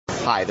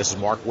Hi, this is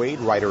Mark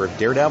Waid, writer of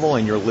Daredevil,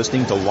 and you're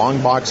listening to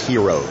Longbox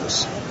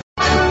Heroes.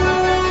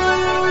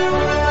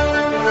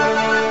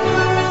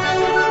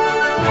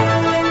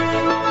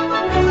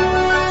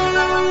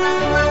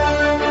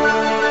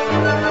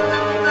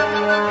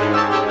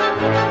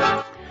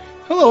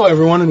 Hello,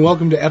 everyone, and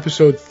welcome to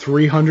episode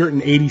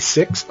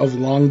 386 of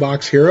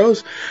Longbox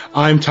Heroes.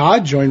 I'm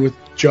Todd, joined with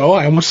Joe.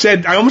 I almost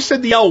said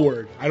the L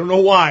word. I don't know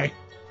why.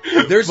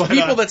 There's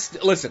people that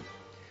listen.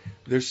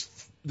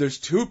 There's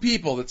two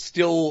people that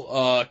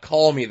still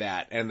call me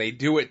that, and they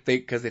do it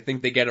because they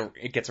think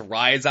it gets a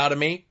rise out of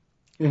me.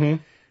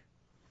 Mm-hmm.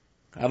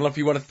 I don't know if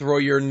you want to throw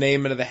your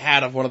name into the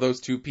hat of one of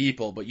those two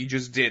people, but you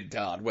just did,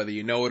 Todd, whether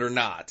you know it or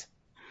not.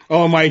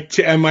 Oh,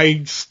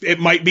 it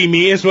might be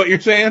me, is what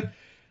you're saying?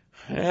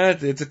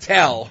 It's a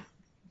tell.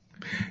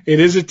 It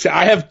is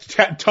I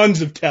have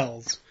tons of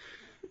tells,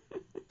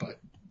 but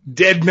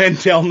dead men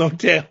tell no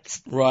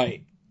tales.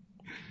 Right.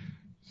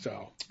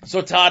 So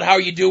Todd, how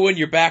are you doing?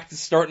 You're back to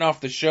starting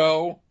off the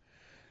show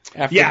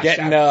after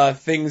getting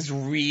things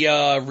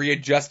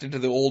readjusted to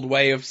the old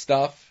way of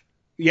stuff.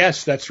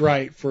 Yes, that's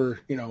right. For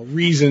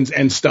reasons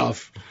and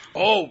stuff.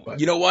 Oh,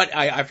 you know what?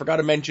 I forgot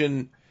to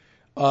mention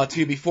to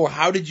you before.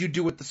 How did you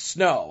do with the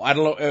snow? I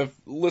don't know if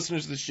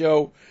listeners of the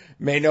show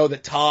may know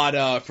that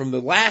Todd, from the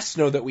last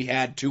snow that we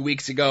had 2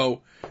 weeks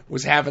ago,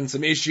 was having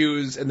some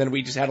issues, and then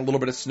we just had a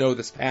little bit of snow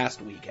this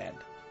past weekend.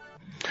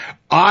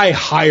 I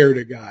hired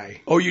a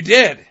guy. Oh, you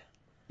did?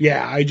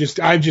 Yeah, I'm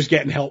just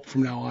getting help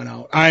from now on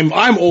out.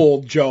 I'm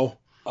old, Joe.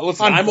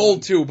 Listen, I'm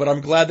old too, but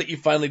I'm glad that you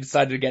finally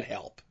decided to get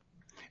help.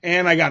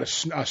 And I got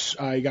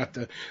I got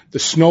the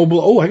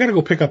snowblower. Oh, I got to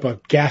go pick up a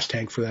gas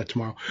tank for that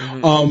tomorrow.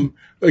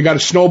 Mm-hmm. I got a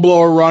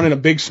snowblower running, a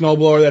big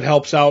snowblower that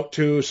helps out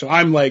too. So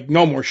I'm like,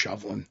 no more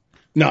shoveling.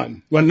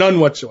 None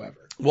whatsoever.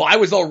 Well, I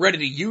was all ready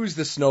to use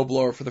the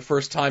snowblower for the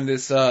first time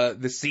this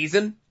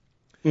season.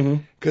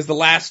 Mm-hmm. Because the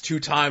last two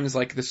times,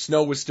 like, the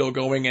snow was still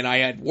going and I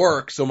had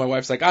work, so my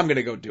wife's like, I'm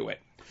gonna go do it.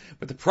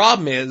 But the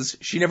problem is,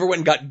 she never went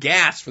and got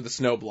gas for the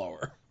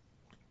snowblower.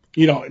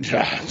 She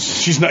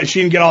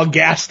didn't get all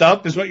gassed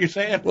up, is what you're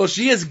saying? Well,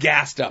 she is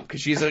gassed up, because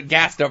she's a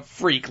gassed up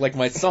freak like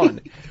my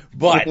son.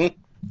 But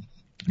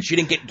she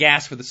didn't get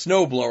gas for the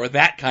snowblower,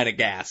 that kind of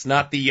gas,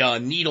 not the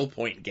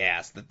needlepoint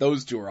gas that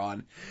those two are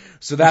on.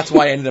 So that's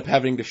why I ended up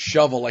having to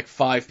shovel like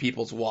 5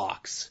 people's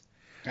walks.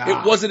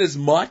 It wasn't as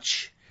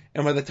much.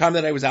 And by the time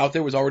that I was out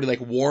there, it was already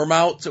like warm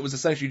out, so it was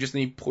essentially just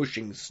me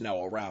pushing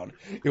snow around.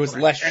 It was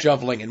less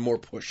shoveling and more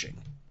pushing.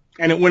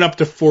 And it went up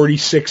to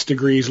 46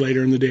 degrees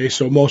later in the day,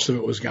 so most of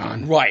it was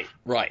gone. Right.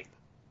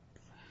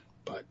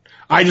 But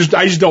I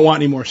just don't want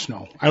any more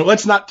snow.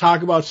 Let's not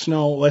talk about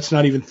snow. Let's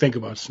not even think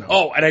about snow.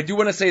 Oh, and I do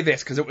want to say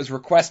this, because it was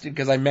requested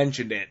because I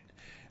mentioned it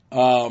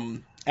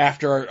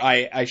after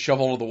I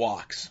shoveled the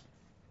walks.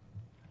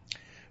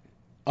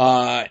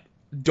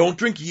 Don't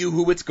drink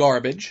Yoo-Hoo, it's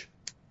garbage.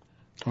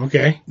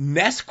 Okay.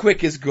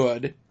 Nesquik is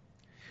good,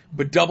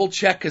 but double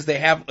check because they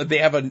have a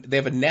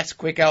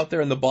Nesquik out there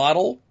in the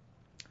bottle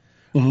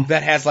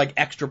that has like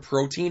extra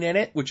protein in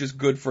it, which is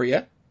good for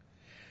you.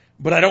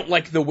 But I don't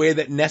like the way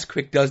that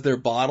Nesquik does their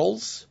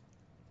bottles.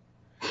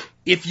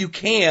 If you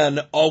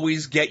can,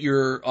 always get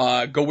your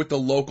go with the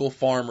local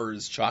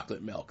farmer's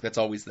chocolate milk. That's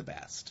always the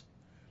best.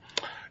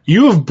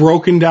 You have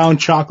broken down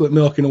chocolate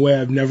milk in a way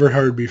I've never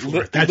heard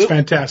before. That's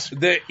fantastic.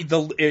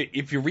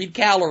 If you read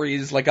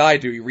calories like I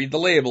do, you read the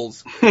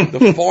labels.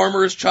 The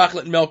farmer's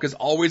chocolate milk is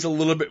always a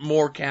little bit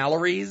more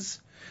calories,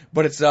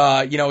 but it's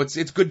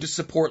it's good to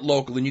support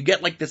local, and you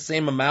get like the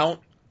same amount.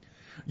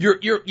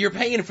 You're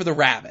paying for the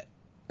rabbit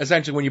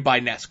essentially when you buy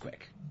Nesquik.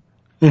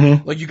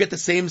 Mm-hmm. Like you get the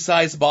same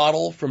size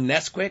bottle from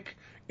Nesquik,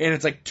 and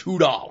it's like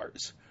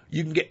 $2.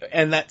 You can get,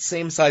 and that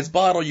same size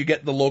bottle, you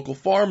get the local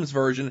farms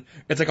version.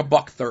 It's like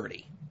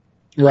 $1.30.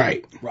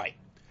 Right.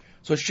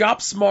 So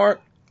shop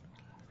smart.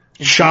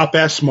 Shop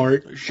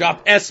S-Mart.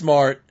 Shop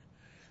S-Mart.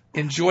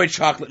 Enjoy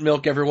chocolate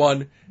milk,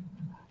 everyone.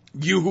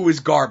 Yoo-Hoo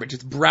is garbage.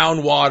 It's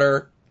brown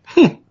water.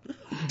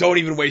 Don't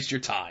even waste your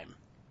time.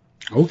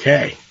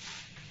 Okay.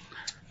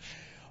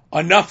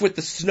 Enough with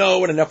the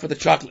snow and enough with the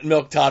chocolate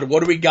milk, Todd. What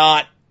do we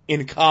got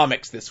in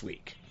comics this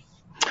week?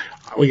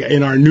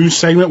 In our news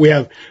segment, we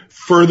have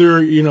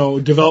further,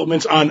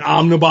 developments on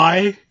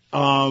Omnibuy.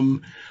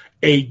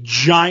 A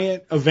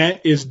giant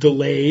event is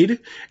delayed,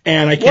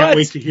 and I can't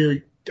wait to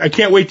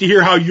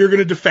hear how you're going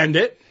to defend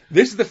it.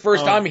 This is the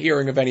first I'm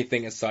hearing of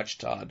anything as such,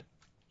 Todd.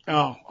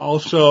 Oh,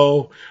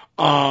 also,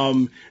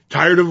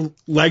 tired of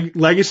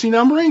legacy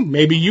numbering?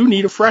 Maybe you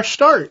need a fresh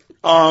start.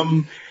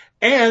 And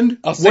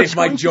I'll save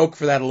my joke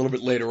for that a little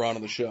bit later on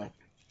in the show.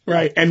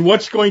 Right, and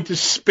what's going to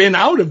spin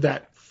out of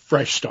that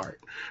fresh start?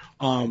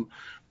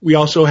 We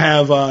also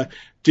have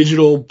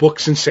digital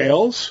books and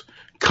sales,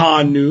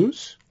 con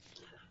news,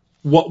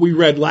 what we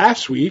read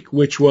last week,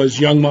 which was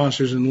Young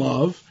Monsters in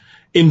Love,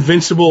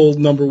 Invincible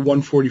number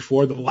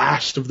 144, the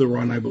last of the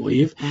run, I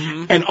believe,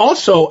 and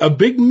also a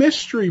big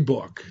mystery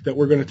book that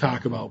we're going to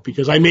talk about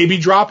because I may be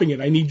dropping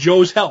it. I need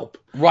Joe's help.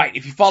 Right.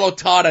 If you follow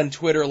Todd on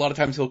Twitter, a lot of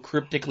times he'll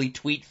cryptically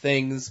tweet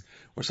things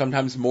or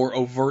sometimes more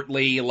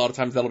overtly. A lot of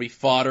times that'll be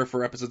fodder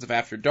for episodes of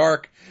After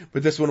Dark,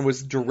 but this one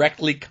was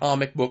directly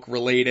comic book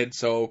related,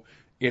 so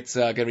it's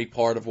going to be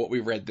part of what we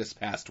read this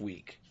past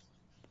week.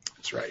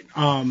 That's right.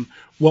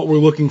 What we're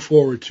looking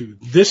forward to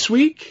this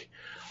week,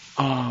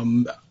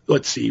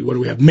 let's see, what do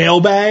we have?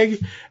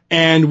 Mailbag,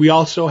 and we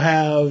also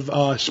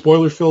have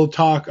spoiler-filled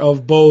talk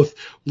of both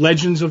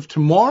Legends of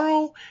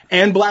Tomorrow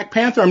and Black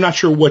Panther. I'm not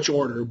sure which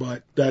order,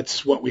 but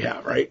that's what we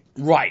have, right?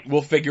 Right.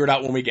 We'll figure it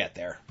out when we get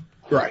there.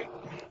 Right.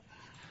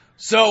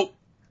 So,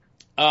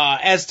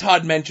 as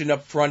Todd mentioned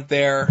up front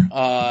there,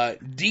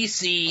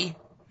 DC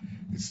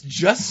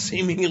just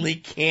seemingly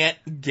can't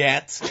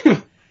get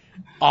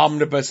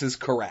omnibuses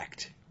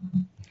correct.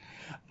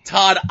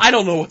 Todd, I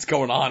don't know what's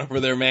going on over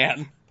there,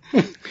 man.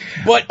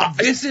 But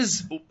this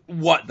is,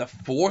 what, the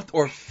fourth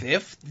or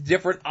fifth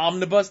different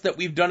omnibus that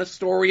we've done a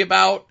story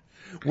about?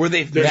 Where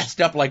they've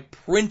messed up like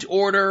print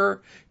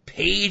order,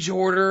 page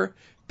order,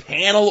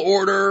 panel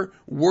order,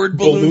 word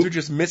balloons are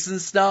just missing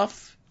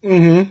stuff.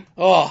 Mm-hmm.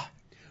 Oh.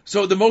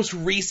 So the most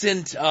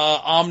recent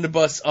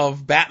omnibus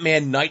of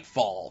Batman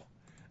Nightfall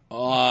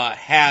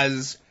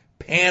has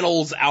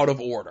panels out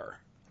of order.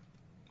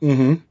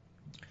 Mm-hmm.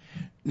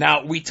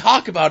 Now, we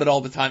talk about it all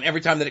the time,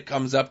 every time that it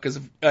comes up, because,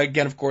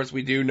 again, of course,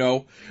 we do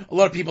know a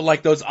lot of people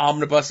like those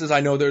omnibuses.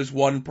 I know there's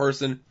one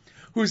person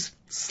who's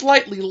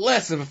slightly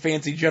less of a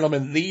fancy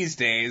gentleman these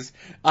days.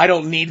 I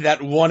don't need that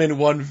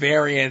 1-in-1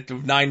 variant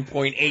of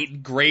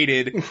 9.8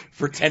 graded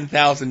for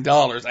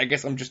 $10,000. I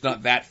guess I'm just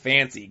not that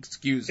fancy,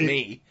 excuse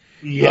me.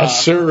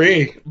 Yes,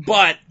 sirree.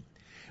 But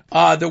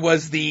there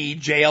was the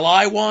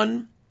JLI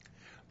one,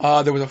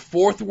 there was a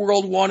Fourth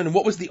World one, and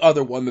what was the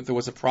other one that there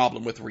was a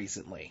problem with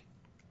recently?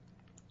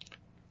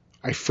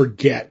 I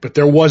forget, but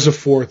there was a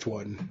fourth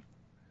one.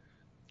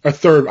 A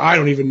third, I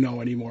don't even know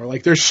anymore.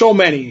 Like, there's so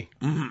many.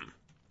 Mm-hmm.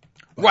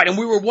 Right, and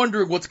we were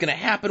wondering what's going to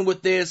happen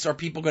with this. Are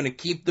people going to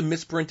keep the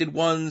misprinted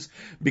ones?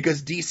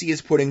 Because DC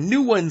is putting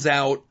new ones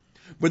out,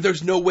 but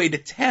there's no way to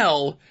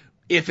tell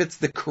if it's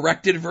the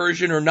corrected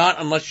version or not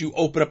unless you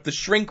open up the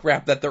shrink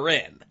wrap that they're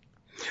in.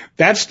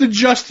 That's the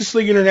Justice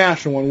League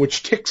International one,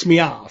 which ticks me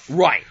off.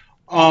 Right.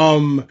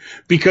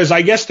 Because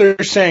I guess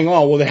they're saying,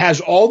 oh, well, it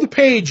has all the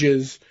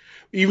pages,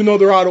 even though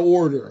they're out of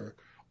order.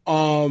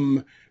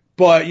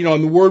 But, you know,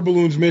 and the word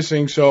balloon's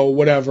missing, so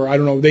whatever. I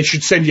don't know. They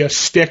should send you a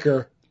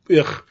sticker.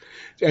 Ugh.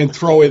 And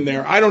throw in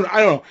there. I don't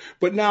know.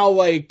 But now,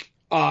 like,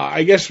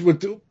 I guess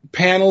with the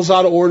panels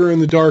out of order in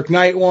the Dark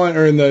Knight one,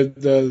 or in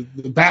the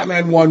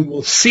Batman one,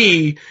 we'll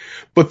see.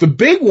 But the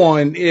big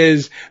one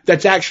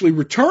that's actually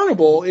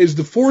returnable is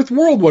the Fourth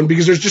World one,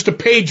 because there's just a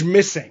page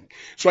missing.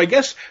 So I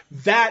guess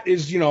that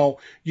is, you know,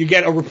 you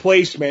get a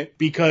replacement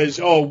because,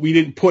 we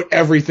didn't put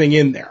everything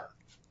in there.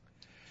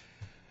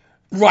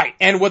 Right,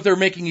 and what they're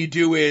making you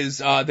do is,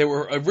 they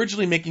were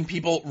originally making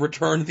people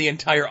return the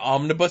entire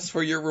omnibus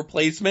for your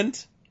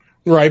replacement.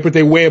 Right, but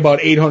they weigh about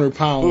 800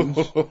 pounds.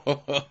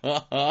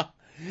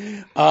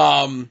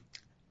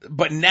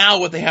 But now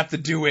what they have to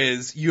do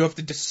is you have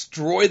to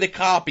destroy the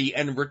copy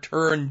and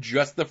return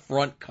just the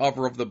front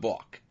cover of the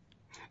book.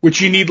 Which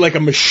you need like a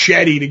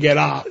machete to get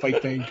off, I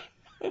think.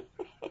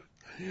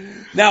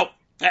 Now,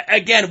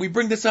 again, we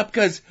bring this up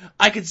because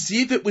I could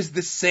see if it was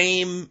the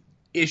same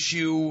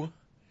issue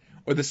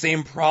or the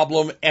same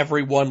problem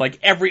every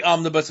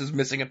omnibus is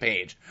missing a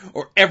page,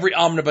 or every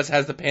omnibus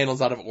has the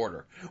panels out of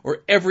order,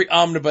 or every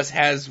omnibus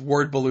has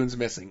word balloons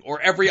missing, or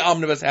every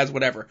omnibus has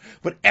whatever.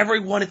 But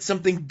every one, it's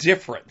something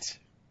different.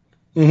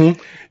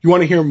 Mm-hmm. You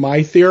want to hear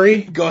my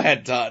theory? Go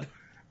ahead, Todd.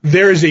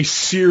 There is a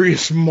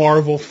serious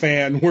Marvel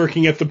fan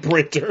working at the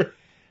printer.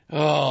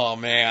 Oh,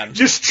 man.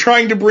 Just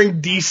trying to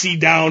bring DC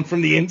down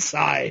from the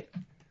inside.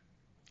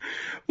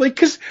 Like,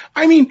 cause,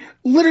 I mean,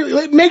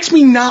 literally, it makes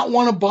me not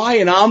want to buy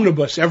an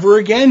omnibus ever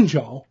again,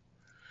 Joe.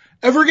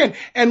 Ever again.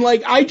 And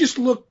like, I just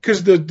look,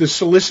 cause the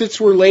solicits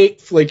were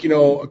late, like, you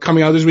know,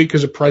 coming out this week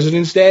because of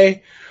President's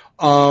Day.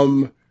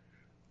 And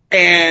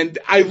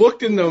I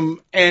looked in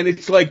them and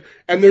it's like,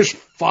 and there's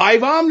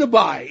 5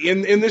 omnibi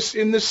in this,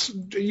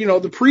 you know,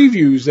 the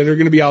previews that are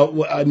going to be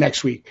out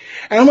next week.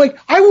 And I'm like,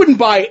 I wouldn't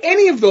buy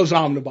any of those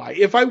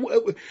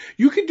omnibi.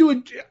 You could do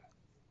it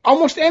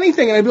almost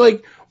anything. And I'd be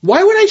like,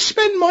 why would I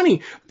spend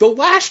money? The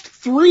last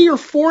 3 or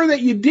 4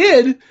 that you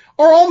did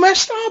are all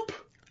messed up.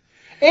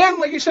 And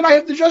like I said, I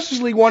have the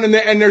Justice League one,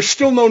 and there's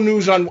still no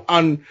news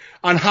on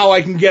how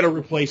I can get a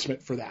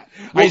replacement for that.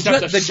 Well,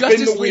 the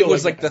Justice League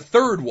was like the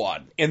third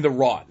one in the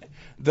run.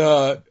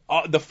 The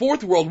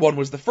Fourth World one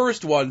was the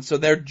first one, so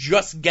they're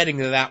just getting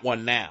to that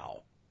one now.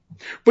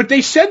 But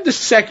they said the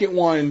second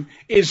one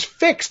is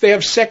fixed. They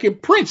have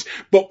second prints.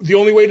 But the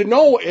only way to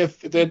know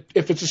if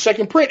it's a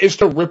second print is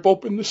to rip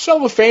open the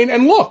cellophane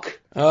and look.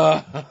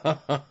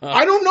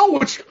 I don't know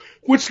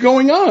what's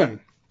going on.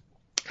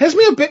 Has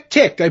me a bit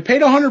ticked. I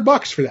paid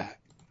 $100 for that.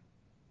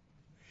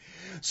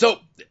 So,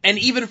 and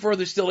even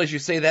further still, as you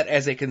say that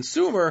as a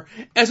consumer,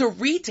 as a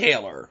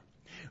retailer,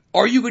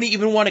 are you going to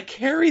even want to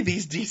carry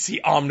these DC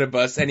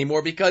Omnibus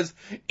anymore? Because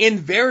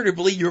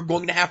invariably you're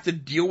going to have to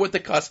deal with the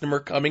customer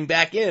coming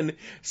back in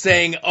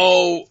saying,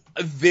 oh,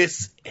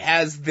 this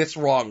has this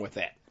wrong with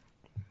it.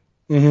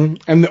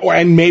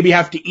 And maybe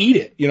have to eat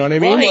it. You know what I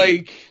mean? Right.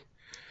 Like,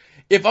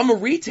 if I'm a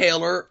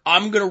retailer,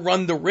 I'm going to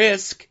run the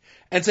risk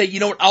and say, you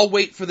know what, I'll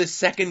wait for the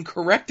second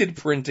corrected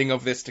printing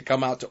of this to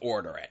come out to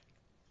order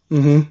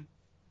it.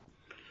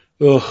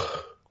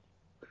 Ugh.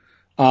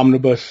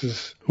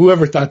 Omnibuses.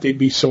 Whoever thought they'd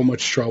be so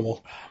much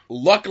trouble?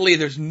 Luckily,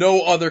 there's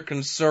no other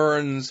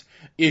concerns,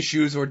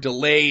 issues, or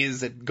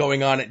delays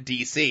going on at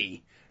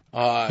DC.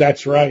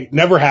 That's right.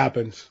 Never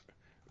happens.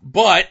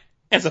 But,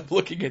 as I'm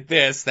looking at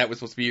this, that was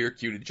supposed to be your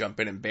cue to jump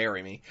in and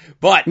bury me.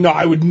 But No,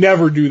 I would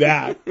never do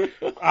that.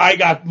 I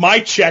got my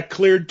check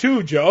cleared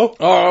too, Joe.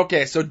 oh,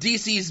 okay. So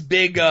DC's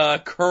big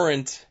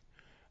current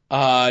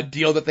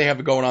deal that they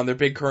have going on, their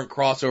big current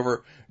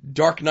crossover,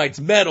 Dark Knight's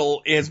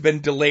Metal, has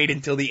been delayed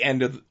until the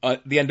end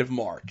of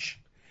March.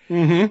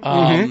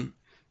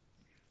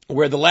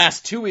 Where the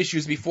last two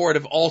issues before it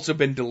have also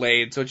been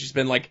delayed, so it's just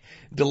been like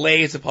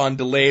delays upon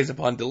delays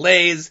upon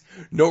delays,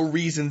 no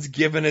reasons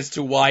given as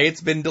to why it's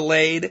been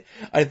delayed.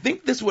 I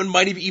think this one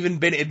might have even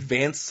been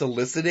advance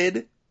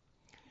solicited,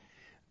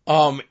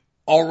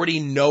 already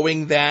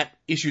knowing that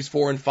issues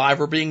 4 and 5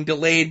 were being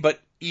delayed, but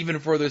even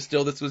further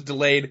still, this was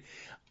delayed.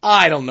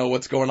 I don't know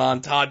what's going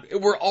on, Todd.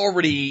 We're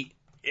already,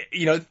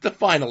 it's the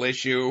final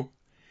issue.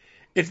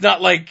 It's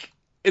not like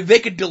they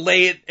could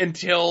delay it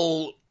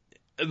until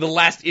the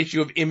last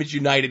issue of Image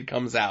United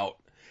comes out.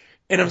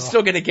 And I'm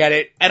still going to get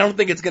it. I don't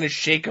think it's going to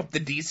shake up the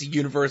DC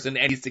universe in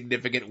any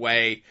significant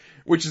way,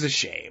 which is a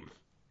shame.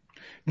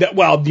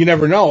 Well, you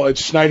never know.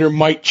 Snyder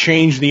might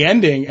change the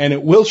ending, and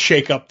it will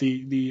shake up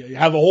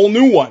have a whole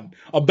new one,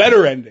 a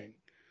better ending.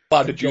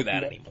 Allowed to do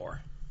that anymore.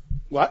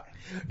 What?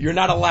 You're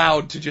not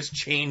allowed to just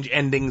change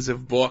endings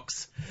of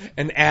books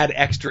and add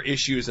extra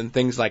issues and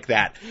things like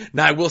that.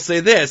 Now, I will say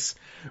this,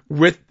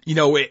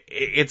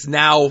 it's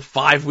now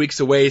 5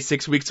 weeks away,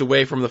 6 weeks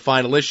away from the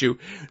final issue.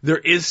 There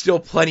is still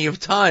plenty of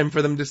time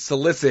for them to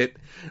solicit,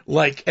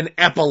 like, an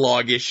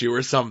epilogue issue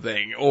or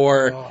something,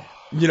 or,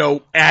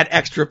 add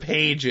extra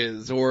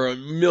pages, or a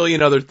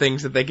million other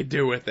things that they could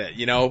do with it,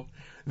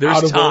 There's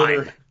out of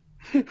time.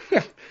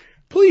 Order.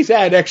 Please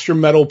add extra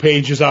metal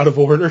pages out of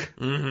order.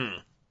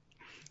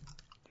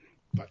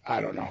 But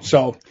I don't know.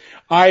 So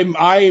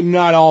I'm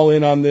not all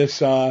in on this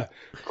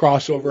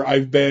crossover.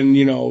 I've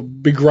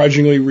been,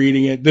 begrudgingly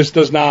reading it. This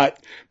does not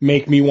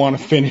make me want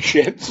to finish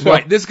it. So.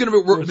 Right. This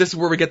is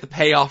where we get the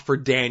payoff for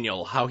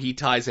Daniel, how he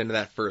ties into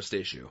that first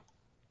issue.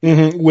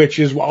 Which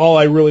is all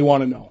I really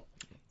want to know.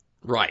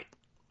 Right.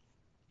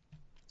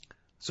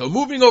 So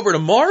moving over to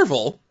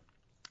Marvel,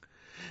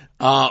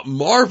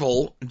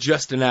 Marvel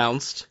just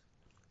announced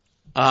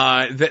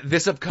that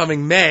this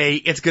upcoming May,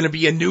 it's going to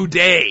be a new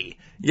day.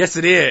 Yes,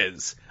 it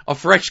is. A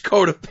fresh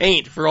coat of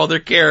paint for all their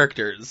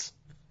characters.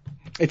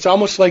 It's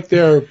almost like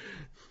they're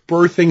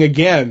birthing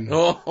again.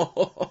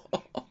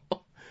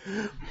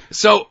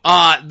 So,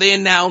 they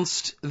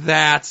announced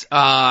that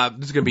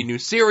there's going to be new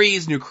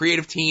series, new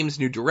creative teams,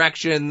 new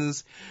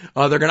directions.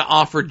 They're going to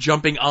offer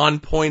jumping on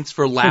points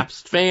for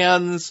lapsed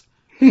fans.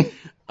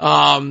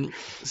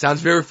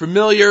 Sounds very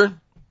familiar.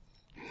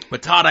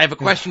 But Todd, I have a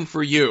question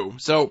for you.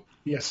 So,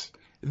 yes.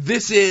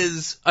 This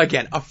is,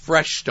 again, a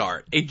fresh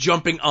start, a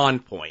jumping on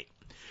point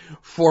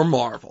for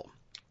Marvel.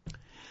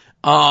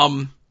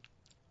 How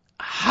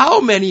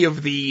many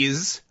of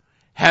these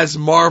has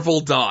Marvel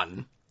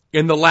done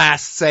in the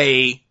last,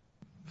 say,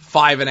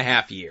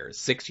 5.5 years,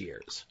 6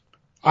 years?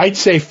 I'd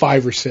say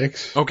 5 or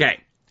 6. Okay.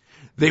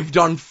 They've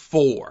done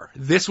 4.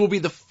 This will be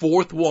the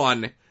 4th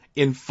one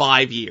in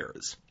 5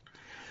 years.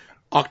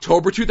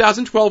 October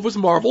 2012 was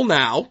Marvel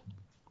Now.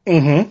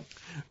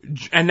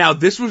 And now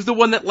this was the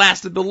one that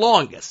lasted the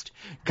longest,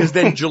 because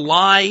then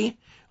July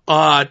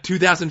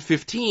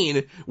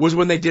 2015 was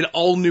when they did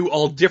all new,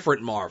 all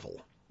different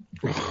Marvel.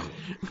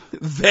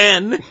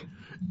 Then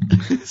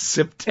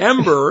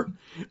September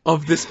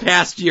of this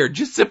past year,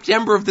 just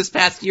September of this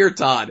past year,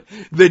 Todd,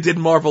 they did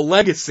Marvel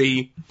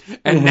Legacy,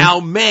 and now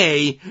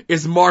May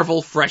is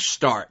Marvel Fresh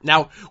Start.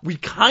 Now, we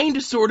kind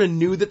of sort of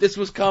knew that this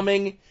was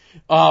coming.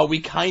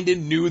 We kind of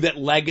knew that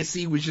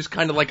Legacy was just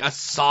kind of like a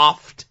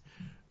soft,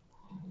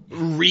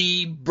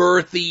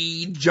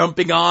 rebirthy,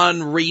 jumping on,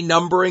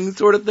 renumbering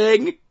sort of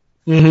thing.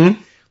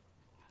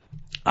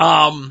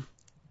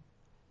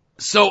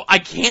 So I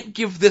can't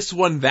give this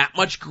one that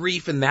much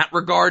grief in that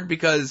regard,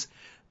 because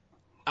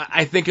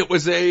I think it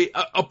was a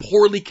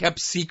poorly kept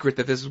secret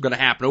that this was going to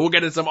happen. We'll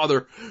get into some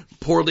other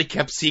poorly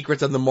kept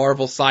secrets on the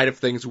Marvel side of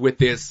things with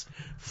this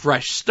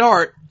fresh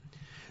start.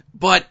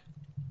 But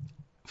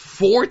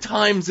 4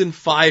 times in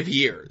 5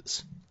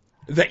 years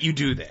that you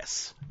do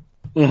this.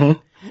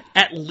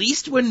 At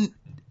least when,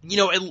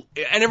 and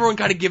everyone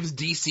kind of gives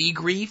DC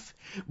grief,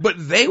 but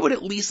they would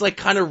at least like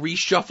kind of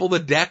reshuffle the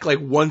deck like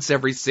once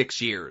every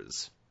 6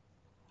 years.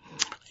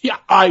 Yeah,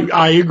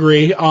 I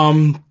agree.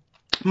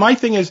 My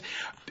thing is,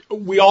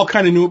 we all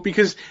kind of knew it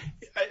because,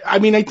 I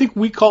think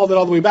we called it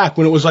all the way back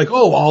when it was like,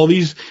 oh, all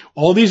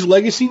these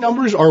legacy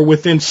numbers are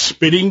within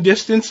spitting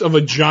distance of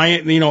a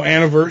giant,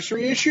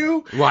 anniversary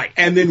issue. Right.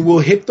 And then we'll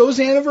hit those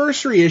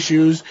anniversary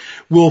issues.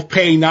 We'll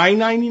pay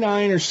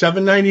 $9.99 or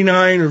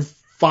 $7.99 or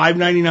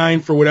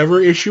 $5.99 for whatever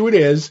issue it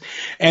is,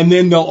 and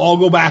then they'll all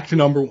go back to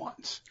number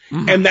ones.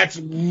 Mm-hmm. And that's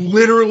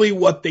literally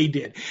what they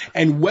did.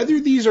 And whether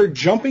these are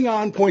jumping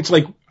on points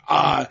like,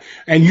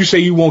 and you say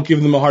you won't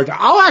give them a hard time,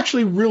 I'll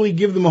actually really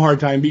give them a hard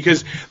time,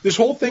 because this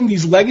whole thing,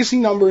 these legacy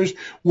numbers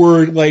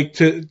were like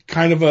to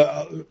kind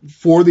of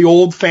for the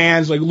old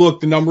fans, like, look,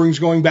 the numbering's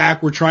going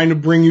back. We're trying to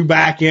bring you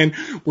back in.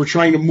 We're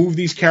trying to move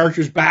these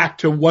characters back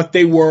to what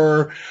they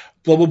were,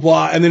 blah, blah,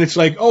 blah. And then it's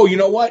like, oh, you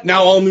know what?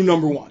 Now all new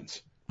number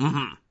ones.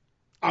 Mm-hmm.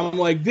 I'm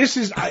like,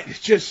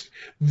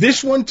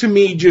 this one to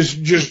me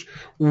just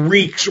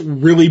reeks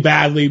really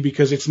badly,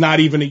 because it's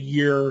not even a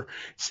year.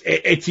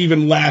 It's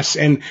even less.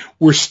 And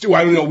we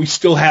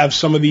still have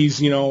some of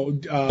these,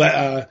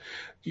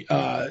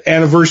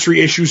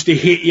 anniversary issues to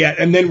hit yet.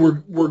 And then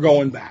we're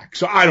going back.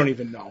 So I don't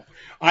even know.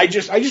 I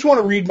just want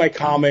to read my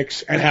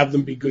comics and have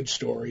them be good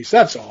stories.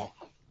 That's all.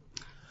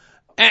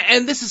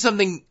 And this is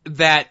something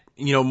that,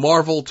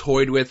 Marvel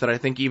toyed with, and I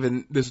think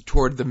even this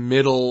toward the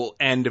middle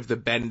end of the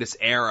Bendis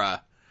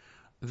era,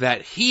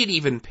 that he had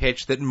even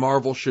pitched that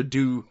Marvel should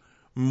do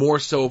more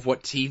so of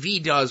what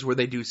TV does, where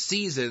they do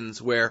seasons,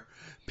 where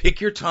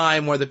pick your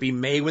time, whether it be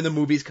May when the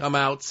movies come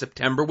out,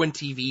 September when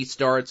TV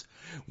starts,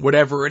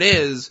 whatever it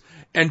is,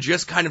 and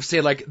just kind of say,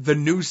 like, the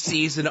new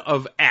season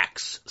of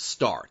X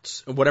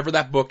starts, whatever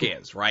that book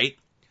is, right?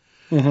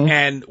 Mm-hmm.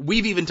 And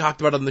we've even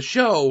talked about on the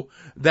show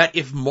that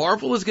if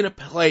Marvel is going to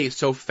play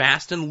so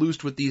fast and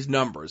loose with these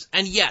numbers,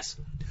 and yes,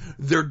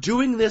 they're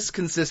doing this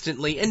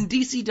consistently, and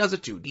DC does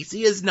it too.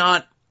 DC is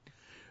not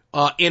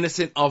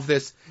innocent of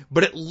this,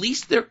 but at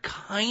least they're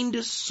kind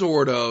of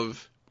sort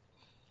of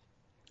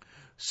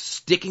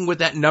sticking with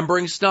that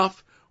numbering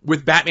stuff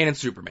with Batman and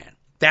Superman.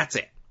 That's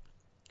it.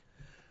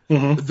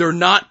 Mm-hmm. They're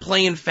not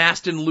playing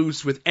fast and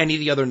loose with any of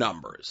the other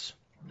numbers.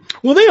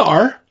 Well, they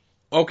are.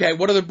 Okay,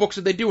 what other books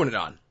are they doing it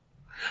on?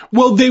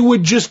 Well, they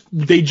just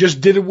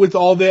did it with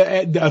all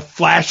the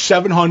Flash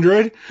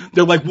 700.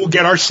 They're like, we'll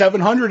get our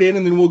 700 in,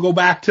 and then we'll go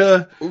back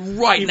to...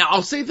 Right. Now,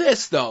 I'll say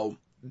this, though.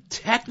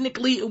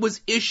 Technically, it was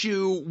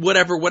issue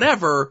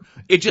whatever.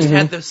 It just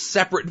had the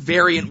separate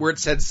variant where it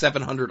said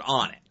 700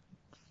 on it.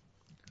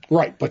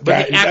 Right, but the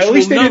actual at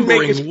least they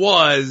numbering didn't make it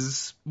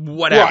was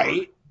whatever.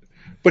 Right,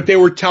 but they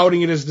were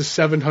touting it as the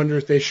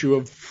 700th issue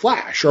of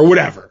Flash or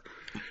whatever.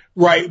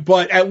 Right,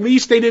 but at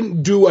least they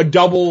didn't do a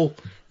double,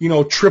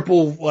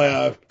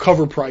 triple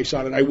cover price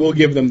on it. I will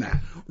give them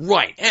that.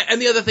 Right.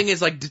 And the other thing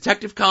is, like,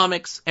 Detective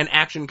Comics and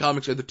Action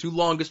Comics are the two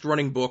longest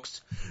running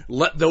books.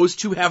 Let those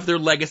two have their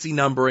legacy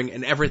numbering,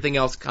 and everything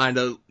else kind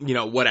of,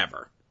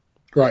 whatever.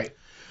 Right.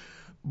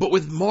 But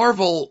with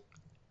Marvel,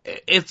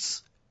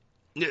 it's...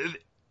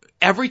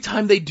 Every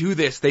time they do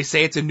this, they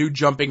say it's a new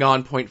jumping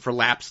on point for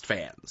lapsed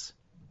fans.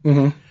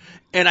 Mm-hmm.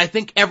 And I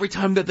think every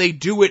time that they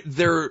do it,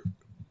 they're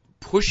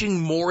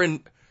pushing more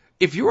in...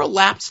 If you're a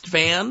lapsed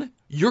fan,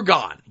 you're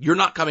gone. You're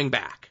not coming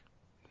back.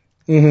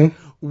 Mm-hmm.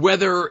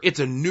 Whether it's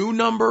a new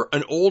number,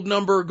 an old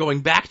number,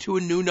 going back to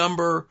a new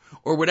number,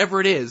 or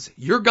whatever it is,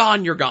 you're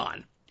gone, you're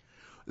gone.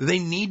 They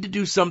need to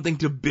do something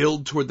to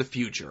build toward the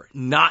future,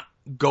 not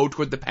go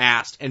toward the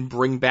past and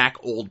bring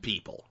back old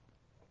people.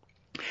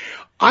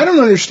 I don't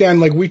understand,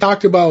 like we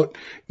talked about,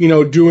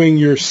 doing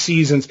your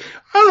seasons.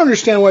 I don't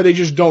understand why they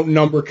just don't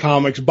number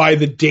comics by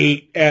the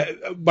date,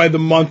 by the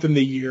month and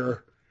the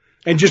year,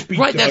 and just be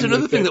right. Done That's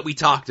another with thing it. that we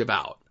talked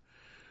about.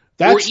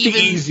 That's the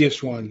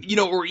easiest one.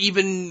 Or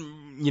even,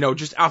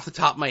 just off the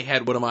top of my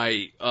head, what am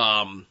I,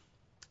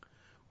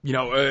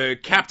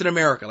 Captain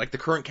America, like the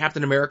current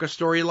Captain America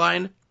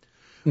storyline,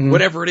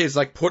 whatever it is,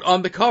 like put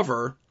on the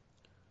cover,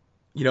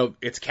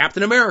 it's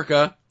Captain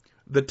America.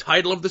 The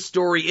title of the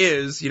story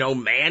is,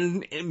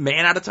 man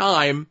at a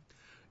time,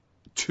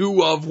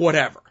 2 of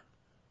whatever.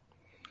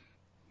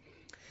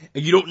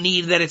 And you don't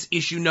need that it's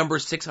issue number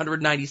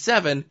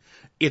 697.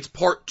 It's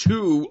part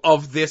 2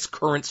 of this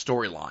current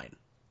storyline.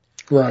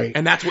 Right.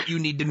 And that's what you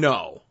need to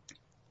know.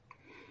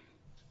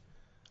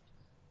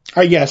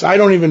 I guess. I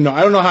don't even know.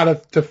 I don't know how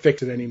to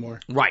fix it anymore.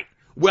 Right.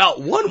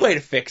 Well, one way to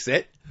fix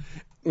it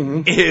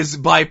is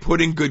by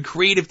putting good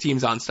creative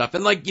teams on stuff.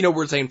 And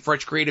we're saying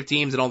fresh creative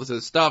teams and all this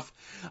other stuff.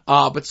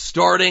 But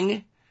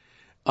starting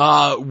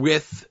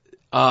with,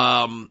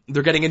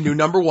 they're getting a new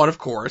number 1, of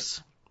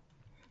course.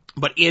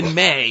 But in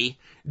May,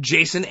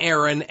 Jason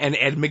Aaron and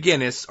Ed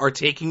McGuinness are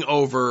taking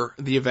over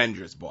the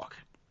Avengers book.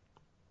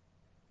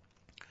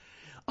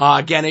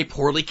 Again, a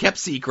poorly kept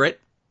secret.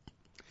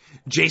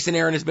 Jason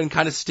Aaron has been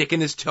kind of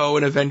sticking his toe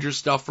in Avengers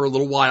stuff for a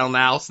little while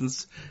now,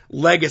 since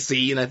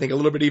Legacy, and I think a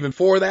little bit even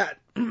before that.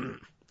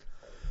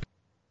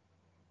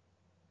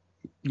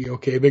 You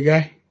okay, big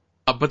guy?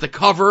 But the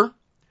cover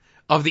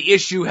of the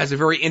issue has a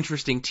very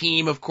interesting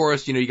team, of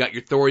course. You got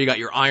your Thor, you got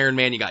your Iron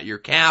Man, you got your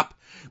Cap,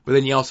 but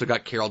then you also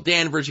got Carol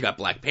Danvers, you got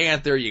Black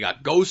Panther, you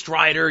got Ghost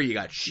Rider, you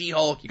got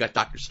She-Hulk, you got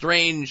Doctor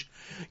Strange.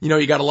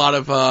 You got a lot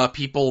of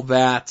people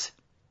that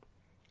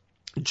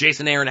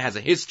Jason Aaron has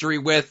a history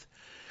with.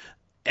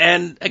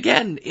 And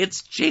again,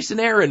 it's Jason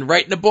Aaron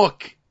writing a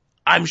book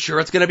I'm sure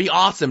it's going to be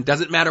awesome.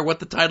 Doesn't matter what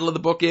the title of the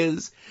book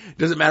is.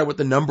 Doesn't matter what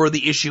the number of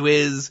the issue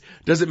is.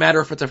 Doesn't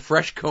matter if it's a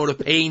fresh coat of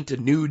paint, a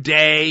new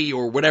day,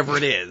 or whatever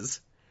it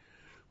is.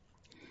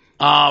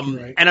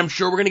 Right. And I'm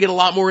sure we're going to get a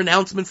lot more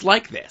announcements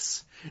like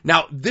this.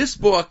 Now, this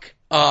book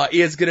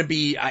is going to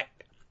be,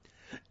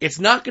 it's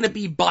not going to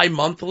be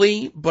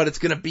bi-monthly, but it's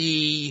going to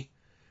be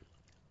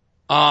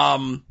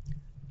 18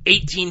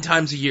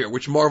 times a year,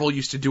 which Marvel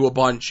used to do a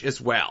bunch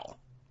as well.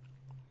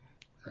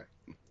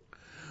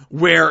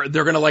 Where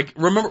they're gonna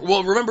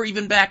remember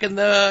even back in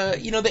the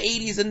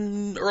 80s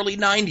and early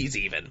 90s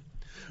even,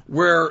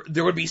 where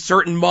there would be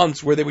certain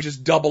months where they would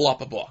just double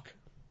up a book.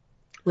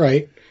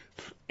 Right.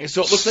 And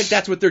so it looks like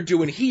that's what they're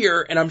doing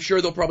here, and I'm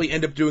sure they'll probably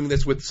end up doing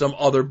this with some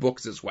other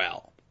books as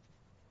well.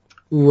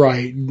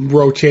 Right.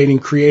 Rotating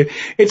creative.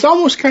 It's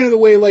almost kind of the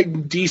way like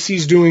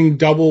DC's doing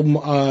double,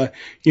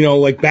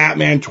 like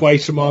Batman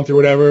twice a month or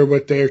whatever,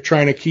 but they're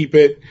trying to keep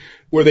it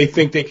where they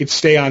think they could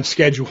stay on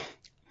schedule.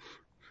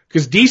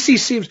 Because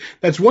DC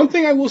that's one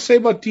thing I will say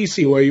about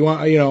DC,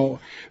 where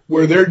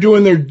where they're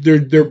doing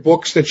their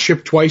books that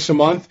ship twice a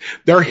month,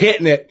 they're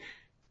hitting it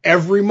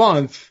every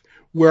month,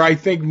 where I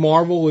think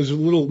Marvel is a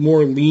little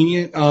more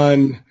lenient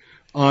on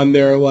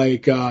their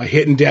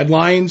hitting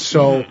deadlines.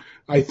 So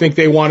I think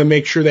they want to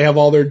make sure they have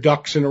all their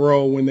ducks in a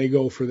row when they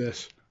go for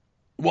this.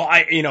 Well,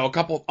 a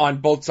couple on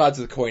both sides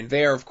of the coin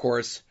there, of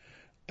course,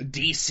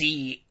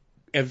 DC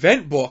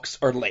event books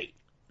are late.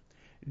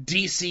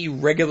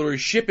 DC regular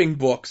shipping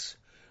books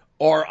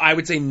are, I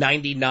would say,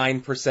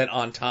 99%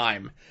 on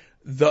time.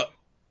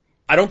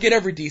 I don't get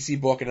every DC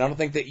book, and I don't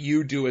think that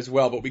you do as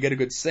well, but we get a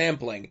good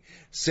sampling.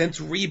 Since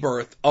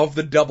Rebirth of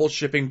the double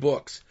shipping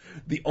books,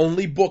 the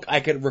only book I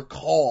could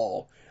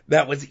recall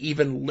that was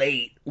even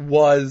late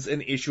was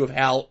an issue of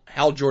Hal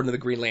Jordan of the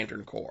Green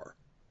Lantern Corps.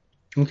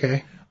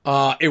 Okay.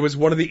 It was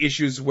one of the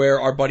issues where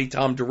our buddy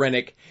Tom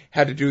Derenick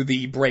had to do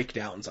the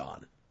breakdowns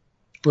on.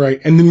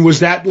 Right, and then was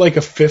that like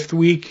a fifth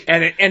week?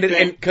 And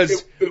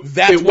because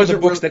that's one of the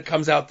books that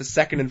comes out the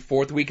second and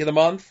fourth week of the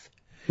month,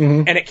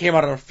 and it came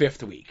out on a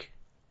fifth week.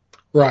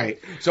 Right.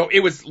 So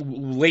it was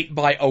late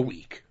by a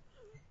week.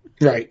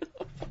 Right.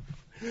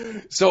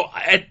 So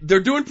they're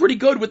doing pretty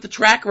good with the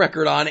track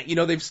record on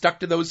it. They've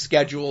stuck to those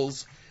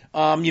schedules.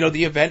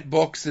 The event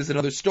books is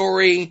another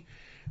story.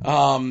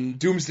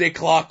 Doomsday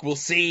Clock, we'll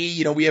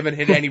see. We haven't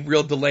hit any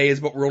real delays,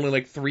 but we're only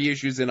like 3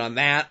 issues in on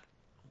that.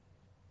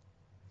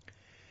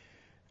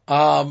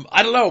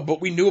 I don't know,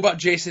 but we knew about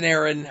Jason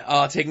Aaron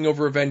taking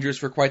over Avengers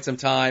for quite some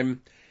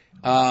time.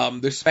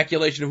 There's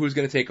speculation of who's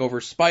going to take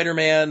over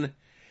Spider-Man,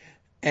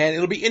 and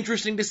it'll be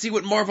interesting to see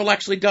what Marvel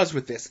actually does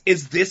with this.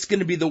 Is this going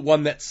to be the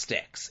one that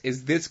sticks?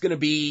 Is this going to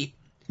be...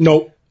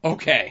 Nope.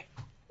 Okay.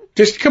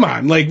 Just come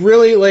on,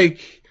 really,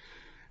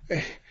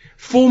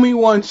 fool me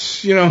once,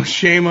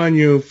 shame on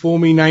you. Fool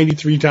me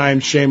 93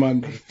 times, shame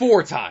on me.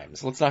 4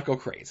 times. Let's not go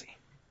crazy.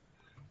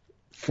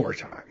 4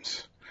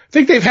 times. I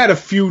think they've had a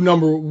few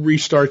number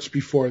restarts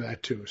before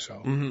that too,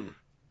 so.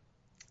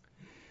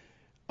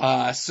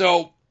 That's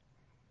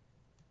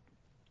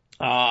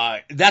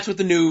what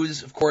the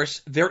news. Of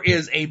course, there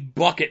is a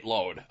bucket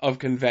load of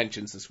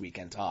conventions this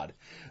weekend, Todd.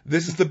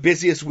 This is the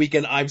busiest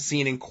weekend I've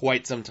seen in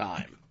quite some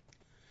time.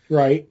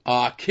 Right.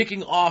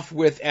 Kicking off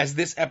with, as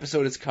this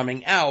episode is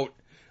coming out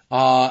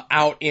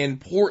in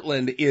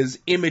Portland, is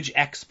Image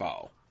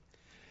Expo.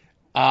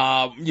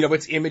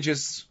 It's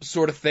Image's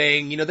sort of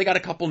thing. They got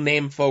a couple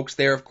name folks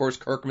there. Of course,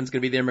 Kirkman's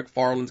going to be there.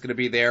 McFarlane's going to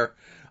be there.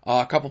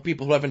 A couple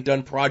people who haven't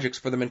done projects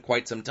for them in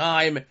quite some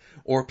time,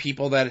 or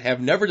people that have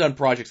never done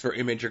projects for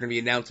Image are going to be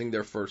announcing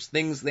their first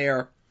things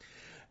there.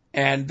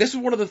 And this is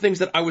one of the things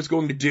that I was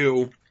going to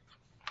do.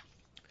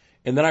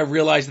 And then I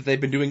realized that they've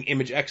been doing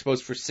Image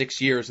Expos for 6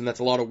 years, and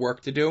that's a lot of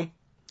work to do.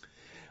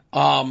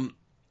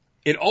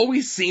 It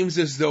always seems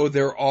as though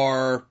there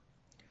are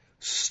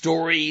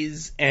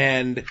stories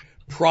and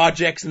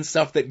projects and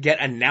stuff that get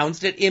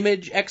announced at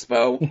Image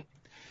Expo,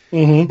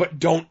 but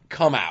don't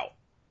come out.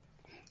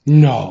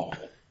 No.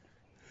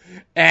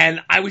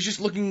 And I was just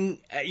looking,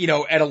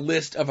 at a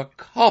list of a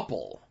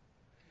couple,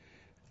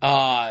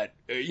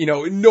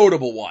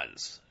 notable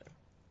ones.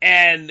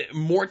 And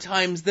more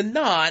times than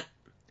not,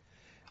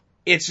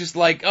 it's just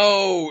like,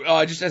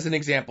 just as an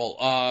example,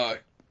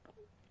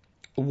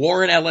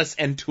 Warren Ellis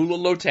and Tula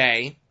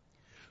Lotay,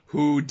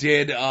 who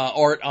did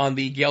art on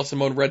the Gail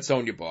Simone Red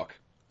Sonja book,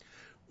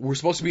 we're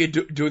supposed to be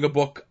doing a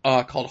book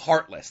called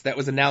Heartless that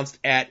was announced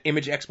at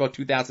Image Expo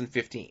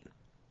 2015.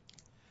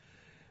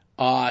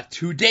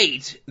 To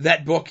date,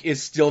 that book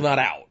is still not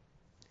out.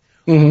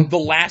 The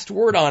last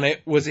word on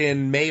it was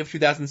in May of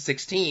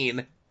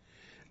 2016,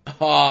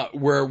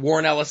 where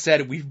Warren Ellis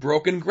said, "We've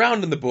broken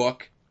ground in the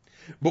book,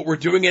 but we're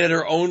doing it at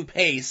our own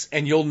pace,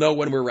 and you'll know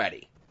when we're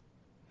ready."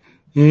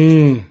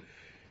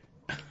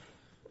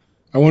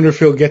 I wonder if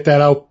he'll get that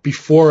out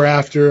before or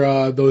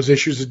after those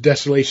issues of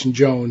Desolation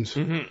Jones.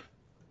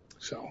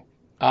 So,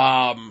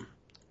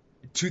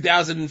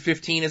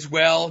 2015 as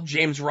well,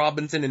 James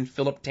Robinson and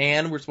Philip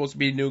Tan were supposed to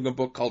be doing a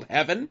book called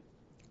Heaven.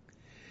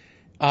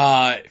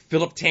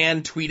 Philip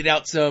Tan tweeted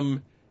out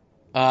some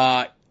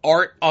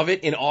art of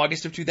it in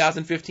August of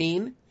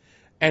 2015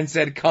 and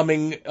said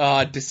coming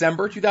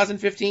December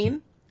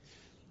 2015,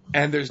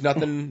 and there's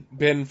nothing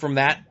been from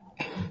that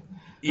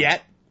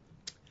yet.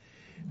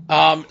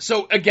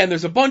 So again,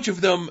 there's a bunch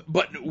of them,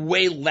 but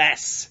way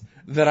less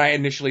than I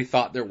initially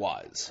thought there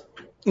was.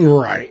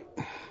 Right.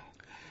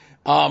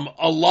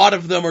 A lot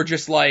of them are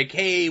just like,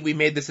 hey, we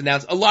made this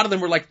announcement. A lot of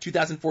them were like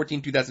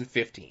 2014,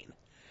 2015,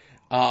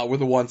 were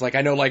the ones like,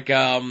 I know like,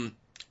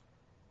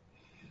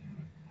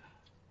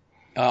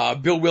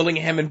 Bill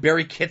Willingham and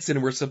Barry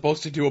Kitson were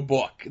supposed to do a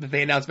book that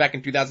they announced back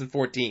in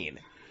 2014.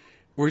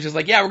 We're just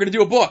like, yeah, we're going to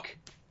do a book.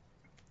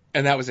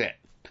 And that was it.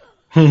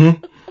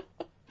 Mm-hmm.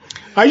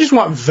 I just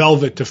want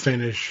Velvet to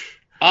finish.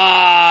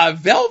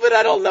 Velvet,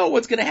 I don't know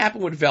what's going to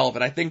happen with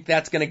Velvet. I think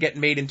that's going to get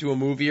made into a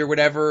movie or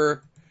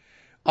whatever.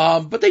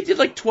 But they did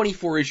like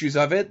 24 issues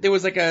of it. There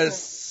was like a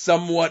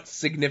somewhat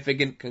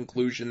significant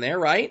conclusion there,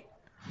 right?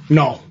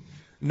 No.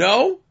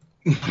 No?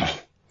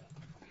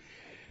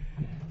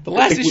 The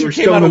last issue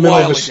came out a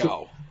while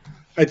ago.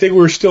 I think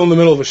we're still in the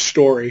middle of a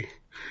story.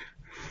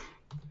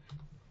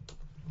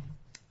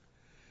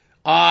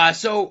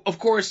 So, of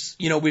course,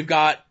 you know, we've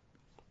got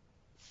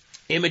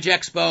Image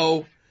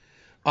Expo.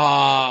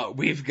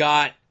 We've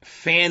got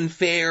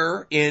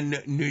Fanfare in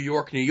New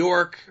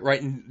York,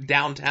 right in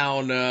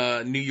downtown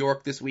New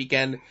York this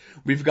weekend.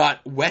 We've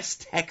got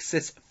West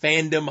Texas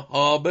Fandom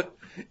Hub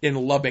in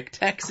Lubbock,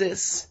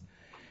 Texas.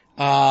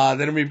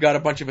 Then we've got a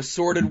bunch of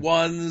assorted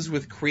ones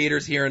with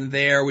creators here and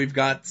there. We've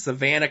got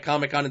Savannah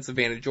Comic Con in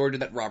Savannah, Georgia,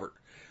 that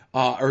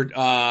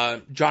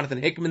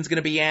Jonathan Hickman's going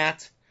to be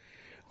at.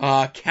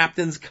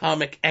 Captain's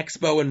Comic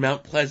Expo in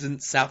Mount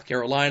Pleasant, South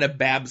Carolina.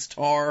 Babs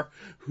Tarr,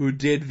 who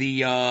did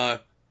the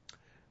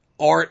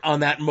art on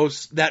that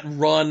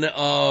run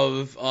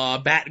of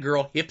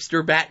Batgirl,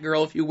 hipster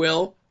Batgirl, if you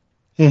will.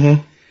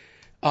 Mm-hmm.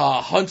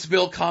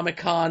 Huntsville Comic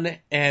Con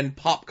and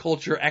Pop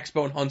Culture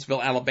Expo in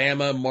Huntsville,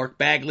 Alabama. Mark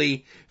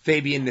Bagley,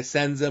 Fabian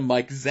Nicenza,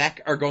 Mike Zeck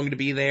are going to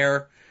be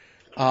there.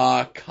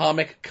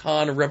 Comic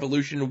Con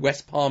Revolution,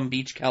 West Palm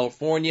Beach,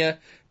 California.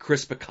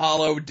 Chris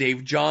Bacallo,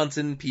 Dave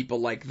Johnson, people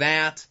like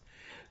that.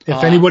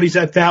 If anybody's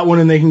at that one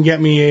and they can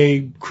get me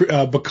a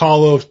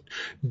Bacallo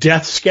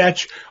death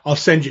sketch, I'll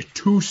send you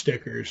 2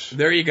 stickers.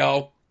 There you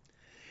go.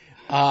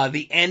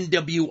 The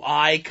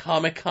NWI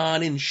Comic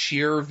Con in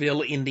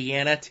Schererville,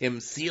 Indiana, Tim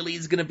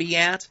Seeley's going to be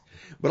at.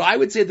 But I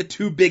would say the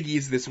 2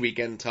 biggies this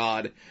weekend,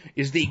 Todd,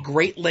 is the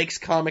Great Lakes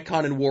Comic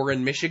Con in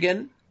Warren,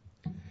 Michigan,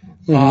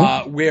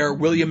 where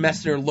William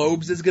Messner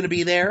Loebs is going to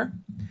be there.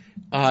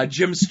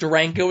 Jim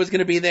Steranko is going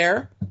to be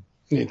there.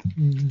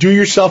 Do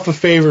yourself a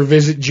favor,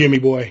 visit Jimmy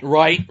Boy.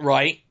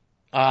 Right.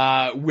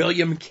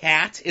 William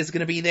Catt is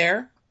going to be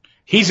there.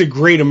 He's a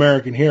great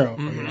American hero.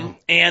 Mm-hmm. You know?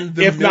 And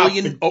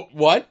the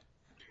what?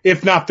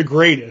 If not the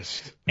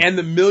greatest. And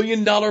the $1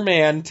 Million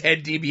Man,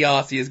 Ted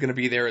DiBiase, is going to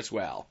be there as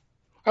well.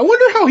 I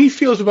wonder how he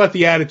feels about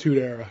the Attitude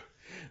Era.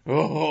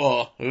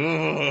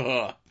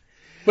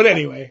 But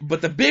anyway.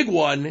 But the big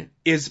one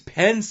is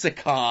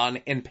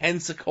Pensacon in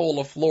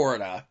Pensacola,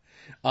 Florida.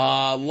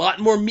 A lot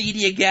more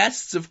media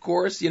guests, of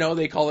course. You know,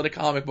 they call it a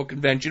comic book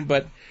convention,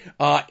 but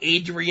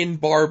Adrian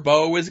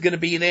Barbeau is going to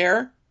be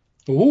there.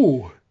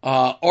 Ooh.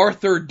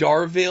 Arthur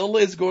Darvill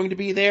is going to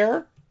be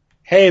there.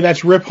 Hey,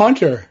 that's Rip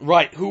Hunter.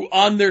 Right, who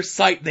on their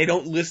site, they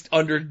don't list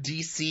under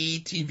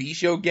DC TV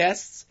show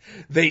guests.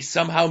 They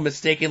somehow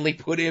mistakenly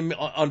put him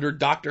under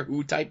Doctor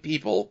Who type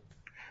people.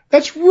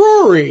 That's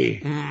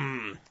Rory.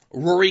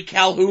 Rory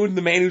Calhoun,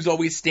 the man who's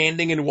always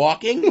standing and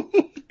walking.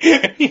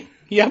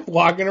 Yep,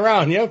 walking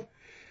around, yep.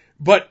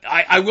 But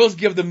I will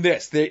give them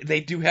this. They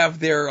do have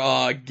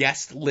their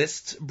guest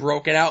lists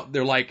broken out.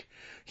 They're like,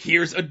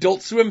 here's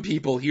Adult Swim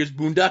people, here's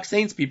Boondock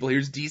Saints people,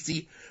 here's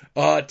DC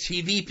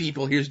TV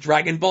people, here's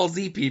Dragon Ball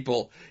Z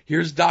people,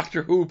 here's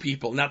Doctor Who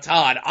people. Now,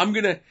 Todd,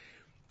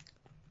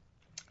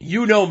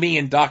 you know me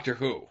and Doctor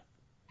Who.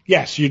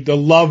 Yes, the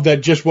love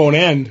that just won't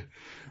end.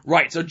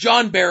 Right, so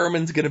John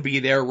Barrowman's gonna be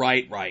there,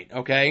 right,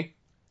 okay?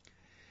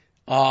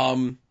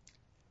 Ian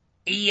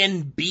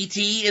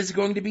Beattie is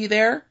going to be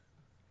there.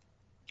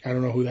 I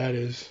don't know who that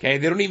is.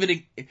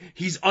 Okay,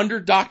 he's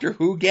under Doctor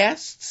Who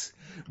guests,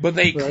 but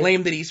they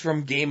claim that he's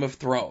from Game of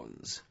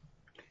Thrones.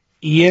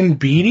 Ian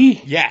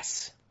Beattie?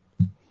 Yes.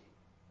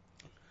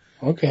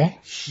 Okay.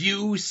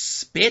 Hugh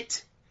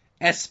Spitt,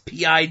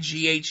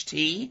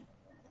 Spight.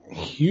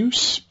 Hugh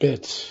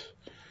Spitt.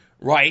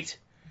 Right.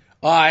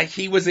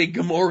 He was a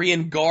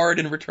Gamorrean guard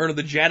in Return of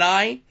the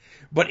Jedi,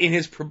 but in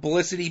his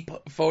publicity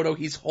photo,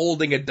 he's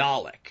holding a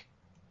Dalek.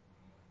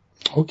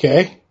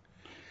 Okay.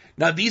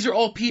 Now, these are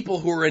all people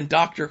who are in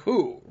Doctor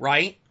Who,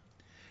 right?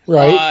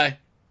 Right.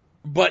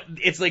 But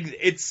it's like,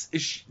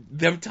 it's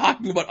them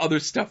talking about other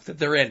stuff that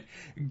they're in.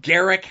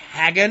 Garrick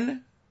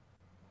Hagan.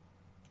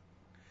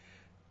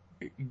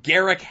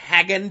 Garrick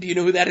Hagan, do you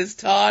know who that is,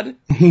 Todd?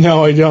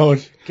 No, I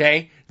don't.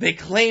 Okay. They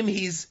claim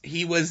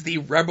he was the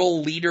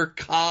rebel leader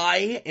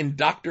Kai in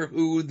Doctor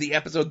Who, the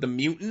episode The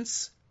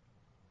Mutants.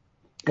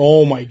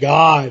 Oh my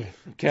God.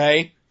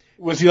 Okay.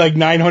 Was he like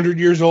 900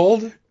 years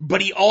old?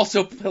 But he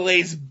also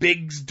plays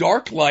Biggs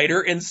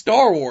Darklighter in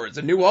Star Wars,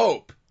 A New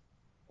Hope.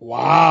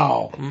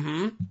 Wow.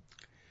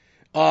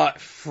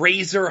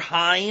 Fraser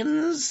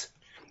Hines.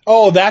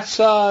 Oh, that's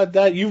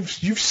that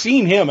you've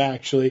seen him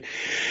actually.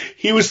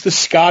 He was the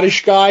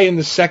Scottish guy in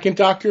the second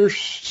Doctor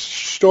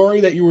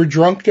story that you were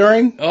drunk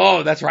during.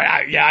 Oh, that's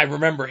right. I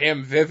remember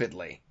him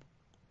vividly.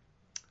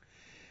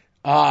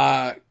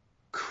 And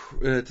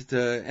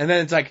then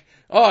it's like,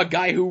 oh, a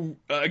guy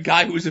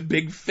who's a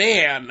big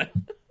fan.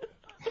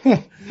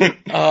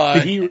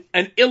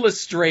 An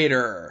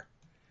illustrator.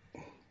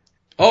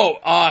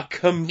 Oh,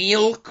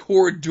 Camille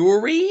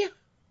Corduri.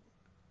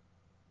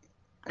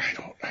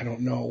 I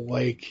don't know.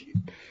 Like,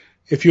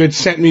 if you had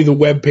sent me the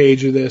web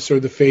page of this or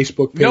the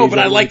Facebook page. No, but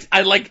I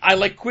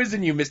like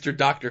quizzing you, Mr.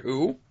 Doctor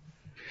Who.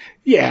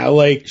 Yeah,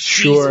 like,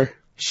 sure.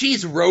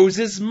 She's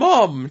Rose's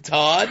mom,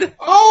 Todd.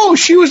 Oh,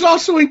 she was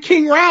also in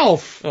King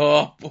Ralph.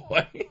 Oh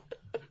boy.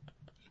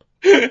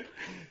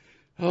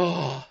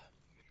 Oh.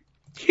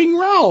 King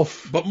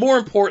Ralph. But more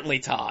importantly,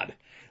 Todd,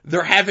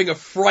 they're having a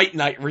Fright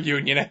Night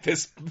reunion at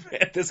this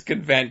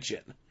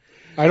convention.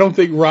 I don't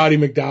think Roddy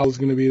McDowall's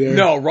going to be there.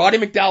 No, Roddy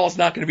McDowall's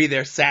not going to be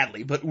there,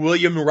 sadly. But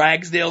William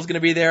Ragsdale's going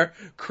to be there.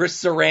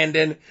 Chris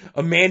Sarandon,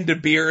 Amanda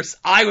Bierce.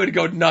 I would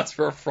go nuts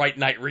for a Fright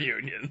Night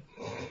reunion.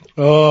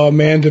 Oh,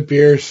 Amanda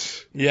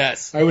Bierce.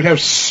 Yes. I would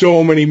have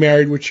so many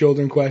Married with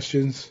Children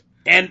questions.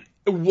 And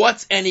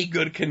what's any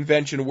good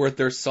convention worth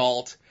their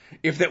salt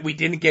if that we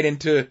didn't get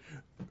into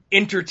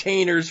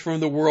entertainers from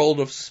the world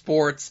of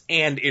sports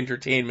and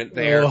entertainment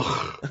there?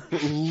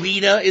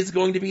 Lita is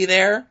going to be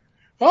there.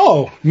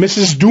 Oh,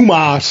 Mrs.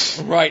 Dumas.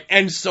 Right,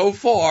 and so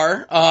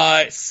far,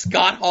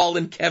 Scott Hall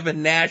and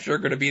Kevin Nash are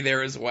going to be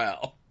there as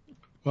well.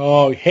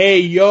 Oh,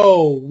 hey,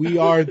 yo, we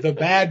are the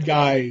bad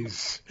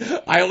guys.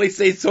 I only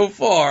say so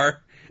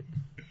far,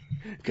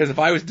 because if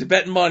I was to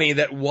bet money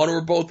that one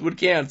or both would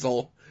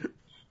cancel,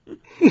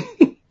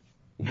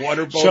 one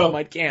or both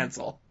might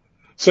cancel.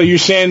 So you're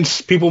saying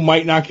people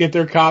might not get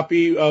their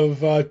copy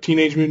of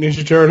Teenage Mutant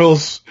Ninja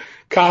Turtles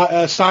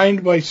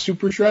signed by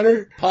Super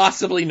Shredder?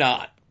 Possibly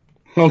not.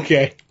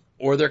 Okay.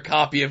 Or their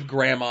copy of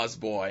Grandma's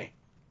Boy.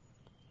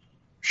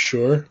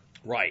 Sure.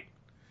 Right.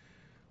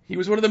 He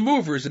was one of the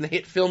movers in the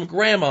hit film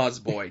Grandma's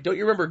Boy. Don't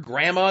you remember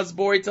Grandma's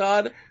Boy,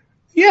 Todd?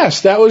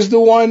 Yes, that was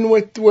the one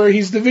where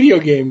he's the video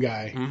game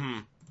guy. Mm-hmm.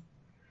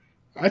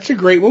 That's a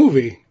great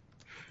movie.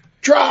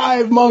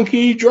 Drive,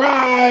 monkey,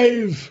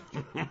 drive!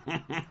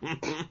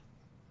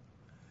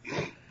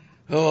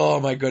 Oh,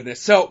 my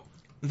goodness. So,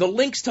 the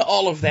links to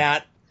all of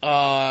that,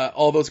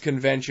 all those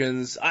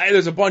conventions,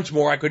 there's a bunch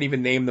more. I couldn't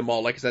even name them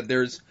all. Like I said,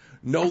 there's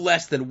no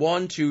less than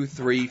 1, 2,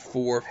 3,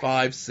 4,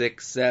 5,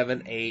 6,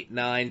 7, 8,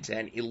 9,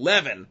 10,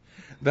 11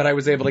 that I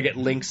was able to get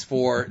links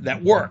for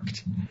that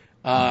worked.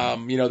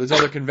 There's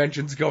other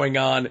conventions going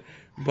on,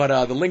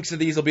 but the links to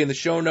these will be in the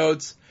show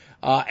notes,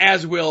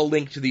 as will a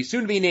link to the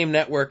soon-to-be-named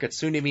network at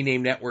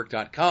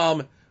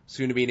soon-to-be-named-network.com,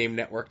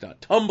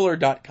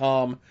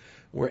 soon-to-be-named-network.tumblr.com,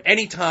 where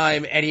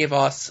anytime any of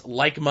us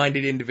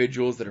like-minded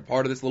individuals that are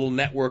part of this little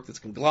network, this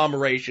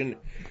conglomeration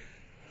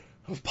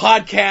of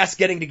podcasts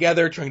getting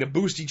together, trying to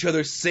boost each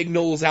other's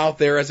signals out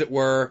there, as it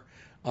were,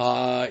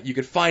 you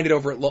can find it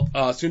over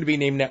at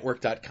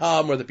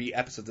soon-to-be-named-network.com, whether it be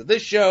episodes of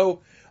this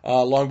show,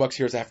 Longbox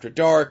Heroes After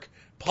Dark,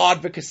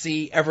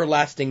 Podvocacy,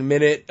 Everlasting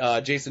Minute,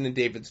 Jason and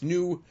David's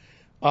new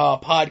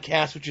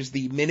podcast, which is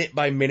the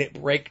minute-by-minute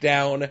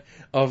breakdown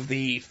of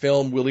the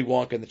film Willy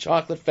Wonka and the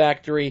Chocolate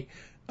Factory,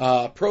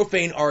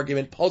 Profane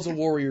Argument, Puzzle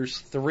Warriors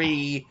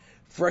 3,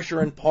 Fresher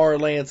and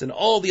Parlance, and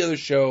all the other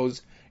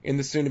shows in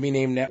the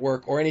soon-to-be-named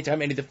network, or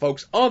anytime any of the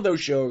folks on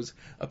those shows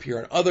appear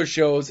on other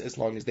shows, as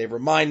long as they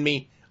remind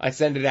me, I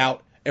send it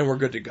out, and we're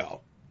good to go.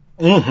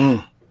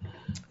 Mm-hmm.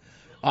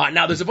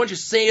 Now, there's a bunch of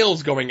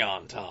sales going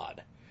on,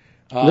 Todd.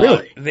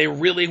 Really? They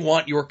really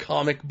want your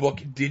comic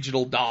book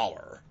digital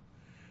dollar,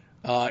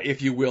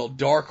 if you will.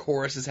 Dark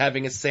Horse is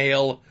having a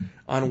sale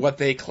on what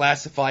they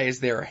classify as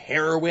their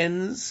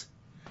heroines.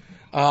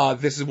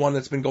 This is one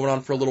that's been going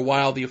on for a little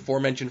while. The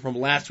aforementioned from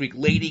last week,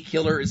 Lady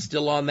Killer, is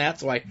still on that,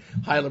 so I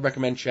highly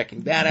recommend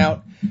checking that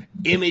out.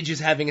 Image is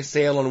having a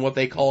sale on what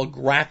they call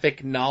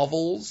graphic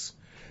novels,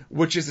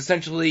 which is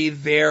essentially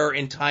their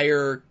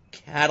entire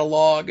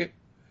catalog,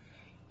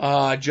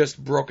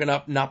 just broken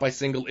up, not by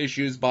single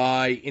issues,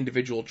 by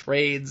individual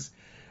trades.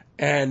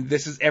 And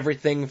this is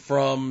everything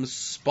from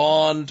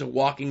Spawn to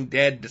Walking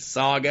Dead to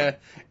Saga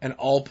and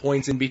all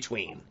points in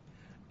between.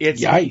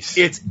 It's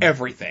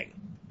everything.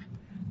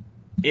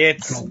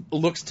 It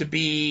looks to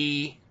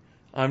be,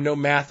 I'm no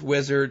math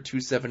wizard,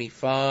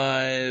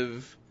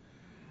 275,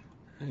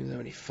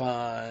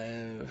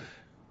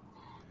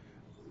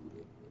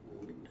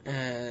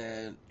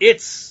 and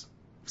it's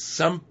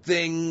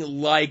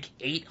something like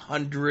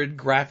 800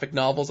 graphic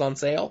novels on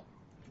sale.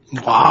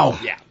 Wow.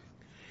 Yeah.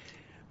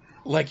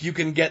 Like, you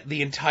can get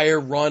the entire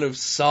run of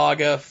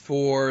Saga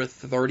for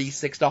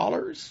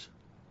 $36.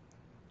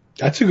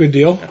 That's a good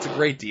deal. That's a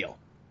great deal.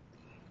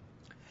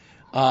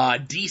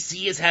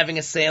 DC is having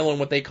a sale on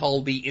what they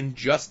call the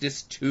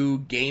Injustice 2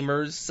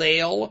 Gamers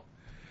Sale,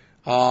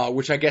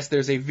 which I guess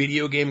there's a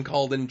video game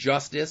called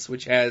Injustice,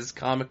 which has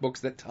comic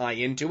books that tie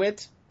into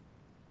it.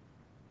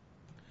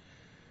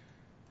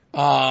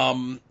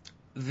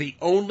 The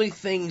only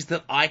things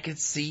that I could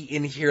see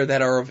in here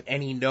that are of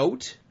any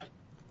note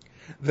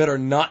that are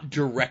not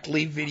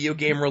directly video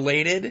game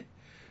related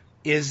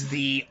is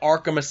the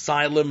Arkham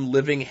Asylum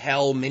Living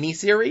Hell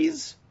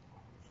miniseries,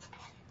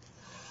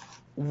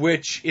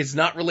 which is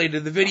not related to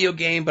the video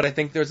game, but I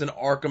think there's an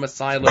Arkham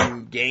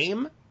Asylum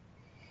game.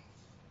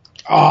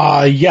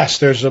 Yes,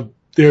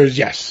 there's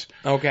yes.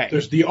 Okay.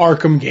 There's the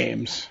Arkham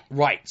games.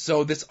 Right.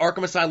 So this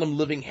Arkham Asylum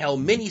Living Hell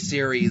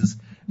miniseries,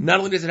 not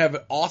only does it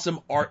have awesome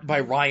art by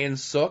Ryan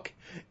Sook,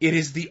 it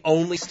is the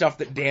only stuff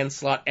that Dan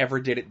Slott ever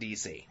did at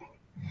DC.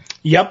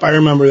 Yep, I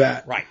remember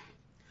that. Right.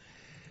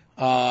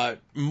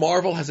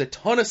 Marvel has a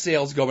ton of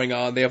sales going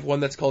on. They have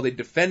one that's called a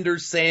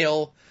Defenders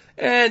sale,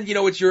 and,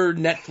 it's your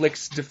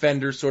Netflix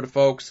Defenders sort of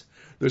folks.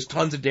 There's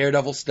tons of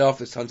Daredevil stuff,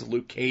 there's tons of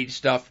Luke Cage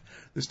stuff,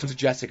 there's tons of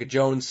Jessica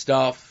Jones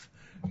stuff,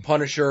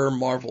 Punisher,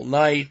 Marvel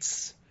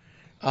Knights,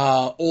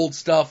 old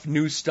stuff,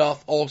 new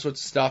stuff, all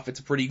sorts of stuff. It's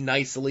a pretty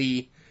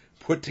nicely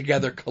put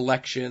together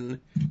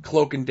collection.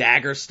 Cloak and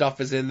Dagger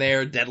stuff is in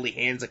there, Deadly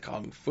Hands of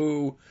Kung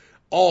Fu,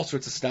 all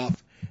sorts of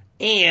stuff.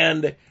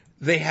 And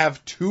they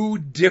have 2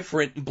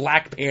 different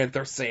Black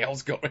Panther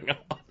sales going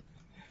on.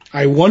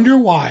 I wonder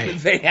why.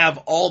 They have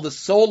all the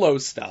solo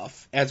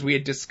stuff, as we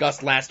had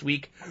discussed last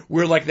week,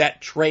 where like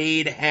that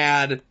trade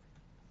had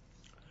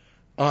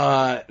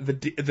the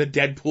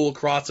Deadpool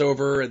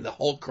crossover and the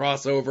Hulk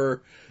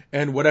crossover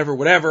and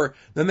whatever.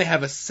 Then they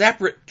have a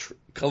separate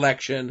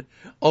collection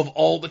of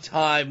all the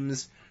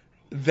times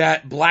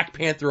that Black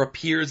Panther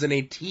appears in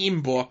a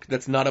team book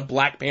that's not a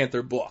Black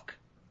Panther book.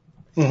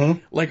 Mm-hmm.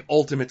 Like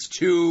Ultimates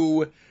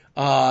 2,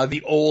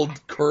 the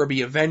old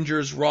Kirby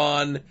Avengers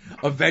run,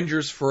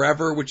 Avengers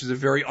Forever, which is a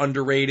very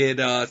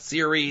underrated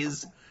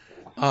series,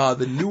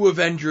 the new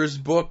Avengers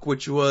book,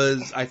 which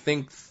was, I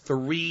think,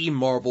 3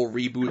 Marvel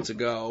reboots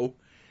ago,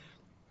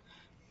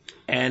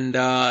 and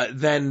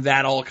then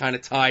that all kind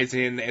of ties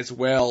in as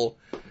well,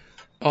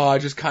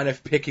 just kind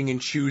of picking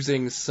and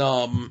choosing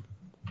some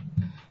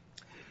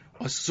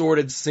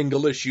assorted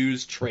single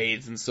issues,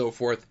 trades, and so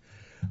forth.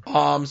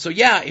 So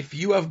yeah, if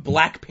you have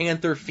Black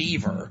Panther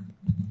fever,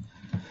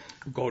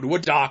 go to a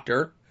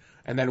doctor,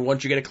 and then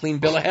once you get a clean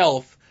bill of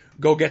health,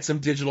 go get some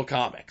digital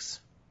comics.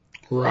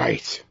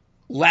 Right.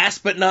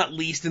 Last but not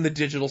least in the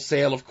digital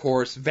sale, of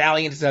course,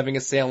 Valiant is having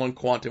a sale on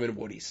Quantum and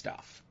Woody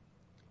stuff.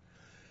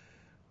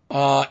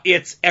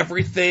 It's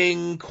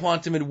everything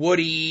Quantum and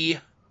Woody,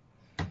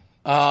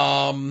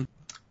 up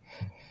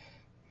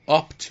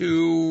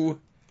to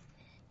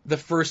the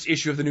first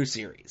issue of the new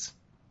series.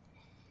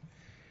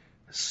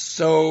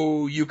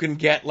 So you can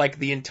get like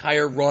the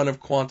entire run of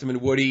Quantum and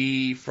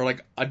Woody for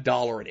like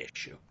 $1 an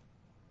issue.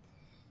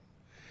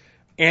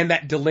 And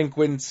that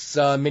Delinquents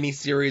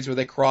miniseries where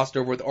they crossed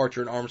over with Archer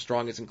and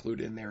Armstrong is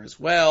included in there as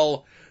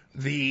well.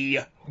 The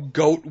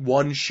Goat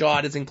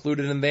one-shot is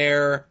included in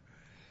there.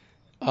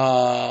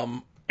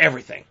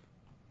 Everything.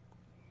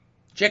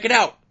 Check it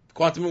out.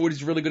 Quantum and Woody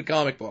is a really good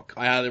comic book.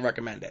 I highly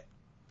recommend it.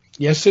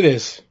 Yes, it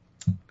is.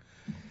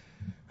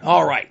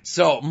 All right,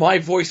 so my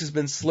voice has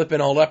been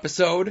slipping all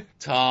episode.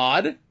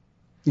 Todd?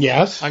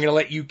 Yes? I'm going to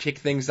let you kick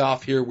things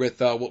off here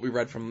with what we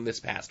read from this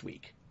past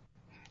week.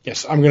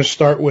 Yes, I'm going to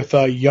start with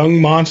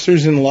Young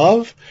Monsters in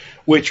Love,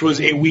 which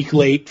was a week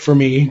late for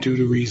me due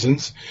to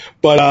reasons.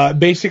 But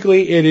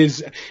basically it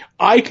is,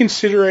 I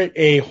consider it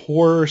a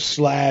horror /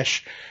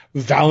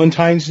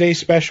 Valentine's Day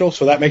special,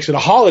 so that makes it a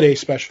holiday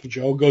special,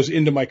 Joe. It goes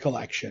into my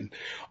collection.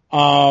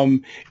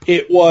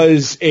 It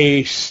was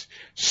a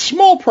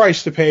small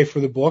price to pay for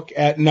the book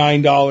at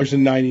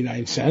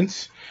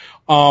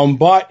 $9.99.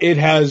 But it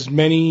has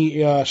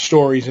many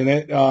stories in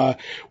it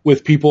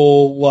with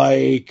people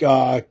like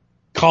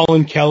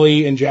Colin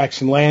Kelly and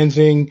Jackson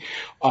Lansing,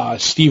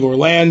 Steve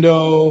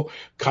Orlando,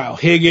 Kyle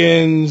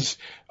Higgins,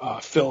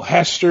 Phil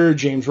Hester,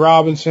 James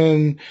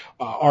Robinson,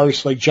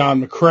 artists like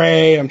John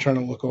McCrae. I'm trying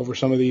to look over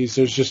some of these.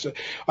 There's just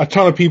a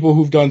ton of people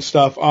who've done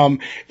stuff.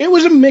 It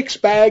was a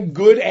mixed bag,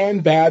 good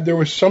and bad. There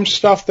was some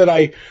stuff that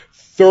I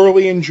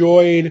thoroughly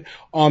enjoyed.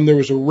 There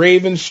was a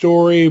Raven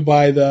story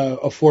by the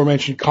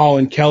aforementioned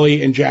Colin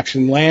Kelly and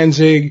Jackson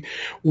Lansing,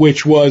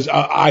 which was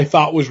I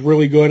thought was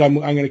really good. I'm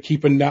going to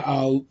keep an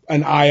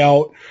eye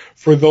out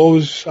for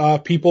those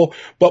people.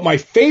 But my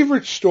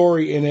favorite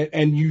story in it,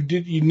 and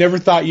you never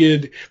thought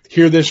you'd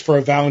hear this for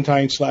a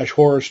Valentine /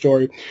 horror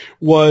story,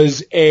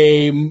 was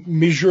a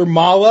Mijur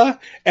Mala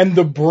and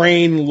the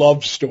Brain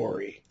love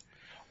story.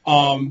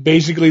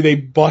 Basically they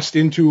bust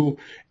into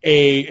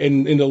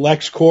into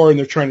LexCorp and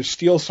they're trying to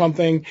steal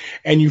something,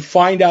 and you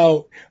find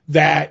out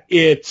that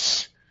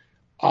it's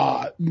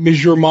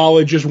Mijur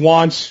Mala just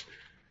wants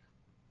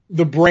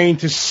the Brain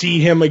to see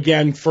him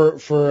again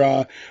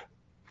for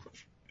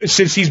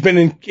since he's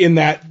been in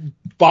that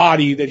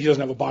body that he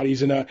doesn't have a body,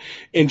 he's in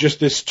just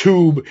this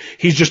tube.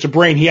 He's just a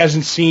brain. He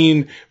hasn't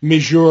seen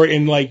Mijur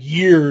in like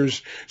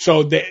years.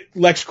 So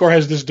LexCorp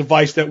has this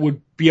device that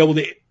would be able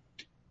to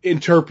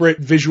interpret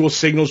visual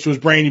signals to his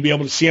brain to be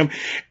able to see him.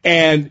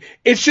 And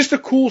it's just a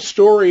cool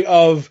story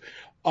of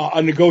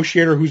a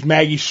negotiator who's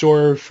Maggie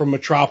Sawyer from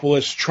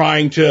Metropolis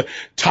trying to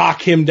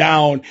talk him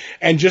down,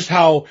 and just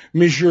how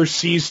Monsieur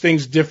sees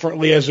things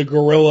differently as a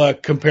gorilla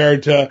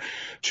compared to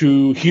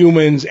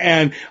humans.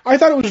 And I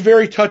thought it was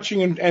very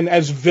touching, and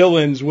as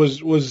villains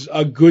was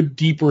a good,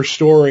 deeper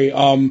story.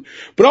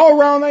 But all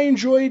around, I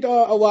enjoyed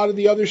a lot of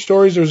the other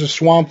stories. There was a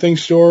Swamp Thing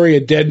story, a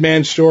Dead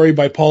Man story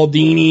by Paul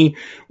Dini,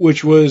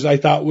 which I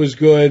thought was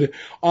good.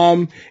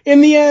 In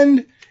the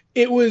end,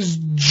 it was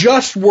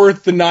just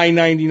worth the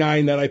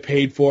 $9.99 that I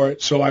paid for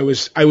it, so I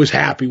was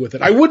happy with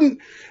it. I wouldn't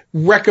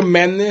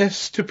recommend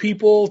this to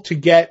people to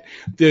get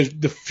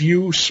the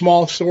few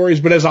small stories,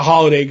 but as a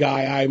holiday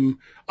guy,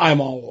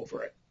 I'm all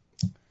over it.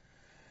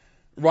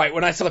 Right.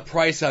 When I saw the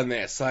price on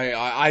this,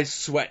 I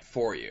sweat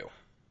for you.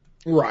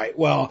 Right.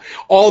 Well,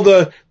 all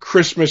the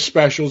Christmas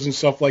specials and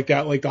stuff like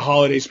that, like the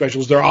holiday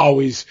specials, they're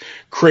always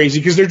crazy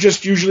because they're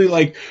just usually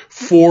like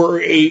 4 or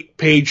 8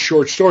 page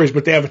short stories,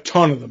 but they have a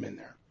ton of them in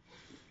there.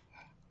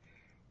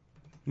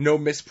 No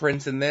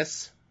misprints in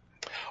this?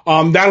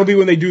 That'll be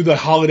when they do the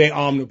holiday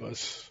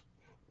omnibus.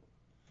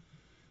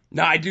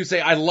 No, I do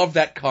say I love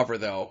that cover,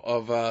 though,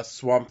 of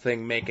Swamp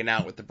Thing making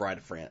out with the Bride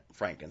of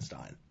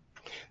Frankenstein.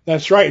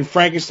 That's right. And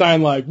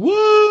Frankenstein like,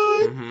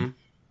 what? Mm-hmm.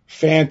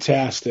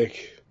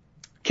 Fantastic.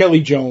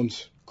 Kelly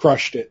Jones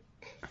crushed it.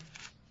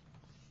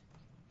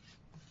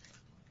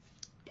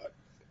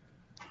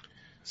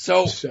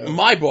 So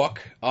my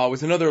book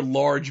was another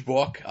large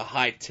book, a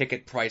high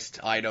ticket priced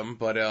item,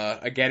 but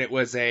again, it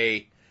was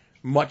a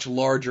much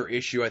larger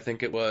issue. I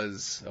think it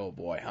was, oh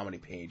boy, how many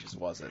pages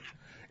was it?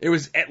 It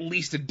was at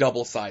least a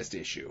double-sized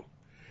issue.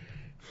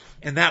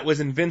 And that was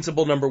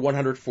Invincible number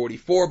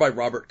 144 by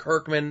Robert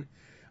Kirkman,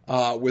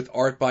 with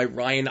art by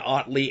Ryan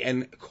Ottley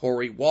and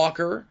Corey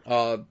Walker,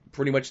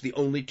 pretty much the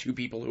only 2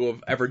 people who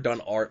have ever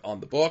done art on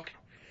the book.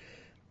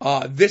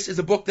 This is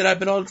a book that I've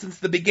been on since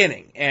the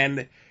beginning,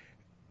 and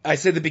I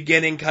say the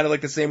beginning kind of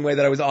like the same way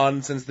that I was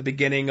on since the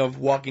beginning of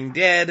Walking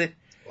Dead,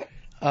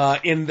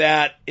 in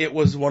that it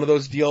was one of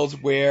those deals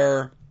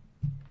where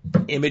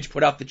Image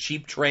put out the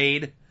cheap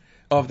trade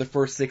of the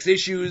first 6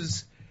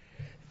 issues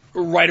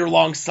right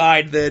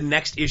alongside the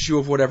next issue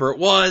of whatever it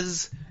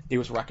was. It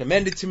was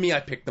recommended to me, I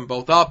picked them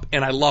both up,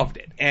 and I loved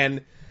it.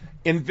 And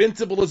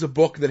Invincible is a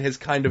book that has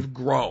kind of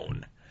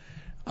grown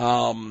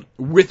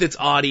with its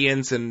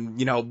audience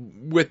and,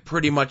 with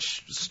pretty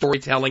much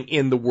storytelling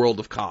in the world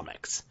of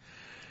comics.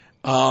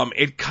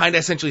 It kind of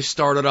essentially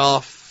started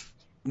off,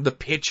 the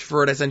pitch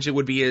for it essentially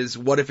would be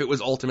what if it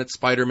was Ultimate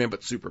Spider-Man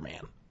but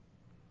Superman?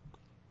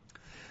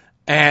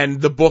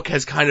 And the book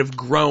has kind of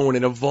grown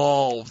and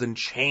evolved and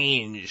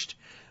changed,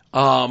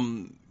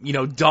 done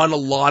a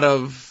lot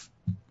of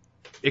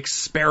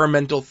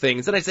experimental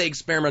things. And I say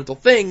experimental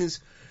things,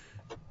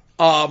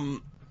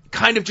 kind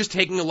of just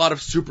taking a lot of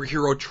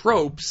superhero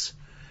tropes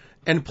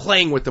and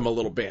playing with them a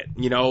little bit.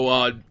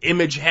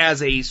 Image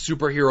has a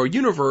superhero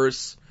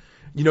universe,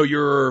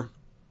 your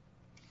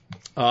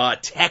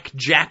tech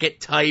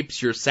jacket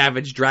types, your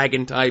Savage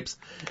Dragon types,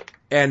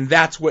 and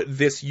that's what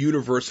this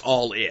universe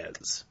all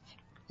is.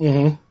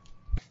 Mm-hmm.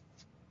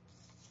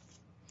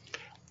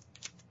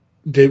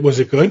 Was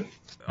it good?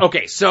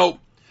 Okay, so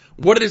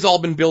what it has all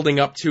been building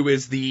up to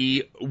is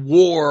the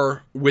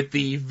war with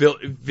the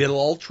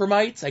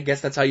Viltrumite, I guess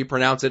that's how you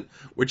pronounce it,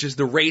 which is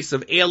the race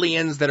of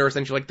aliens that are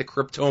essentially like the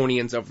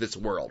Kryptonians of this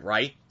world,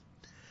 right?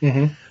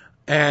 Mm-hmm.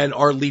 And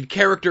our lead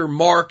character,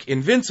 Mark,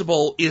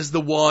 Invincible, is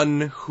the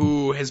one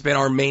who has been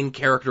our main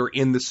character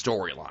in the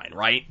storyline,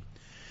 right?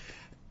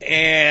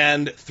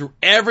 And through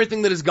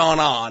everything that has gone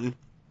on,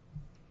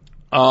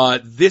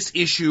 this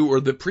issue, or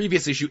the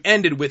previous issue,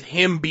 ended with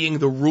him being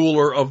the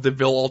ruler of the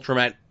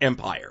Viltrumite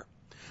Empire,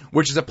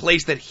 which is a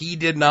place that he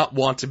did not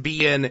want to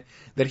be in,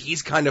 that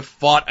he's kind of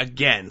fought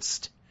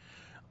against.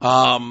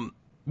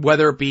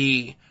 Whether it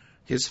be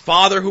his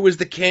father, who is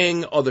the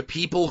king, other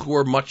people who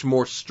are much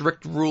more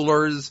strict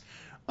rulers,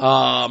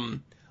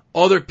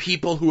 other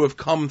people who have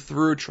come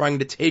through trying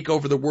to take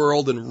over the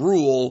world and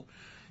rule.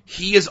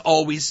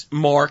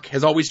 Mark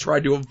has always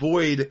tried to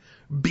avoid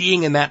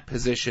being in that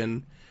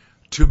position,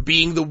 to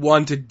being the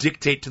one to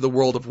dictate to the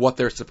world of what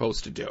they're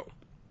supposed to do.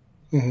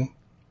 Mm-hmm.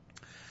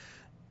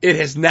 It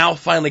has now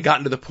finally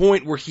gotten to the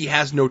point where he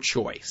has no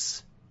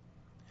choice.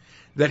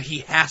 That he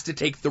has to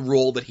take the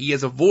role that he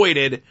has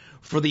avoided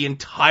for the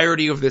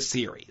entirety of this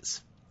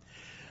series.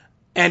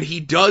 And he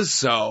does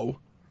so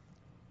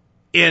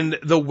in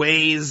the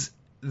ways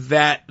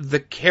that the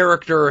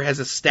character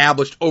has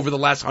established over the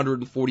last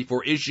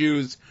 144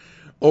 issues,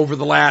 over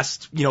the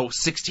last,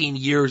 16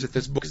 years that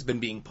this book has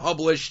been being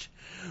published,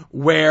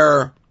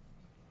 where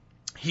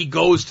he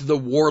goes to the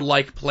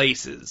warlike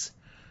places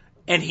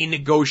and he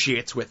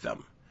negotiates with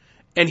them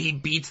and he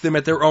beats them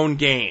at their own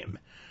game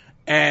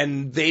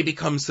and they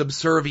become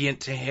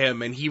subservient to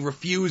him and he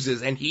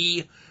refuses and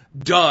he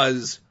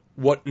does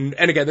what, and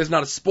again, there's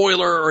not a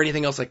spoiler or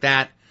anything else like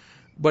that,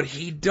 but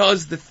he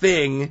does the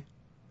thing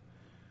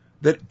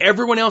that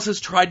everyone else has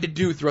tried to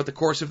do throughout the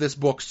course of this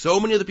book. So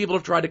many of the people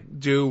have tried to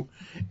do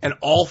and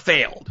all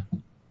failed.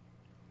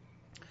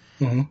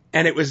 Mm-hmm.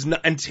 And it was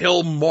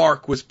until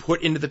Mark was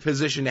put into the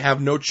position to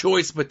have no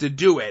choice but to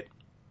do it,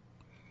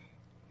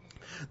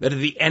 that at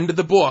the end of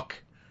the book,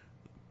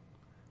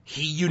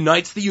 he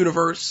unites the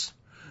universe.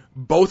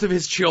 Both of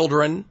his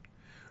children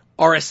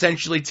are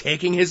essentially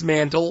taking his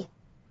mantle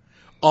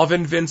of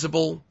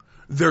Invincible.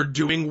 They're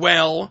doing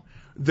well.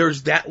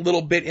 There's that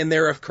little bit in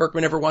there if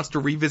Kirkman ever wants to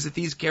revisit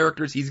these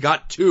characters. He's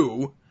got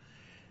two,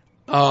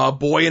 a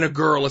boy and a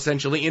girl,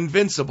 essentially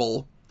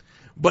Invincible.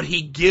 But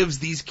he gives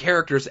these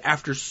characters,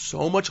 after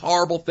so much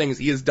horrible things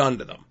he has done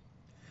to them.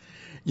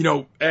 You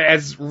know,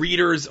 as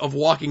readers of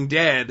Walking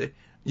Dead,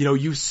 you know,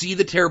 you see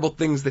the terrible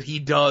things that he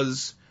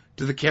does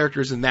to the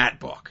characters in that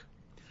book.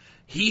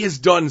 He has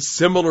done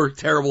similar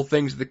terrible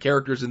things to the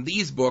characters in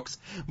these books,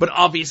 but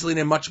obviously in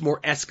a much more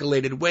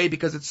escalated way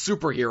because it's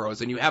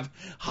superheroes and you have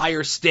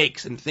higher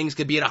stakes and things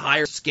can be at a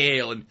higher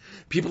scale and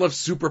people have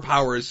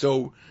superpowers,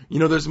 so, you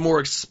know, there's more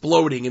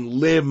exploding and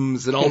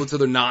limbs and all this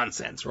other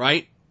nonsense,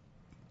 right?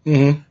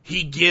 Mm-hmm.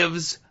 He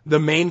gives the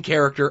main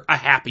character a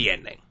happy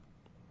ending.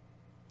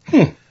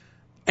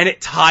 And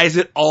it ties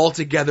it all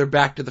together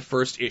back to the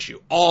first issue,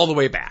 all the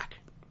way back.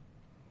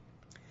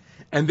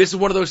 And this is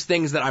one of those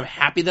things that I'm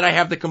happy that I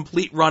have the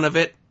complete run of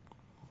it.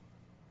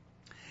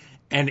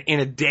 And in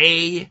a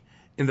day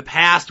in the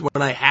past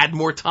when I had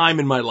more time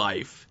in my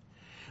life,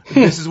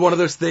 this is one of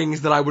those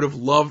things that I would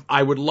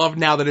love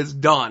now that it's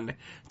done,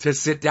 to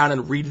sit down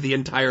and read the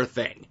entire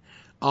thing.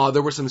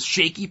 There were some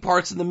shaky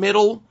parts in the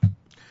middle,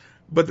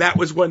 but that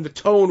was when the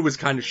tone was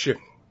kind of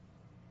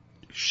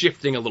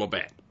shifting a little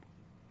bit.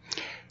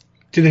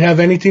 Did it have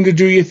anything to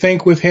do, you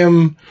think, with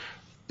him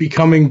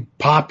becoming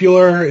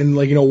popular and,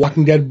 like, you know,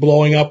 Walking Dead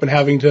blowing up and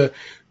having to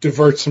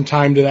divert some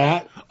time to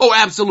that? Oh,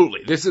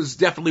 absolutely. This is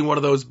definitely one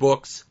of those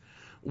books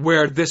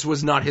where this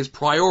was not his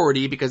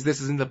priority because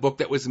this isn't the book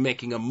that was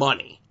making him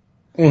money.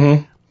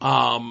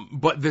 Mm-hmm.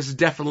 But this is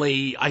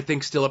definitely, I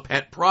think, still a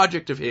pet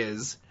project of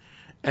his.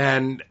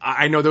 And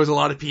I know there was a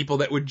lot of people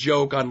that would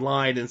joke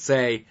online and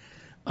say,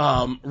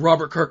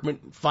 Robert Kirkman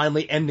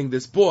finally ending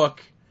this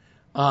book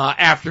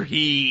after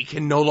he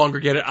can no longer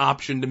get an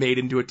option to made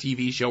into a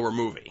TV show or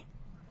movie.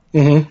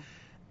 Mm-hmm.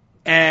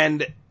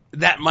 And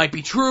that might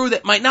be true,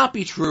 that might not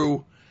be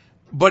true,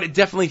 but it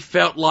definitely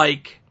felt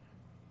like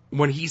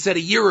when he said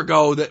a year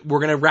ago that we're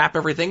going to wrap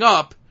everything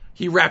up,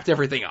 he wrapped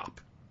everything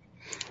up.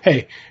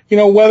 Hey, you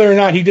know, whether or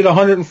not he did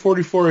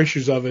 144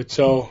 issues of it,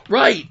 so...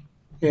 Right.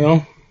 You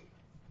know?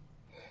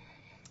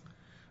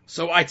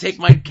 So I take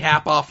my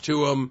cap off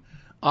to him.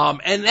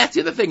 And that's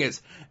the other thing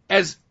is,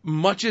 as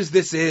much as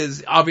this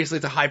is, obviously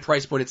it's a high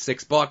price point, it's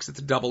 $6, it's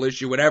a double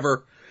issue,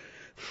 whatever.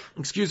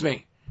 Excuse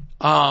me.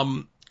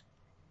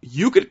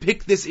 You could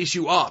pick this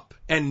issue up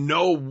and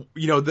know,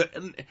 you know,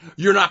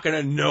 you're not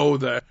going to know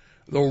the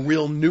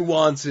real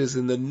nuances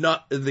and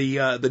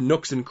the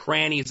nooks and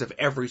crannies of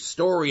every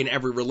story and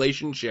every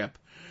relationship,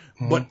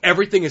 but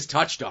everything is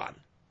touched on.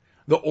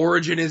 The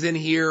origin is in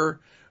here,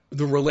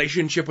 the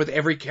relationship with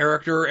every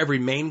character, every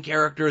main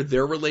character,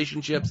 their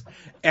relationships,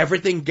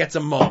 everything gets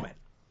a moment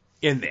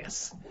in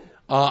this.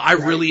 I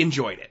really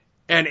enjoyed it.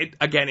 And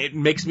it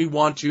makes me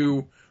want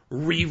to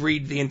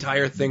reread the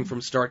entire thing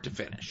from start to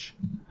finish.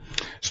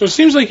 So it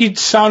seems like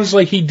sounds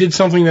like he did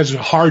something that's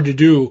hard to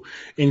do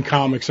in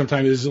comics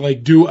sometimes, is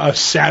like do a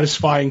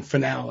satisfying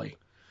finale.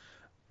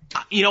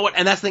 You know what?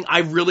 And that's the thing, I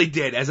really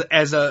did.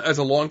 As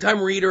a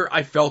longtime reader,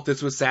 I felt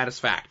this was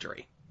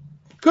satisfactory.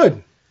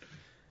 Good.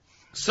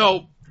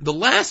 So the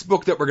last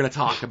book that we're going to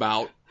talk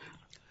about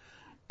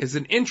is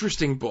an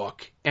interesting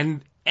book,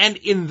 and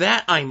in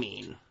that I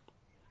mean,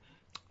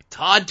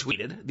 Todd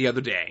tweeted the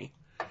other day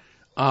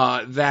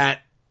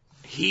that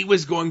he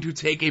was going to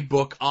take a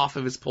book off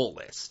of his pull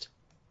list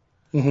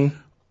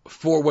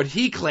for what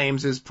he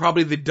claims is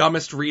probably the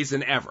dumbest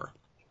reason ever.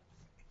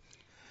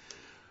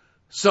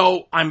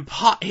 So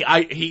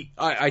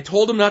I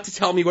told him not to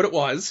tell me what it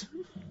was.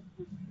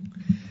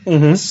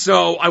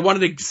 So I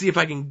wanted to see if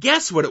I can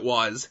guess what it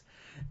was,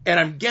 and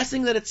I'm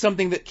guessing that it's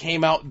something that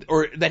came out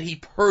or that he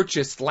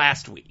purchased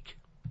last week.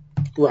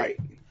 Right.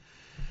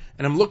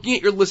 And I'm looking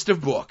at your list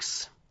of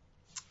books,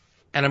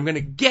 and I'm going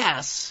to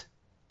guess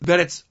that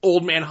it's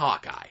Old Man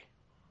Hawkeye.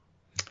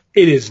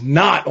 It is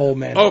not Old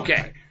Man Hawkeye.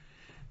 Okay.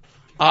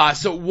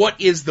 So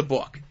what is the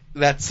book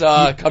that's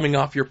coming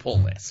off your pull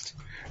list?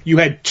 You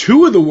had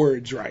two of the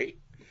words right.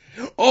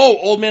 Oh,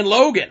 Old Man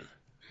Logan.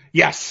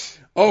 Yes.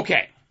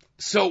 Okay.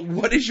 So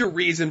what is your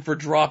reason for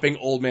dropping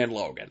Old Man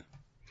Logan?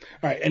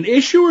 All right. An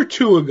issue or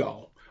two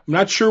ago, I'm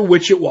not sure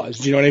which it was.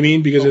 Do you know what I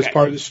mean? Because it's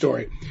part of the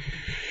story.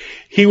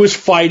 He was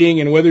fighting,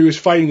 and whether he was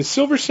fighting the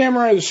Silver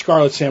Samurai or the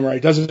Scarlet Samurai,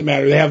 it doesn't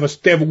matter. They have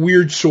a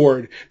weird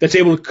sword that's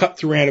able to cut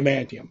through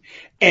adamantium,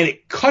 and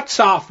it cuts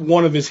off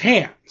one of his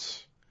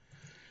hands.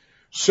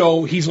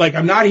 So he's like,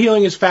 I'm not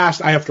healing as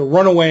fast. I have to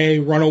run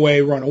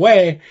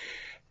away.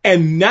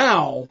 And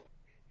now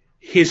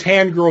his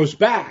hand grows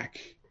back,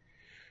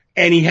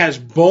 and he has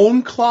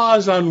bone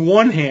claws on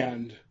one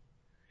hand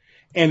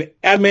and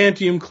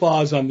adamantium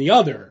claws on the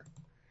other.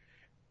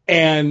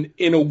 And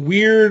in a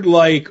weird,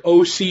 like,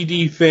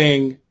 OCD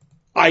thing,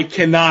 I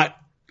cannot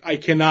I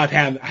cannot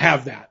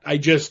have that.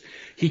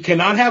 He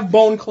cannot have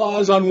bone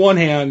claws on one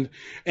hand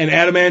and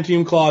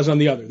adamantium claws on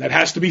the other. That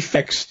has to be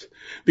fixed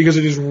because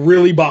it is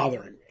really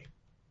bothering me.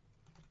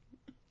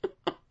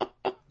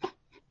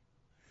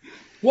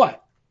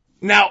 What?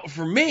 Now,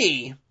 for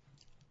me,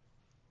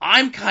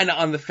 I'm kind of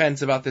on the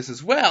fence about this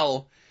as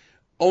well,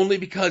 only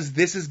because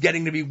this is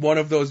getting to be one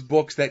of those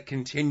books that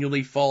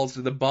continually falls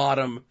to the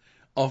bottom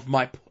of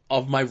my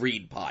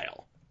read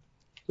pile.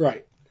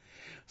 Right.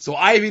 So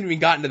I haven't even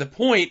gotten to the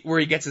point where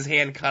he gets his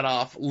hand cut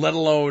off, let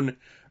alone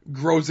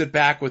grows it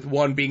back with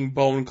one being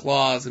bone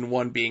claws and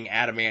one being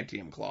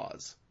adamantium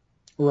claws.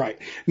 Right.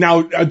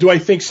 Now, do I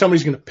think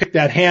somebody's going to pick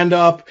that hand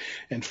up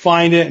and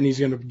find it and he's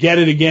going to get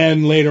it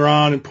again later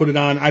on and put it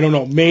on? I don't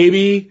know.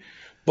 Maybe.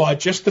 But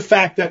just the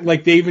fact that,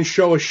 like, they even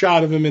show a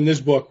shot of him in this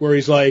book where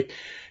he's like,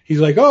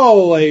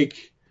 oh,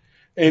 like,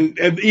 and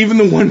even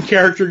the one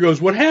character goes,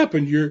 what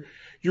happened? Your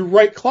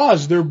right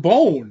claws, they're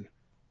bone.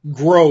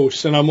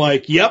 Gross. And I'm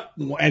like, yep.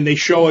 And they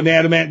show he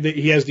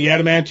has the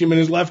adamantium in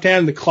his left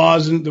hand, the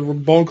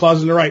bone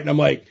claws in the right. And I'm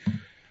like,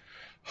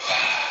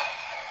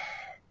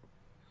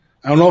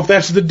 I don't know if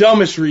that's the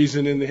dumbest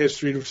reason in the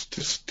history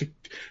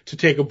to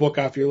take a book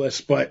off your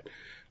list, and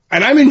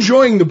I'm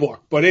enjoying the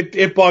book, but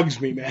it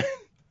bugs me, man.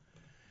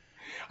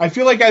 I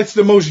feel like that's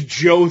the most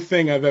Joe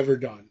thing I've ever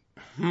done.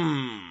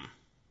 I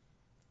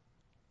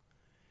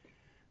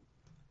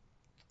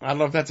don't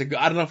know if I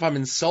don't know if I'm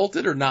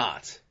insulted or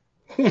not.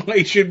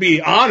 He should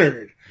be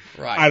honored.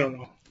 Right. I don't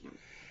know.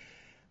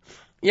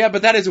 Yeah,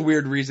 but that is a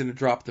weird reason to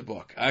drop the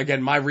book.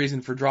 Again, my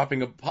reason for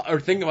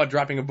thinking about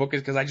dropping a book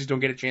is because I just don't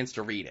get a chance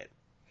to read it.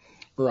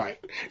 Right.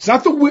 It's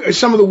not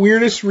some of the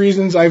weirdest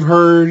reasons I've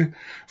heard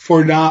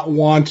for not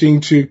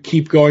wanting to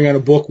keep going on a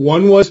book.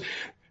 One was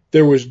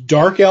there was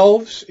dark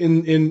elves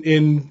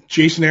in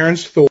Jason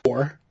Aaron's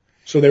Thor,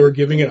 so they were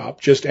giving it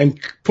up and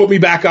put me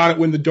back on it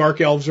when the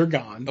dark elves are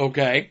gone.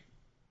 Okay.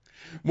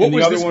 What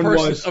was this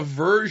person's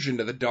aversion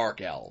to the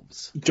dark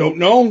elves? Don't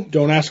know.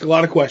 Don't ask a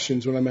lot of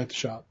questions when I'm at the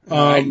shop.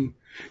 Right.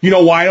 You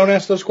know why I don't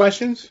ask those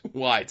questions?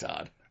 Why,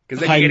 Todd?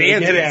 Because then you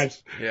get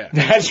answers. Yeah.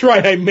 That's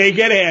right. I may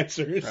get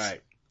answers.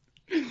 Right.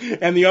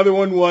 And the other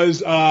one was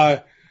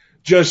the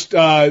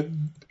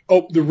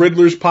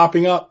Riddler's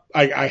popping up.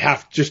 I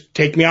have to just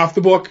take me off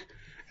the book,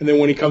 and then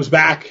when he comes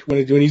back,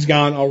 when he's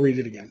gone, I'll read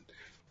it again.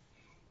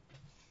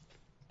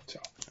 So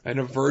an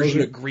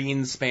aversion to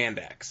green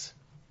spandex.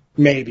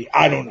 Maybe.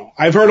 I don't know.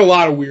 I've heard a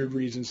lot of weird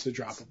reasons to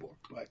drop a book,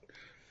 but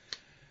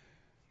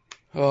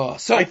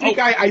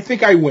I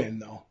think I win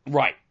though.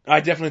 Right. I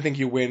definitely think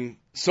you win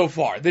so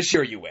far. This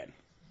year you win.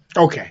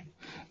 Okay.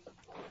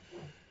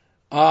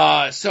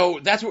 So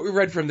that's what we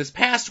read from this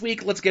past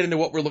week. Let's get into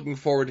what we're looking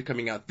forward to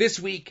coming out this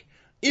week.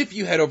 If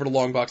you head over to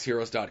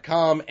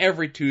longboxheroes.com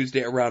every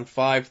Tuesday around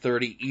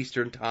 5:30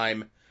 Eastern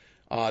Time,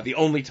 the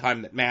only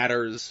time that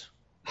matters,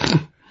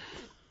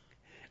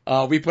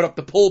 we put up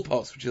the poll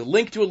post, which is a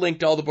link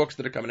to all the books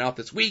that are coming out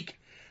this week.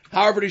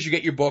 However it is you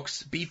get your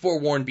books, be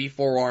forewarned, be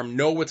forearmed,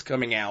 know what's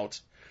coming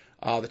out.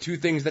 The two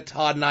things that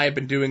Todd and I have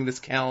been doing this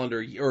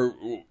calendar, or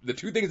the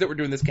two things that we're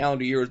doing this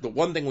calendar year is the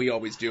one thing we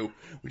always do,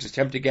 which is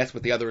attempt to guess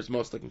what the other is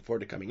most looking forward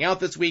to coming out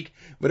this week,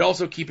 but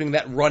also keeping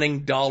that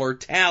running dollar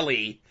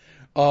tally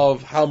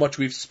of how much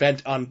we've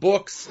spent on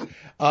books.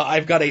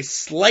 I've got a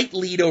slight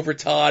lead over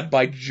Todd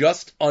by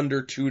just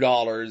under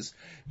 $2,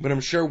 but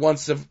I'm sure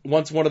once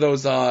one of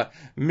those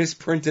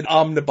misprinted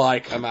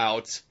omnibuy come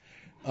out,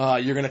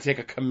 you're going to take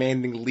a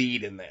commanding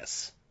lead in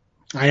this.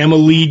 I am a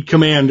lead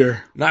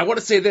commander. Now, I want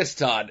to say this,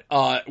 Todd.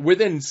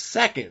 Within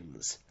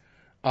seconds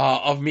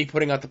of me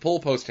putting out the poll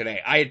post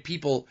today, I had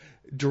people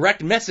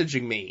direct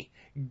messaging me,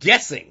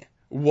 guessing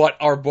what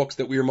our books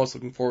that we were most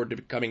looking forward to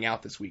coming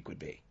out this week would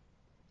be.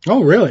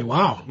 Oh, really?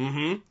 Wow.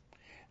 Mm-hmm.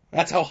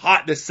 That's how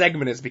hot this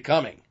segment is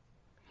becoming.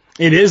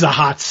 It is a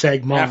hot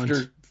segment.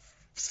 After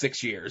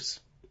 6 years.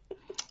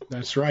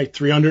 That's right.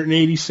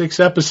 386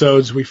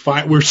 episodes.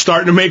 We're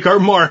starting to make our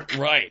mark.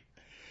 Right.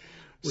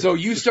 So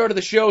you started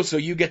the show, so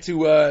you get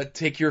to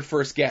take your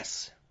first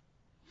guess.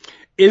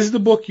 Is the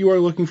book you are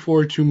looking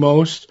forward to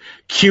most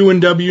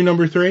Q&W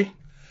number 3?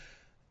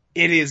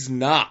 It is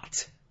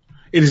not.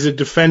 It is a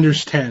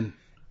Defenders 10.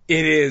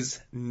 It is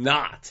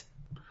not.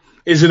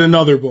 Is it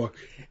another book?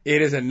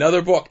 It is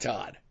another book,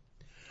 Todd.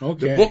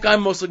 Okay. The book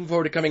I'm most looking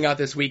forward to coming out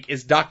this week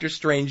is Doctor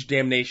Strange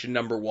Damnation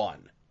number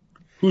 1.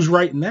 Who's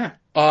writing that?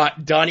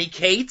 Donny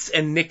Cates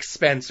and Nick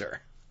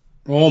Spencer.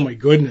 Oh my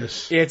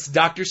goodness. It's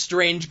Doctor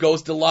Strange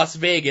Goes to Las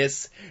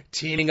Vegas,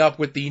 teaming up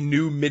with the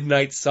new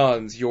Midnight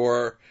Suns,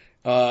 your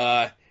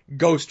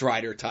Ghost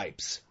Rider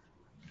types.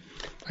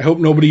 I hope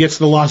nobody gets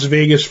the Las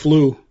Vegas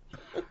flu.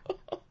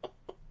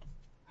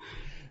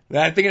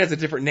 I think it has a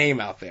different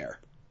name out there.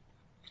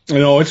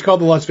 No, it's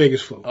called the Las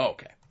Vegas flu. Oh,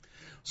 okay.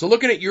 So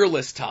looking at your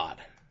list, Todd,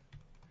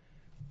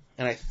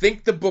 and I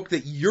think the book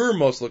that you're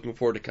most looking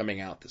forward to coming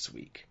out this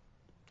week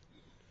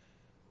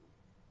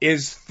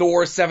is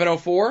Thor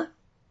 704?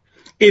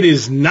 It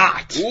is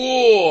not.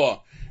 Ooh,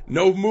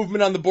 no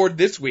movement on the board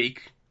this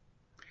week.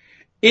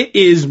 It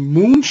is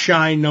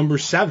Moonshine number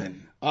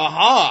 7.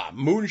 Aha,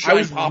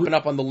 Moonshine popping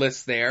up on the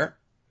list there.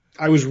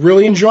 I was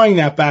really enjoying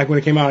that back when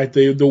it came out,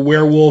 the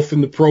werewolf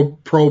in the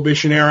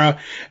Prohibition era,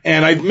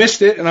 and I've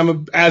missed it, and I'm a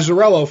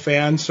Azzarello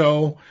fan,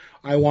 so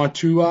I want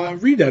to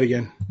read that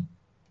again.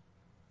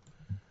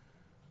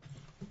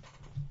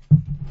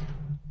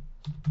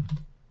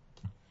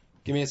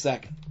 Give me a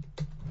second.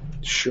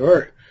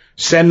 Sure.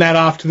 Send that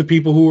off to the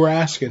people who were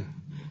asking.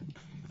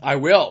 I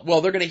will.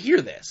 Well, they're going to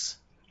hear this.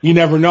 You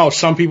never know.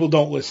 Some people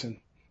don't listen.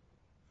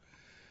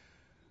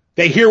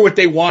 They hear what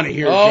they want to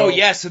hear. Oh, Joe.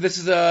 yeah. So this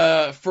is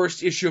a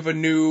first issue of a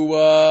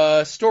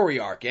new story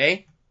arc, eh?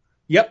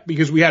 Yep,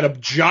 because we had a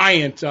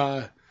giant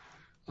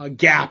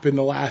gap in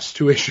the last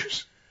 2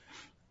 issues.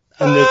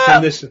 From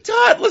this.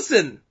 Todd,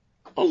 listen.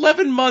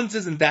 11 months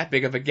isn't that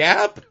big of a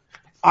gap.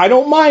 I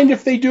don't mind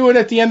if they do it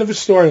at the end of a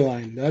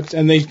storyline.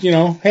 And they,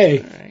 hey,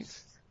 All right.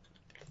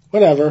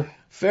 Whatever.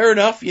 Fair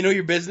enough. You know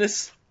your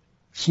business.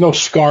 It's no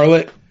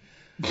Scarlet.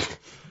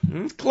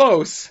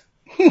 Close.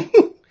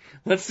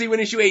 Let's see when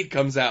issue 8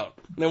 comes out.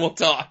 Then we'll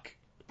talk.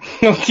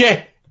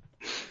 Okay.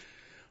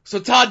 So,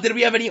 Todd, did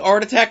we have any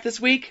art attack this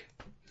week?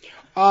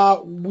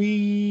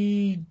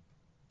 We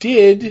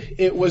did.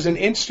 It was an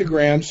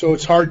Instagram, so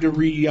it's hard to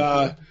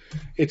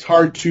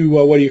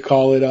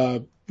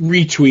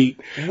retweet.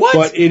 What?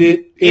 But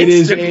it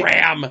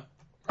Instagram. is.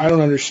 I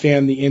don't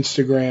understand the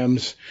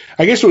Instagrams.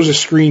 I guess it was a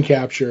screen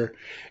capture.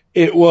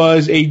 It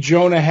was a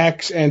Jonah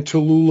Hex and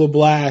Tallulah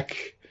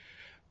Black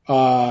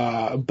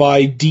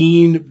by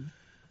Dean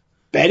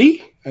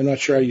Betty. I'm not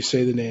sure how you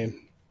say the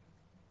name.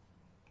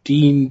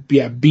 Dean,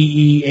 yeah,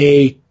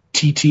 Beattie.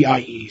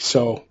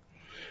 So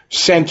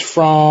sent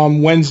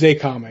from Wednesday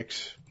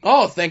Comics.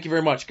 Oh, thank you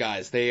very much,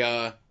 guys. They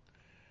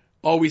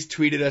always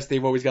tweeted us.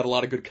 They've always got a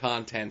lot of good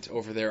content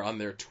over there on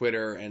their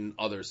Twitter and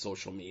other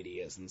social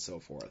medias and so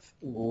forth.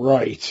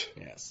 Right.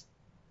 Yes.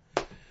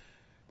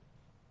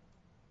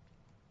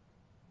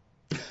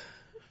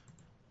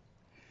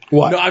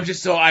 What? No, I'm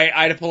just I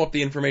had to pull up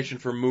the information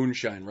for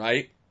Moonshine,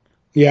 right?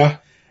 Yeah.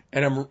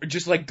 And I'm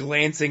just like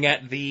glancing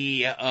at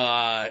the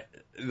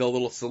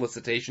little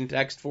solicitation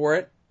text for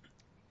it.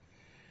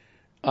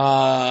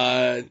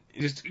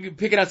 Just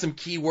picking out some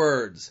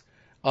keywords.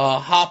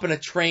 Hopping a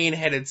train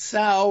headed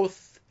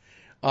south.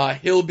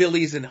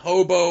 Hillbillies and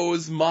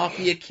hobos,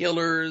 mafia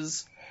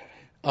killers.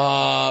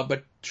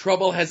 But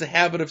Trouble has a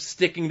habit of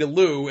sticking to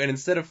Lou, and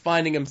instead of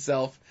finding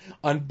himself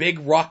on Big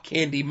Rock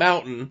Candy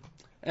Mountain,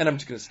 and I'm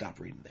just going to stop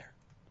reading there.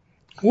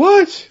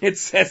 What? It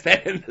says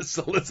that in the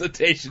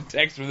solicitation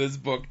text for this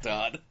book,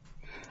 Todd.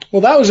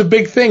 Well, that was a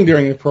big thing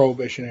during the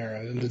Prohibition era.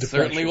 And the It Depression.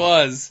 certainly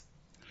was.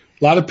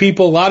 A lot of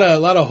people, a lot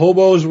of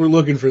hobos were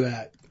looking for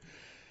that.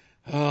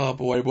 Oh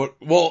boy!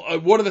 Well,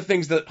 one of the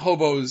things that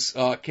hobos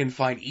can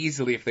find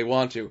easily if they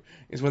want to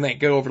is when they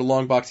go over to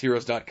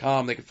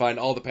longboxheroes.com, they can find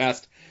all the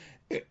past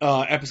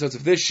episodes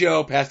of this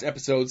show, past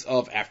episodes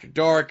of After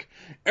Dark.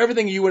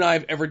 Everything you and I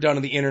have ever done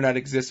on the internet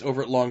exists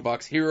over at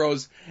Longbox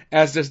Heroes,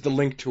 as does the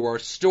link to our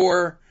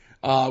store,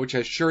 which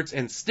has shirts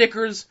and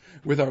stickers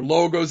with our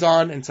logos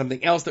on, and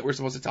something else that we're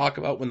supposed to talk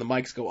about when the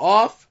mics go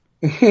off.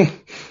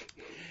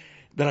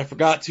 That I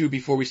forgot to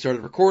before we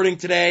started recording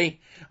today.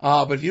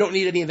 But if you don't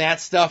need any of that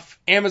stuff,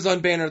 Amazon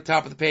banner at the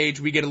top of the page,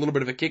 we get a little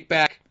bit of a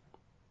kickback.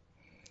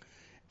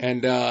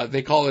 And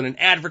they call it an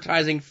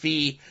advertising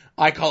fee.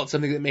 I call it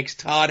something that makes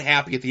Todd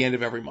happy at the end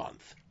of every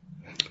month.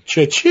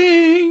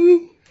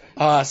 Cha-ching!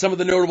 Some of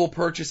the notable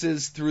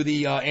purchases through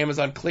the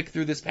Amazon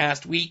click-through this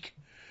past week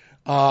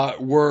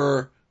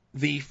were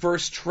the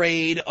first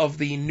trade of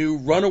the new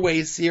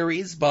Runaways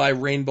series by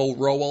Rainbow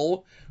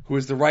Rowell, who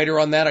is the writer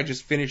on that. I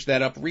just finished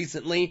that up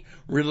recently.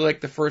 Really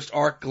like the first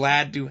arc.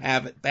 Glad to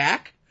have it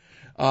back.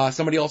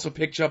 Somebody also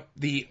picked up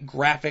the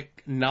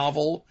graphic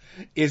novel,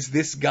 Is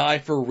This Guy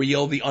For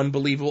Real? The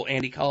Unbelievable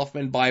Andy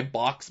Kaufman by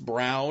Box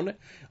Brown.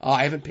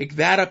 I haven't picked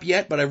that up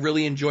yet, but I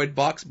really enjoyed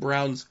Box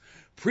Brown's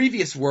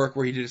previous work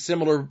where he did a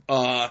similar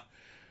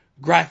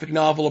graphic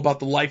novel about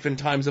the life and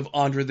times of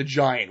Andre the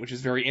Giant, which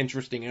is very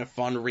interesting and a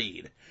fun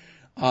read.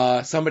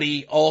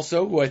 Somebody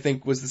also, who I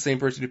think was the same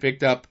person who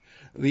picked up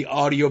the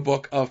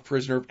audiobook of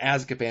Prisoner of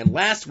Azkaban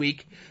last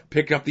week,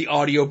 picked up the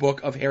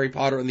audiobook of Harry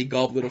Potter and the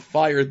Goblet of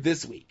Fire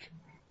this week.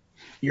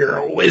 You're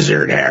a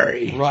wizard,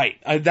 Harry. Right.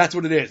 That's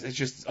what it is. It's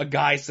just a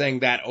guy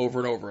saying that over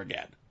and over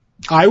again.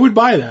 I would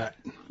buy that.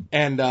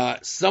 And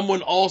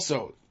someone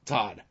also,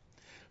 Todd,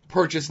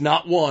 purchased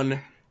not one,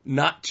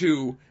 not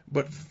two,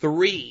 but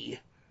 3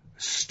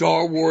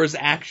 Star Wars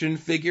action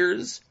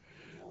figures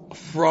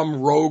from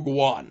Rogue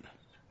One.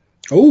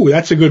 Oh,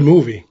 that's a good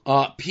movie.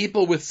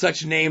 People with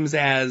such names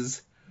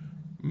as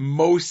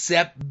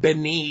Mosep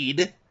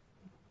Benid.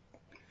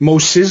 Mo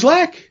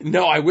Sislak?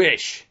 No, I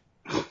wish.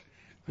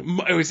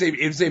 It would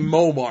say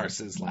Momar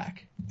Sislak.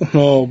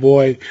 Oh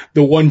boy,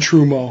 the one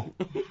true Mo.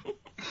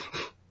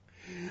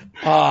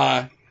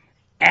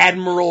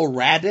 Admiral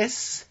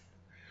Radis.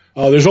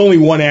 Oh, there's only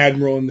one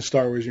admiral in the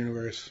Star Wars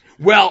universe.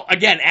 Well,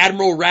 again,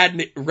 Admiral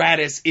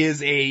Radis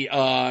is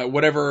a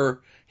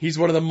whatever. He's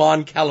one of the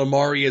Mon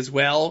Calamari as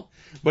well,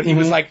 but he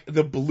was like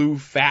the blue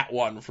fat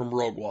one from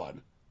Rogue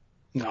One.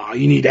 No,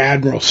 you need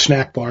Admiral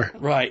Snack Bar.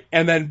 Right,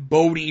 and then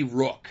Bodhi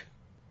Rook.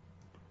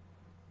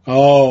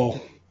 Oh,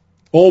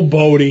 old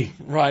Bodhi.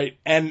 Right.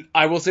 And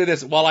I will say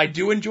this, while I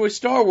do enjoy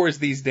Star Wars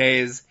these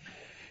days,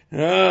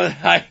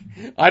 I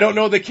don't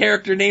know the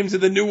character names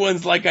of the new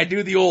ones like I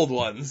do the old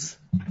ones.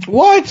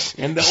 What?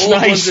 And the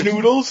Nice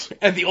noodles?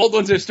 And the old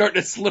ones are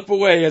starting to slip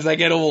away as I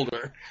get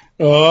older.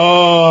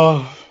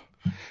 Oh,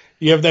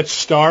 you have that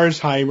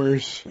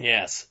Starzheimer's.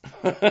 Yes.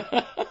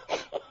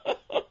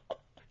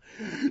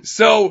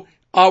 So,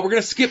 we're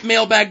gonna skip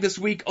mailbag this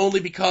week only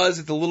because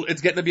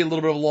it's getting to be a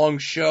little bit of a long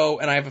show,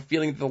 and I have a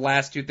feeling that the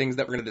last two things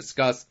that we're gonna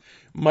discuss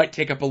might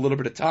take up a little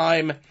bit of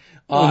time.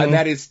 And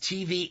that is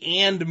TV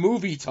and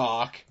movie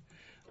talk,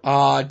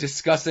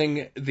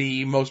 discussing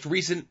the most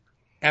recent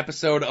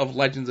episode of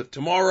Legends of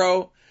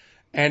Tomorrow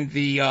and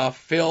the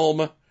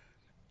film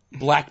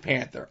Black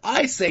Panther.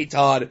 I say,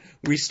 Todd,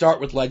 we start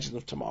with Legends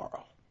of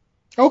Tomorrow.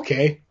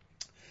 Okay.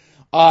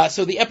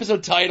 So the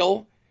episode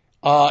title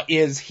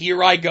is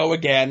Here I Go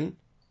Again,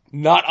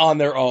 Not on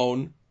Their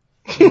Own,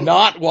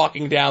 Not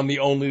Walking Down the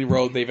Only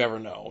Road They've Ever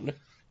Known.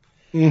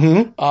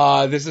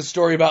 This is a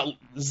story about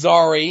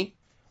Zari,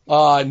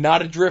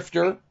 not a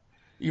drifter,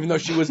 even though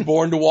she was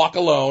born to walk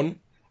alone.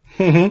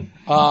 In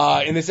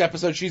this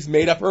episode, she's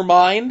made up her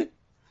mind.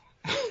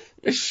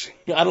 I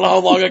don't know how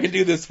long I can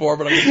do this for,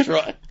 but I'm going to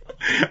try.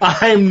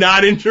 I'm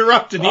not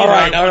interrupted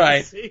either. All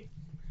right.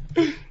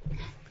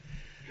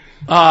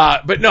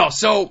 But no,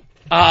 so,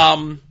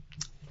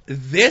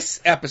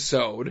 this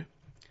episode,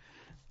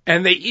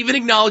 and they even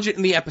acknowledge it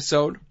in the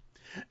episode,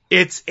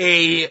 it's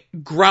a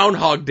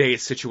Groundhog Day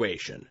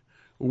situation,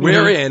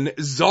 wherein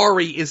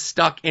Zari is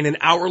stuck in an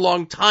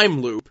hour-long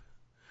time loop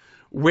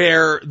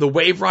where the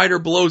Wave Rider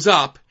blows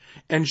up,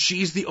 and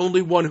she's the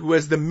only one who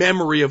has the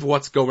memory of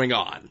what's going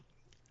on.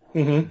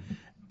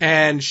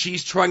 And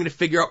she's trying to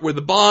figure out where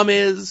the bomb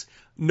is,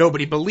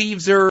 nobody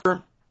believes her,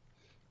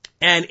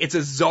 and it's a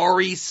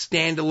Zari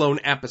standalone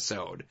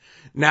episode.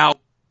 Now,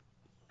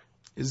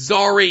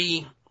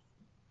 Zari,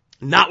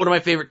 not one of my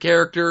favorite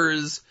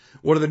characters,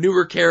 one of the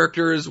newer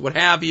characters, what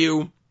have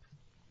you.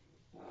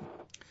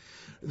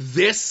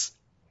 This,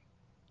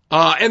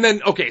 and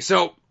then, okay,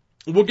 so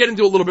we'll get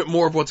into a little bit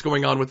more of what's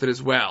going on with it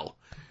as well.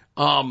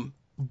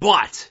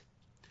 But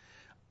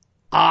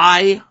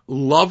I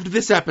loved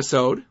this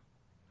episode.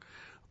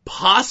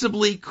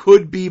 Possibly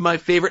could be my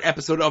favorite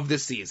episode of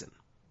this season.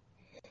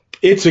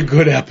 It's a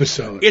good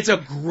episode. It's a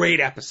great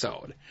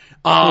episode.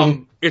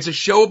 It's a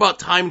show about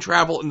time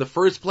travel in the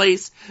first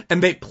place,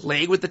 and they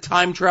play with the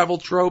time travel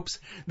tropes.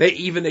 They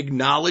even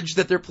acknowledge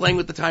that they're playing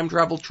with the time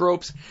travel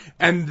tropes,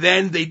 and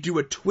then they do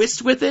a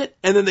twist with it,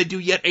 and then they do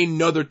yet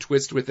another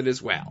twist with it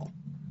as well.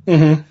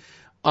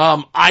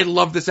 I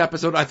love this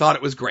episode. I thought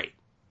it was great.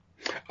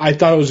 I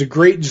thought it was a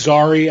great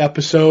Zari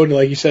episode.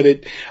 Like you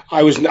said,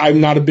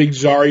 I'm not a big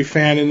Zari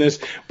fan in this,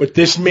 but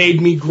this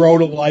made me grow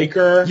to like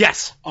her.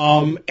 Yes.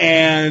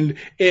 And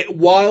it,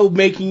 while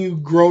making you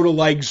grow to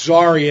like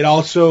Zari, it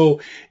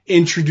also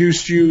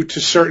introduced you to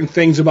certain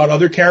things about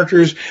other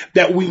characters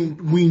that we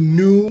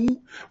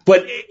knew,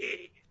 but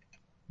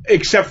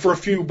except for a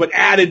few, but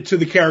added to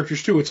the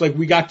characters too. It's like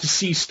we got to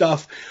see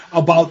stuff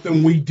about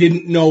them we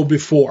didn't know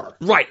before.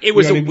 Right. It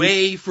was a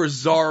way for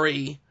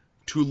Zari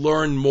to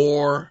learn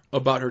more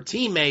about her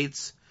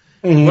teammates,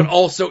 but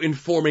also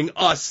informing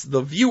us, the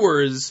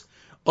viewers,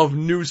 of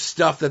new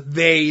stuff that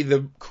they,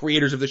 the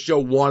creators of the show,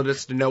 wanted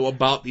us to know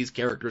about these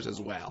characters as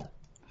well.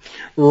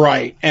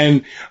 Right.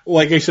 And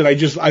like I said,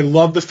 I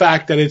love the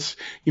fact that it's,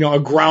 a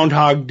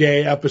Groundhog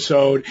Day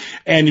episode,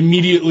 and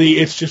immediately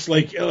it's just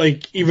like,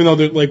 even though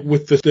they're like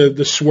with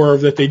the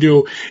swerve that they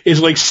do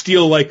is like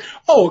steal like,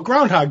 oh, a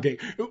Groundhog Day.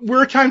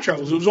 We're time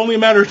travelers. It was only a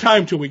matter of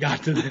time till we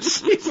got to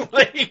this.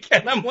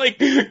 And I'm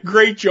like,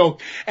 great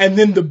joke. And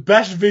then the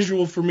best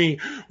visual for me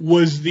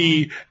was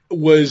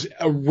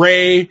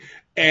Ray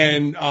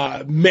and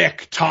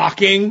Mick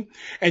talking,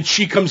 and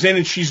she comes in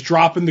and she's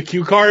dropping the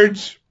cue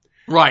cards.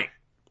 Right.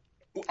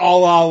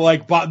 All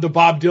like the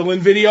Bob Dylan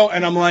video,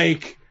 and I'm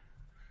like,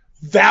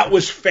 that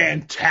was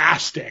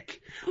fantastic.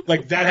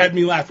 Like, that had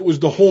me laugh. It was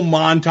the whole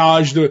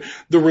montage,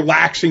 the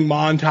relaxing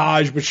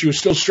montage, but she was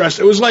still stressed.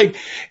 It was like,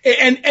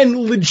 and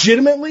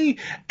legitimately,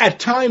 at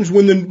times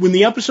when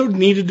the episode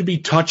needed to be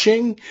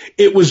touching,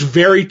 it was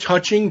very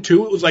touching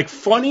too. It was like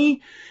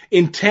funny,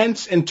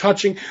 intense, and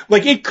touching.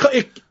 Like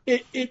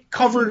it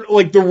covered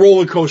like the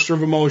roller coaster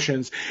of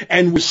emotions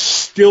and was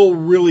still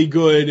really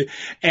good,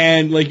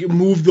 and like it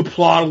moved the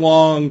plot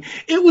along.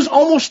 It was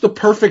almost the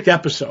perfect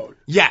episode.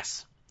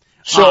 Yes.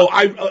 So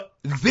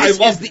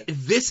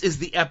this is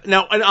the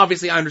now, and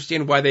obviously I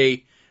understand why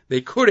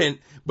they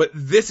couldn't, but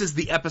this is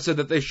the episode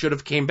that they should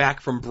have came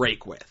back from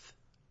break with.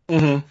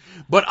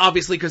 But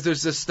obviously, because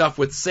there's this stuff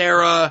with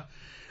Sarah,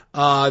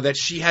 that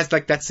she has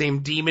like that same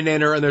demon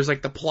in her, and there's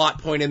like the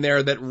plot point in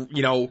there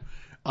that,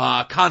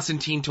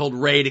 Constantine told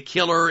Ray to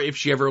kill her if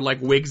she ever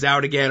like wigs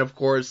out again, of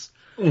course.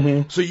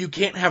 So you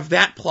can't have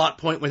that plot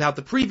point without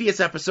the previous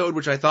episode,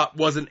 which I thought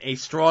wasn't a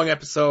strong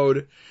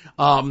episode.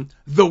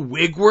 The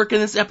wig work in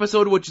this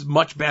episode, which is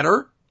much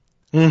better.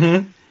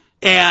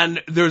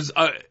 And there's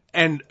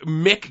And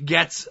Mick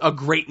gets a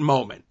great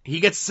moment. He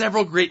gets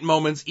several great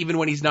moments even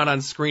when he's not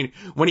on screen.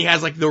 When he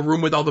has like the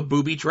room with all the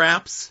booby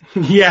traps.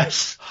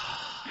 Yes.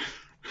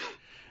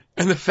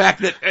 And the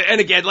fact that,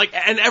 and again, like,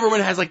 and everyone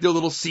has like their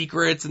little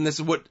secrets, and this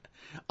is what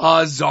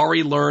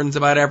Zari learns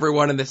about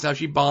everyone, and this is how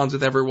she bonds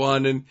with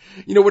everyone, and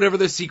you know, whatever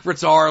their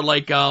secrets are,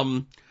 like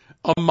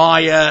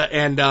Amaya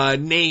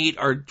and Nate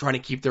are trying to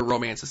keep their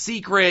romance a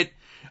secret.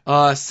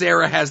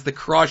 Sarah has the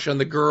crush on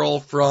the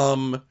girl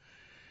from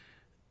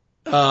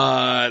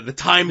the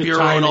Time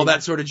Bureau and all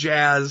that sort of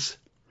jazz.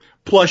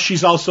 Plus,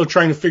 she's also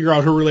trying to figure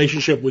out her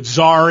relationship with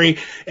Zari,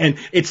 and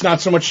it's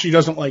not so much she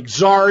doesn't like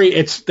Zari,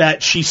 it's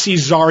that she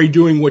sees Zari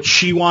doing what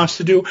she wants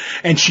to do,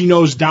 and she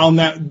knows down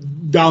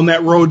that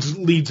road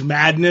leads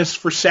madness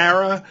for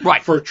Sarah,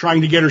 right? For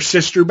trying to get her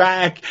sister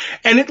back,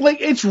 and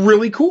it's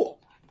really cool.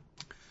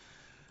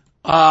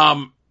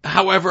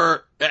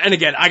 However, and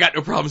again, I got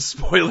no problem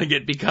spoiling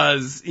it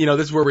because, you know,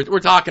 this is where we're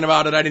talking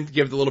about it. I didn't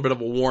give a little bit of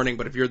a warning,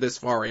 but if you're this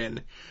far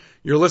in,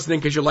 you're listening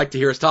because you like to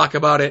hear us talk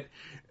about it.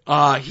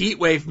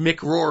 Heatwave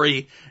Mick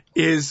Rory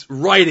is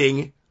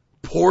writing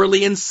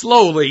poorly and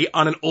slowly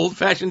on an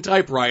old-fashioned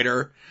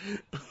typewriter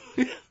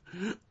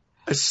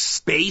a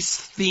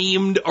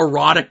space-themed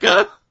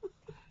erotica.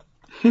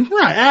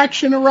 Right,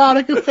 action,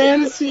 erotica,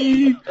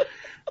 fantasy.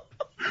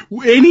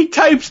 And he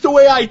types the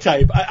way I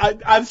type.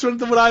 That's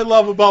sort of what I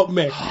love about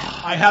Mick.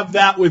 I have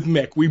that with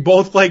Mick. We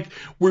both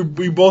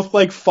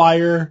like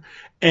fire,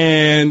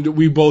 and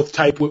we both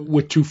type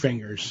with 2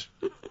 fingers.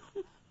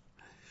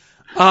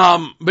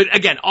 But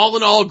again, all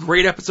in all,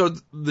 great episode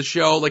of the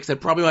show. Like I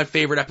said, probably my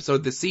favorite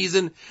episode this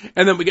season.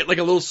 And then we get like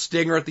a little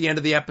stinger at the end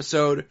of the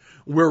episode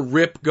where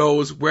Rip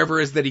goes wherever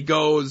it is that he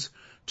goes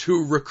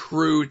to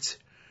recruit,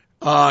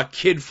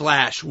 Kid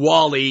Flash,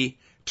 Wally,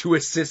 to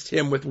assist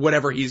him with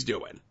whatever he's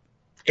doing.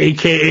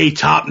 AKA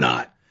Top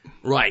Knot.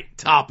 Right,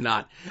 Top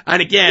Knot.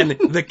 And again,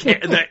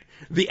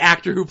 the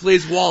actor who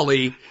plays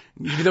Wally,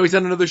 even though he's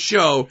on another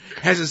show,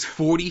 has his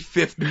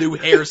 45th new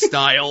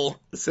hairstyle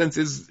since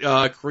his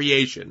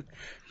creation.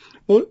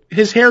 Well,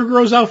 his hair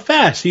grows out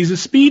fast. He's a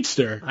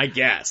speedster. I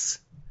guess.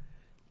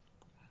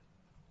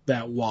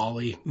 That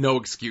Wally. No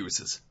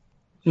excuses.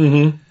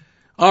 Mm-hmm.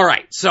 All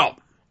right, so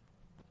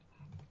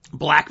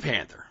Black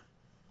Panther.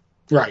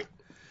 Right.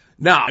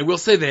 Now, I will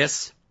say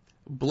this.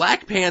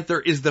 Black Panther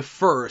is the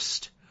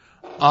first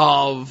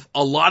of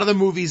a lot of the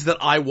movies that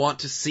I want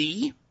to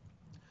see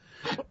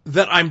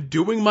that I'm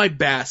doing my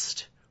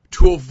best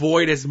to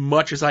avoid as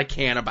much as I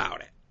can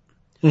about it.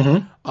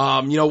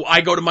 Mm-hmm. You know, I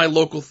go to my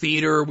local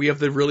theater. We have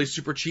the really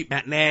super cheap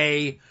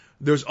matinee.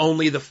 There's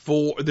only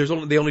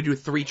they only do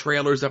 3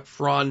 trailers up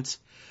front.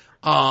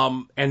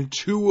 And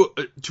two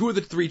of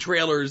the 3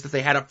 trailers that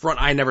they had up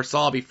front I never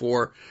saw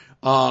before,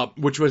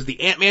 which was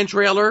the Ant-Man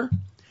trailer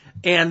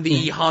and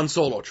the Han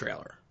Solo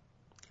trailer.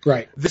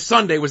 Right. This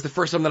Sunday was the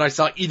first time that I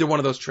saw either one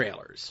of those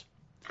trailers.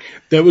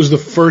 That was the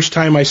first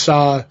time I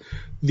saw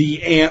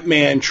the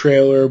Ant-Man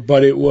trailer,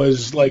 but it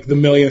was like the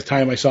millionth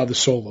time I saw the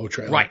Solo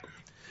trailer. Right.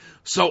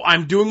 So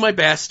I'm doing my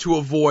best to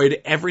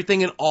avoid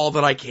everything and all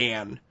that I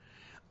can.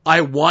 I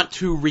want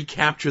to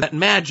recapture that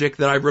magic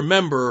that I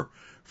remember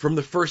from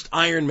the first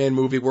Iron Man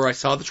movie where I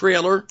saw the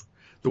trailer,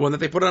 the one that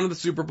they put on in the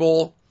Super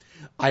Bowl.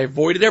 I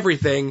avoided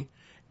everything.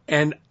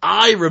 And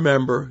I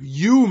remember,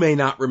 you may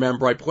not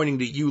remember, I'm pointing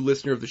to you,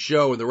 listener of the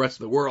show, and the rest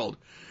of the world,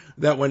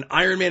 that when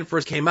Iron Man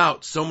first came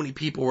out, so many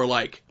people were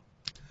like,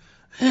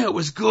 it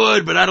was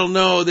good, but I don't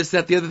know, this,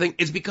 that, the other thing.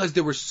 It's because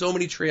there were so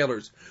many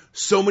trailers,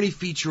 so many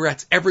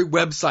featurettes, every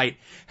website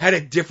had a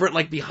different,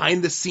 like,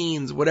 behind the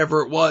scenes,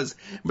 whatever it was.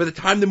 By the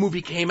time the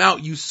movie came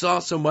out, you saw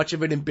so much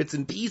of it in bits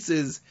and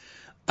pieces,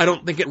 I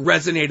don't think it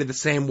resonated the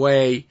same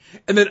way.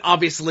 And then,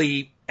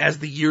 obviously, as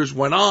the years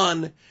went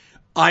on,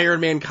 Iron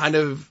Man kind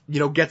of, you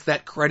know, gets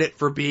that credit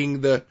for being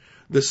the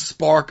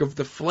spark of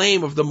the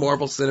flame of the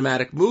Marvel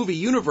Cinematic Movie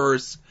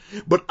universe.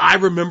 But I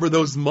remember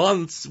those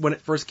months when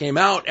it first came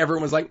out,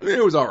 everyone was like,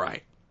 it was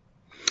alright.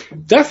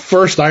 That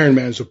first Iron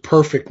Man is a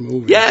perfect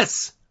movie.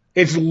 Yes!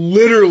 It's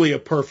literally a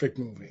perfect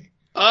movie.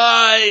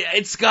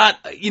 It's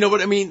got, you know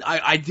what I mean?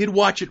 I did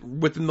watch it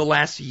within the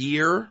last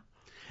year,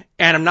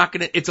 and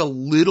it's a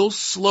little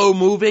slow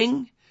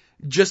moving,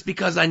 just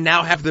because I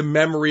now have the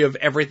memory of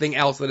everything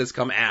else that has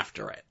come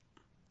after it.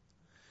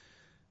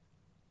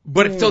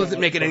 But it still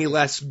doesn't make it any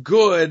less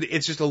good.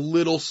 It's just a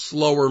little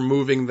slower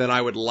moving than I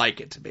would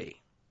like it to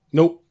be.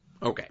 Nope.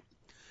 Okay.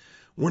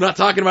 We're not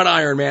talking about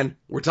Iron Man.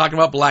 We're talking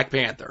about Black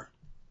Panther.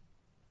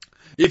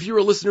 If you're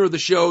a listener of the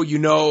show, you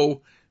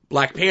know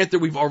Black Panther.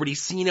 We've already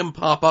seen him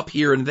pop up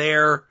here and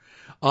there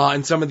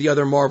in some of the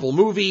other Marvel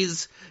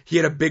movies. He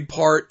had a big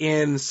part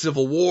in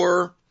Civil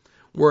War,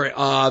 where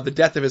the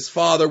death of his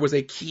father was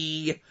a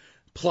key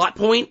plot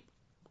point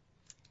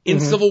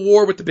in Civil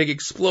War with the big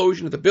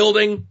explosion of the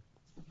building.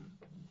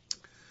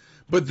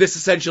 But this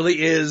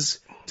essentially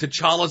is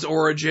T'Challa's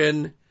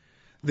origin,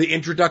 the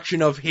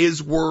introduction of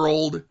his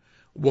world,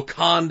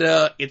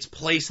 Wakanda, its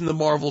place in the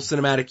Marvel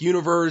Cinematic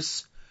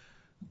Universe,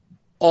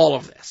 all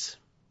of this.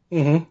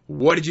 Mm-hmm.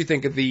 What did you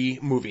think of the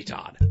movie,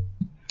 Todd?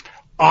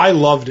 I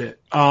loved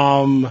it.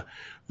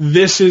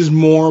 this is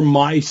more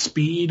my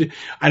speed.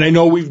 And I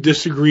know we've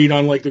disagreed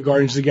on like the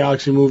Guardians of the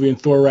Galaxy movie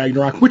and Thor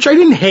Ragnarok, which I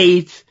didn't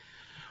hate.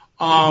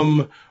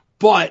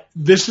 But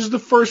this is the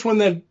first one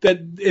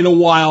that in a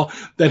while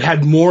that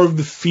had more of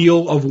the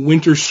feel of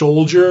Winter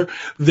Soldier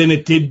than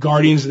it did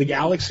Guardians of the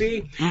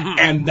Galaxy. Mm-hmm.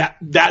 And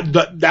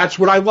that's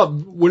what I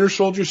love. Winter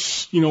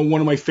Soldier's,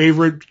 one of my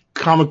favorite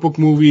comic book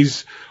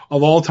movies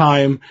of all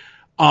time.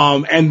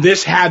 And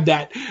this had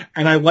that,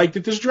 and I liked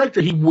that this director,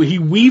 he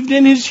weaved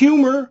in his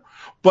humor,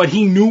 but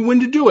he knew when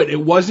to do it. It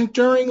wasn't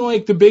during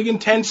like the big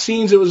intense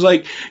scenes. It was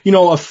like,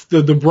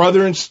 the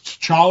brother and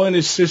T'Challa and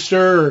his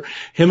sister, or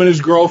him and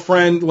his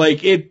girlfriend. Like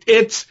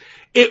it's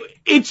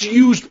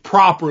used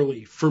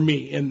properly for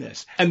me in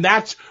this. And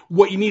that's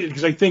what you needed,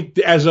 because I think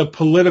as a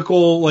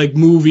political like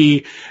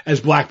movie, as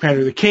Black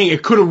Panther the King,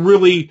 it could have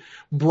really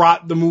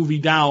brought the movie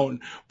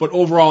down. But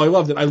overall, I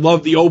loved it. I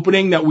love the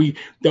opening that we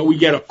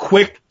get a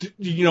quick,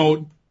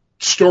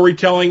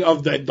 storytelling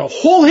of the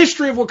whole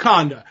history of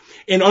Wakanda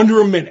in under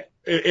a minute.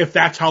 If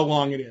that's how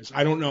long it is.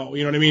 I don't know.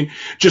 You know what I mean?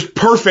 Just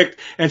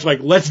perfect. And it's like,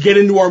 let's get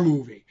into our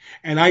movie.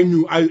 And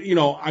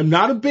I'm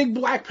not a big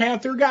Black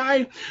Panther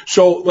guy.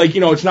 So like,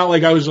 it's not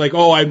like I was like,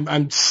 oh,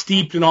 I'm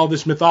steeped in all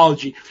this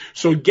mythology.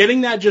 So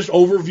getting that just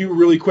overview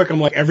really quick, I'm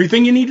like,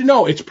 everything you need to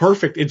know. It's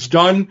perfect. It's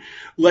done.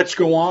 Let's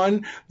go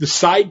on. The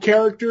side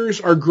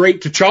characters are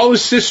great.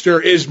 T'Challa's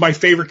sister is my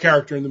favorite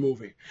character in the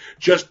movie.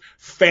 Just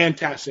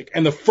fantastic.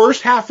 And the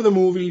first half of the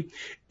movie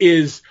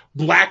is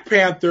Black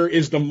Panther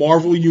is the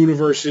Marvel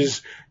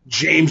Universe's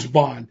James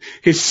Bond.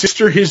 His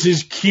sister is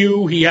his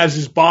Q. He has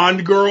his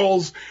Bond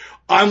girls.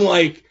 I'm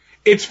like,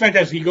 it's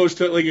fantastic. He goes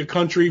to like a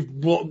country,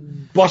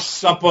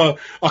 busts up a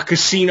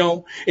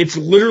casino. It's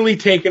literally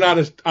taken out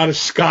of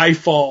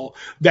Skyfall.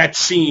 That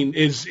scene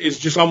is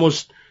just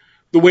almost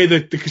the way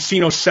that the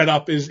casino's set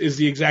up is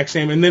the exact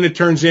same. And then it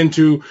turns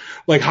into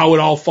like how it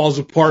all falls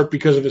apart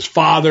because of his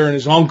father and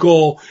his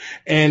uncle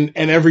and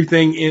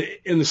everything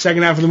in the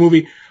second half of the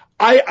movie.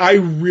 I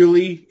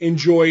really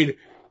enjoyed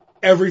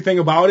everything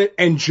about it.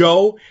 And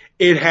Joe,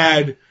 it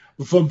had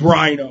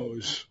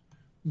vibrinos.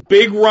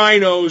 Big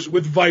rhinos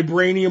with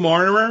vibranium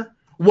armor.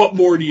 What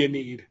more do you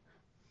need?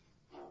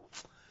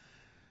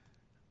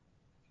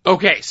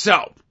 Okay,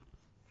 so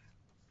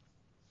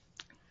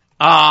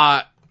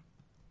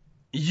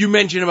you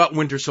mentioned about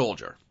Winter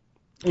Soldier.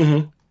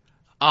 Mm-hmm.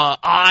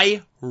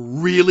 I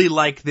really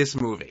like this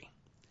movie.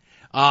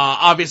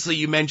 Obviously,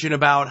 you mentioned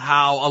about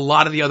how a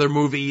lot of the other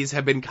movies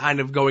have been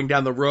kind of going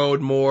down the road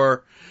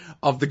more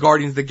of the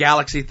Guardians of the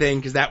Galaxy thing,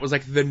 because that was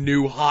like the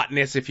new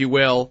hotness, if you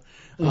will.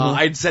 Mm-hmm.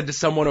 I'd said to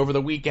someone over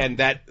the weekend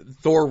that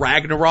Thor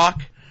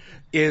Ragnarok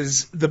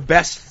is the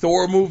best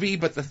Thor movie,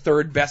 but the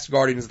third best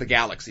Guardians of the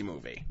Galaxy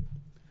movie.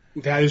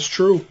 That is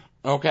true.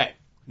 Okay.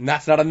 And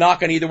that's not a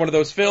knock on either one of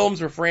those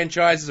films or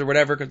franchises or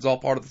whatever, because it's all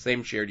part of the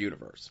same shared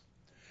universe.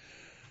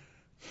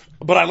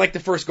 But I like the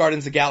first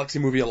Guardians of the Galaxy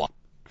movie a lot.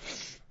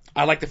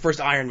 I like the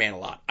first Iron Man a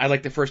lot. I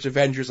like the first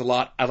Avengers a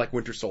lot. I like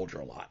Winter Soldier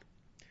a lot.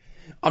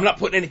 I'm not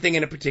putting anything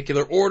in a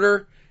particular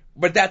order,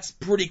 but that's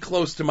pretty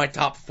close to my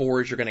top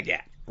 4 as you're going to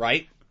get,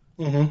 right?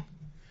 Mm-hmm.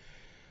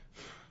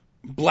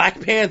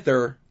 Black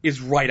Panther is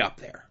right up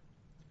there.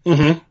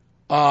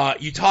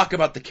 Mm-hmm. You talk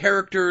about the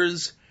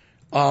characters.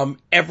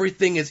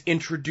 Everything is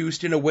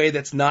introduced in a way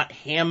that's not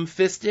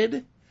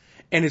ham-fisted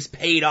and is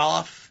paid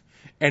off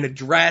and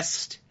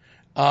addressed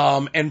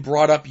and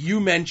brought up. You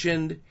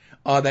mentioned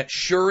that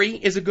Shuri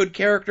is a good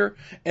character,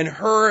 and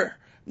her,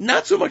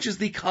 not so much as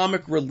the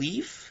comic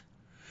relief,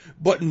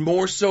 but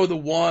more so the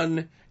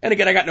one, and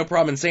again, I got no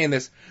problem in saying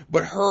this,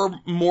 but her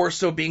more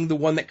so being the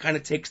one that kind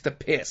of takes the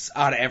piss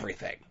out of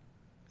everything.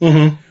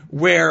 Mm-hmm.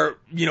 Where,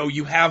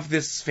 you have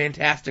this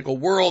fantastical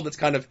world that's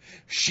kind of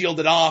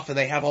shielded off, and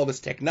they have all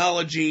this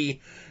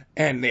technology,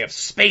 and they have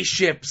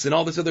spaceships, and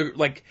all this other,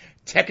 like,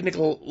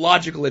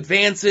 technological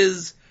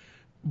advances,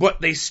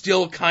 but they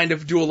still kind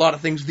of do a lot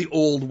of things the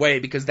old way,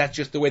 because that's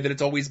just the way that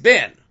it's always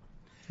been.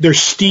 They're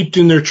steeped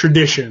in their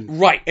tradition.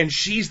 Right, and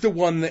she's the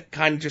one that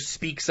kind of just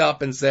speaks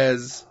up and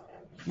says,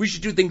 we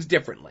should do things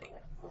differently.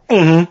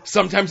 Mm-hmm.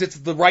 Sometimes it's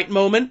the right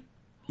moment,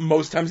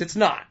 most times it's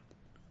not.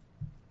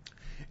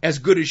 As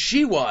good as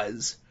she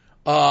was,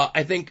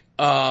 I think,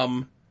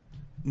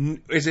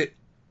 is it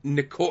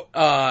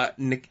Okoye,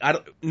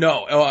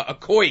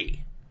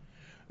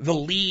 the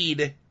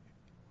lead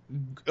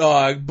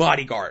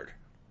bodyguard.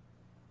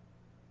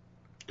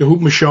 The who,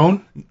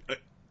 Michonne?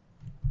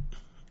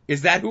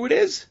 Is that who it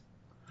is?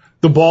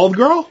 The bald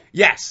girl?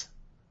 Yes.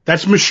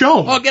 That's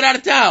Michonne. Oh, get out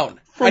of town.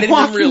 From I didn't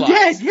even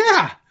realize. Dead,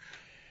 yeah.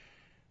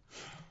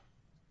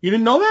 You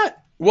didn't know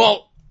that?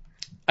 Well,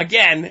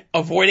 again,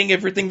 avoiding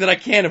everything that I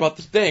can about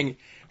the thing.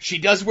 She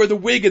does wear the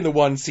wig in the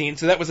one scene,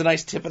 so that was a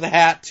nice tip of the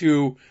hat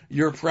to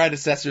your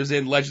predecessors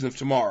in Legends of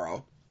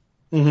Tomorrow.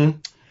 Mm-hmm.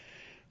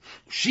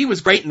 She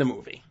was great in the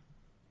movie.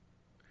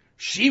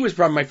 She was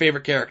probably my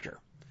favorite character.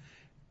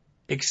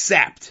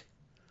 Except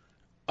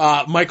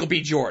Michael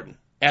B. Jordan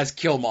as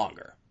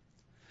Killmonger.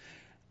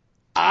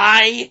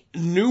 I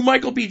knew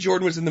Michael B.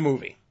 Jordan was in the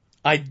movie.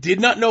 I did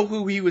not know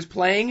who he was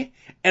playing,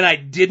 and I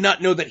did not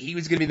know that he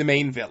was going to be the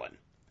main villain.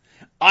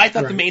 I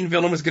thought the Right. main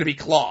villain was going to be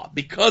Claw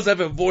because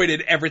I've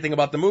avoided everything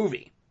about the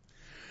movie.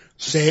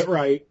 Say it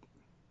right.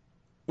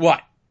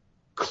 What?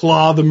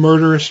 Claw, the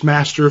murderous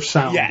master of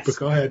sound. Yes. But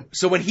go ahead.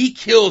 So when he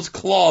kills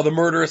Claw, the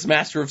murderous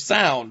master of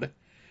sound,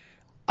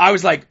 I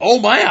was like, oh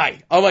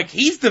my. I'm like,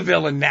 he's the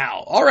villain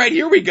now. All right,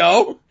 here we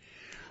go.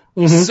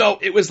 Mhm. So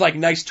it was like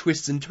nice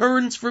twists and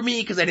turns for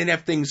me because I didn't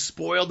have things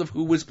spoiled of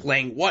who was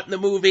playing what in the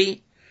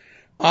movie.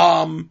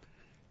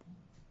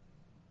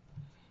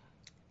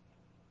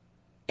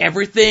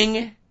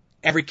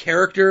 Every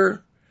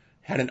character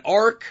had an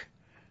arc.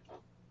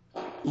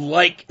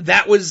 Like,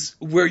 that was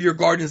where your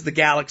Guardians of the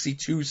Galaxy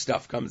 2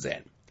 stuff comes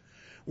in.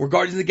 Where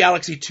Guardians of the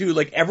Galaxy 2,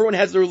 like, everyone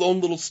has their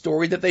own little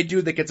story that they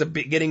do that gets a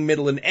beginning,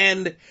 middle, and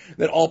end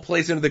that all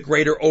plays into the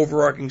greater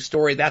overarching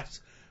story.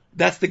 That's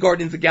the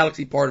Guardians of the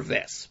Galaxy part of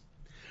this.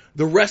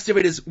 The rest of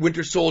it is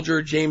Winter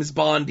Soldier, James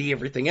Bondy,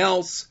 everything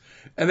else.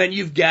 And then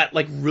you've got,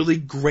 like, really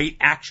great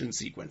action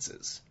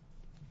sequences.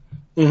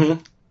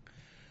 Mm-hmm.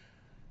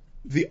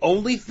 The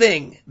only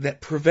thing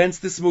that prevents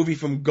this movie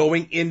from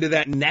going into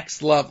that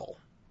next level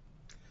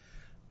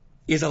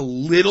is a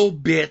little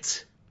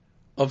bit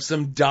of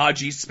some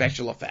dodgy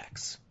special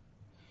effects.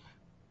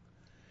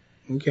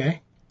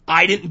 Okay.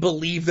 I didn't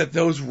believe that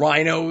those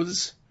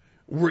rhinos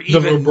were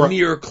even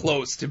near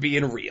close to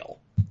being real.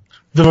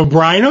 The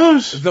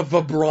Vibrinos? The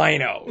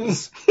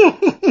Vibrinos.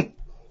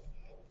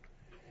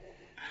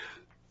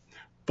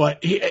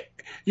 But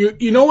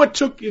you know what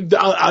took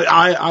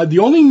the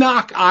only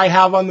knock I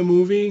have on the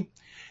movie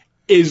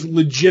is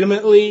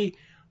legitimately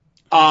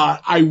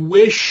I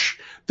wish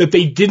that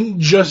they didn't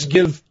just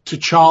give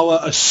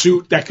T'Challa a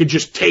suit that could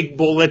just take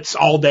bullets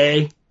all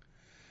day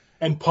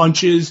and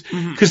punches,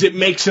 because it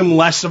makes him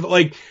less of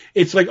like,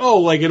 it's like, oh,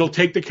 like it'll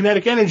take the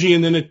kinetic energy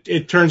and then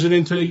it turns it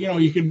into, you know,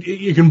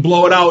 you can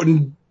blow it out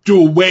and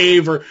do a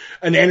wave or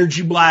an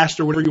energy blast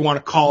or whatever you want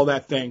to call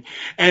that thing.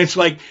 And it's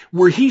like,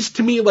 where he's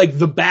to me like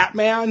the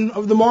Batman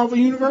of the Marvel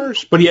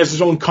universe, but he has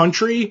his own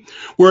country,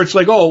 where it's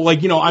like, oh,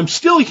 like, you know, I'm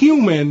still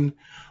human,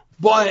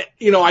 but,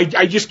 you know,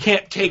 I just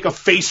can't take a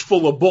face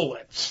full of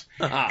bullets.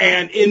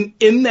 And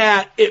in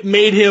that, it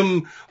made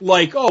him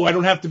like, oh, I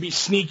don't have to be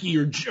sneaky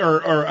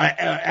or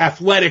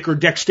athletic or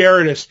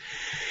dexterous.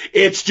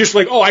 It's just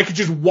like, oh, I could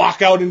just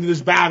walk out into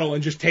this battle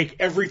and just take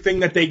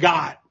everything that they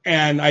got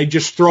and I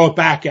just throw it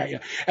back at you.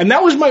 And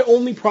that was my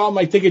only problem.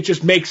 I think it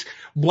just makes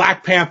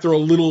Black Panther a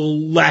little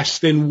less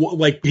than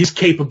like his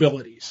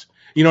capabilities.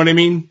 You know what I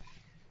mean?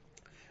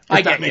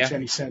 If that makes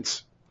any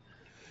sense.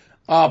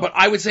 But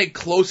I would say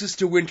closest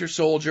to Winter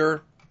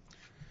Soldier,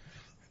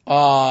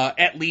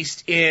 at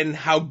least in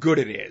how good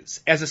it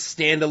is as a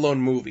standalone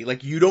movie.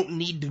 Like, you don't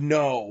need to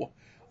know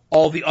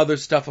all the other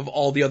stuff of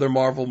all the other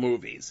Marvel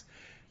movies.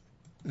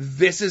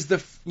 This is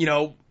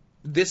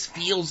this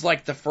feels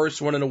like the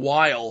first one in a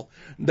while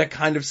that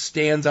kind of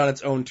stands on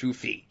its own 2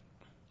 feet.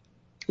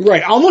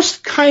 Right.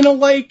 Almost kind of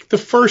like the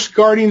first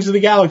Guardians of the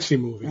Galaxy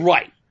movie.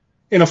 Right.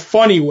 In a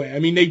funny way. I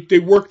mean, they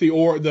work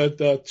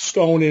the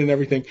stone in and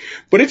everything,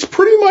 but it's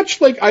pretty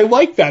much like, I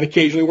like that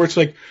occasionally where it's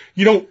like,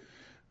 you don't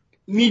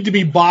need to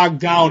be bogged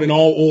down in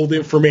all old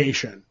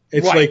information.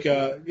 It's right.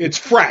 Like, it's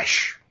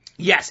fresh.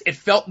 Yes, it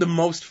felt the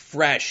most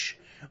fresh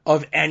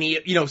of any,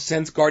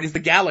 since Guardians of the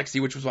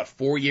Galaxy, which was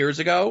 4 years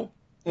ago?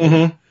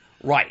 Mm-hmm.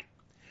 Right.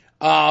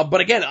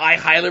 But again, I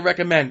highly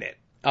recommend it.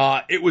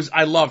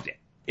 I loved it.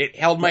 It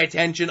held my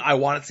attention. I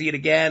want to see it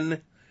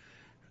again.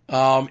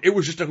 It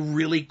was just a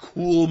really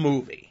cool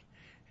movie.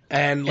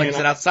 And like I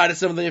said, outside of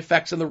some of the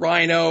effects in the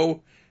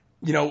Rhino,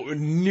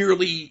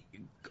 nearly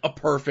a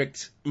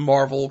perfect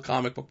Marvel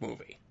comic book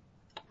movie.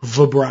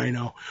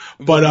 Vibrino.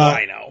 But,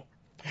 Vibrino.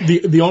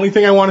 The only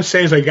thing I want to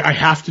say is I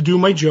have to do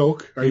my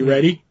joke. Are you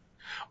ready?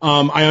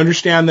 I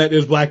understand that it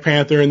was Black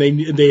Panther and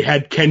they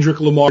had Kendrick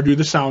Lamar do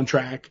the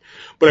soundtrack,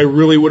 but I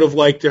really would have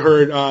liked to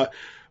heard,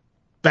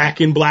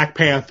 Back in Black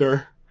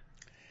Panther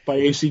by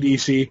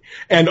AC/DC.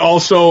 And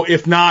also,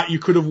 if not, you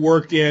could have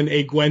worked in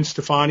a Gwen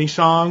Stefani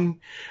song,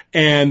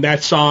 and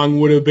that song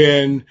would have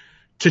been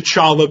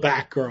T'Challa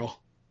Batgirl.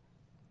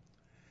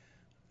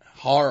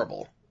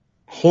 Horrible?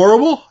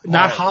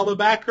 Not Holla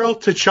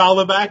Batgirl?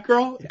 T'Challa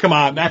Batgirl? Yeah. Come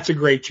on, that's a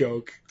great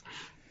joke.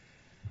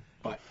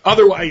 But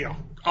otherwise,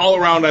 all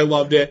around I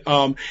loved it.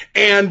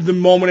 And the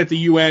moment at the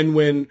UN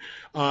when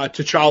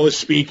T'Challa's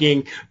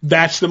speaking,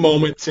 that's the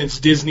moment, since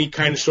Disney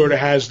kind of sort of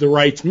has the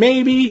rights,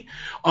 maybe,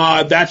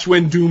 that's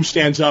when Doom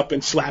stands up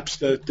and slaps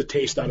the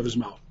taste out of his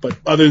mouth. But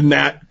other than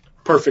that,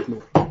 perfect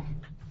movie.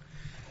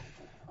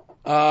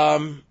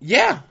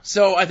 Yeah,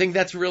 so I think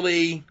that's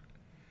really,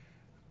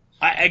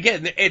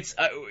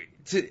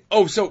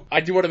 so I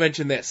do want to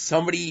mention this.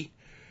 Somebody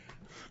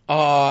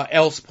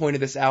else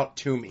pointed this out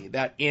to me,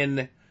 that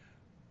in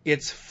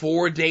its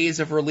 4 days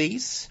of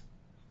release,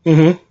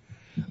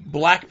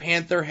 Black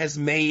Panther has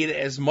made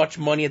as much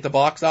money at the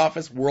box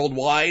office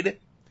worldwide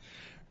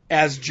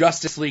as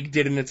Justice League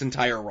did in its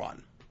entire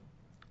run.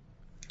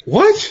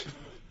 What?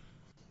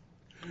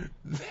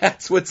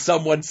 That's what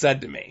someone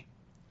said to me.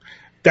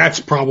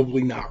 That's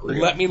probably not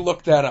real. Let me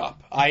look that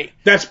up.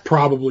 That's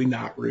probably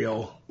not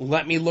real.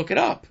 Let me look it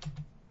up.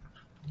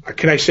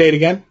 Can I say it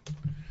again?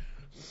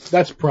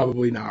 That's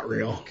probably not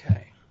real.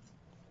 Okay.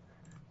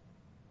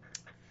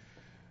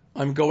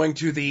 I'm going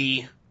to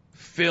the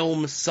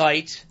film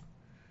site,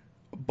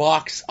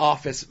 Box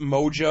Office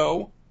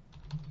Mojo.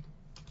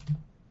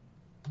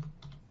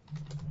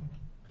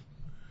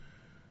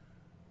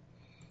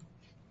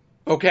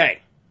 Okay.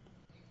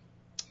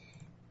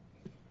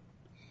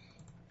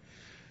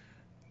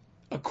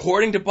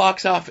 According to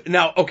Box Office...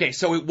 Now, okay,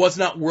 so it was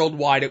not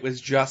worldwide, it was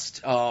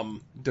just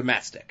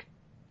domestic.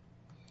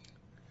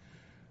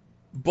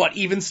 But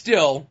even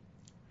still,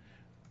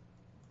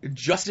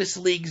 Justice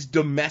League's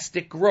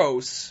domestic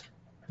gross,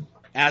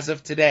 as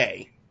of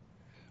today,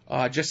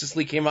 Justice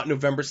League came out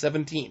November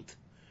 17th,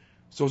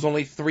 so it was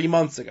only 3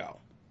 months ago,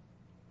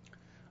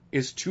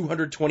 is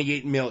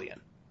 $228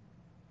 million.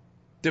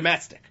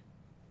 Domestic.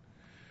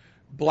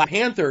 Black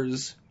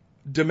Panther's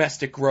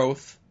domestic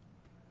growth,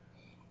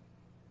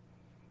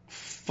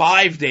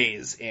 5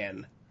 days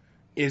in,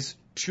 is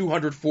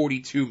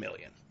 $242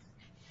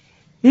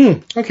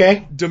 million.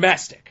 Okay.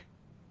 Domestic.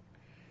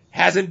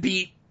 Hasn't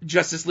beat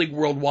Justice League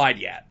worldwide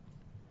yet.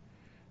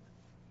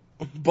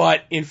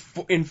 But in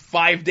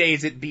 5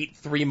 days, it beat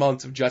 3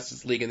 months of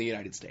Justice League in the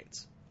United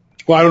States.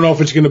 Well, I don't know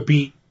if it's going to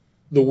beat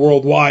the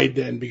worldwide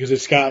then, because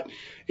it's got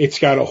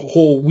a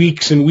whole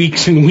weeks and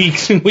weeks and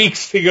weeks and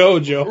weeks to go,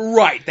 Joe.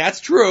 Right, that's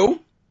true.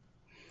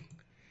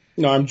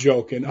 No, I'm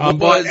joking.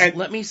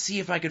 Let me see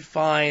if I could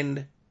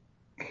find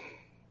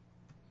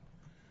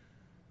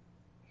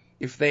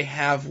if they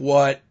have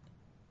what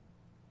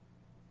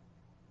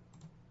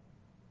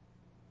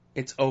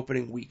its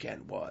opening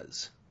weekend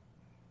was.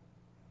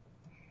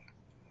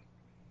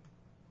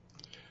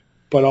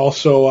 But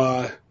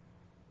also,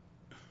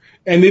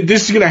 and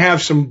this is going to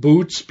have some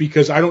boots,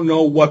 because I don't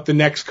know what the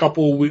next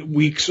couple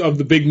weeks of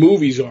the big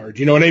movies are. Do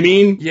you know what I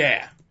mean?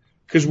 Yeah.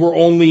 Because we're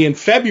only in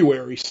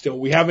February still.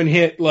 We haven't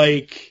hit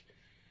like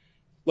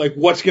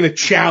what's going to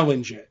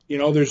challenge it. You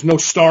know, there's no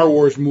Star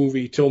Wars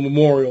movie till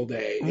Memorial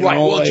Day. Right.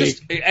 Know? Well,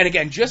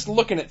 just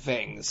looking at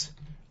things,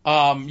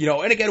 and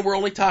again, we're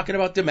only talking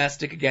about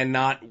domestic again,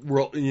 not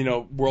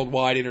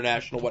worldwide,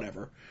 international,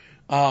 whatever.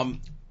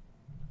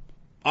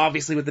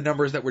 Obviously, with the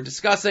numbers that we're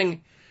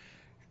discussing,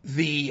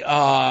 the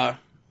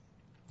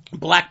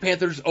Black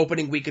Panther's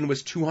opening weekend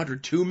was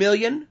 $202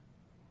 million,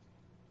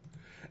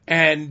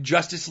 and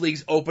Justice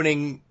League's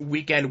opening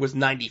weekend was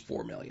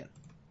 $94 million.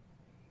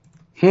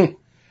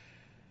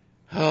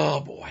 Oh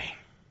boy!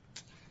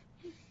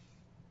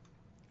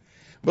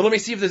 But let me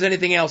see if there's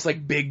anything else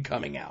like big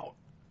coming out.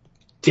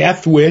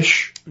 Death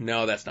Wish.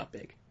 No, that's not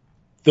big.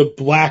 The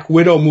Black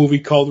Widow movie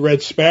called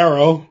Red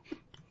Sparrow.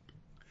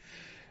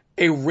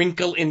 A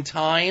Wrinkle in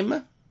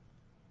Time.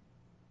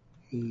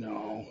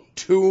 No.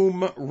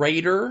 Tomb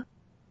Raider.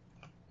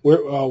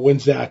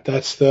 When's that?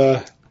 That's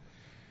the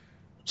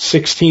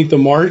 16th of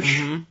March?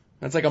 Mm-hmm.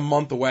 That's like a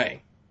month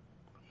away.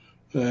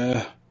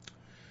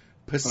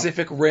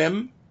 Pacific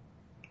Rim.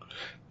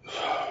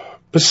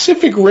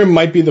 Pacific Rim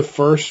might be the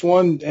first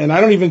one, and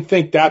I don't even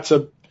think that's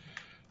you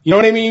know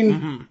what I mean?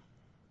 Mm-hmm.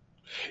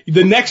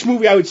 The next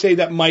movie I would say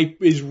that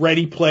is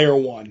Ready Player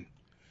One.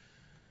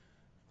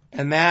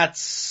 And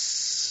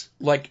that's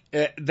like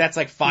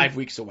 5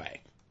 weeks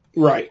away.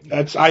 Right.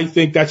 I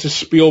think that's a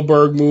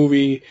Spielberg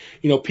movie.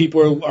 You know,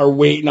 people are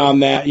waiting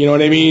on that. You know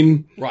what I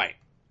mean? Right.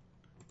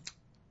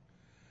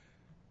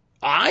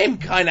 I'm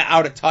kind of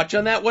out of touch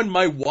on that one.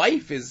 My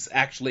wife is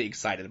actually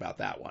excited about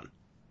that one.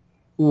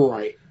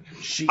 Right.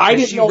 She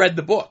read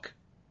the book.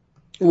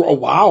 Oh,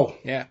 wow.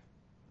 Yeah.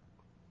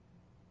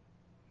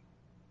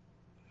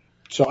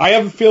 So I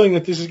have a feeling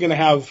that this is going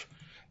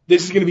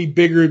to be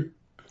bigger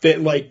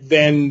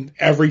than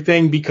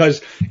everything,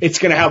 because it's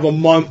going to have a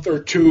month or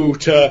two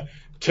to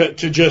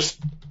just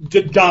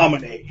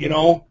dominate, you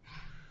know,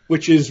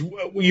 which is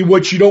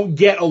what you don't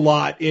get a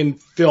lot in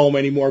film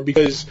anymore,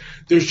 because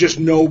there's just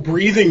no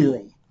breathing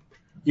room,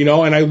 you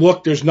know. And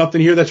there's nothing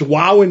here that's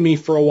wowing me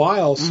for a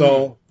while.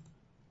 So,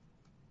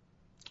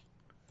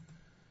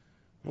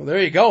 well,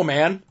 there you go,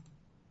 man.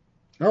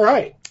 All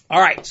right.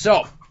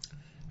 So,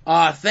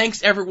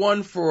 thanks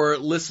everyone for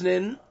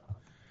listening.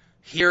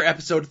 Here,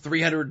 episode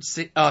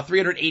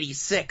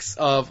 386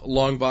 of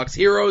Longbox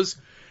Heroes.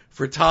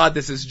 For Todd,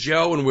 this is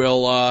Joe, and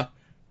we'll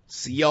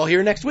see y'all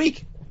here next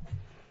week.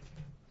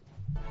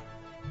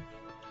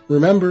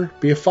 Remember,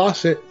 be a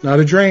faucet, not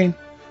a drain.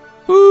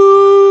 Woo!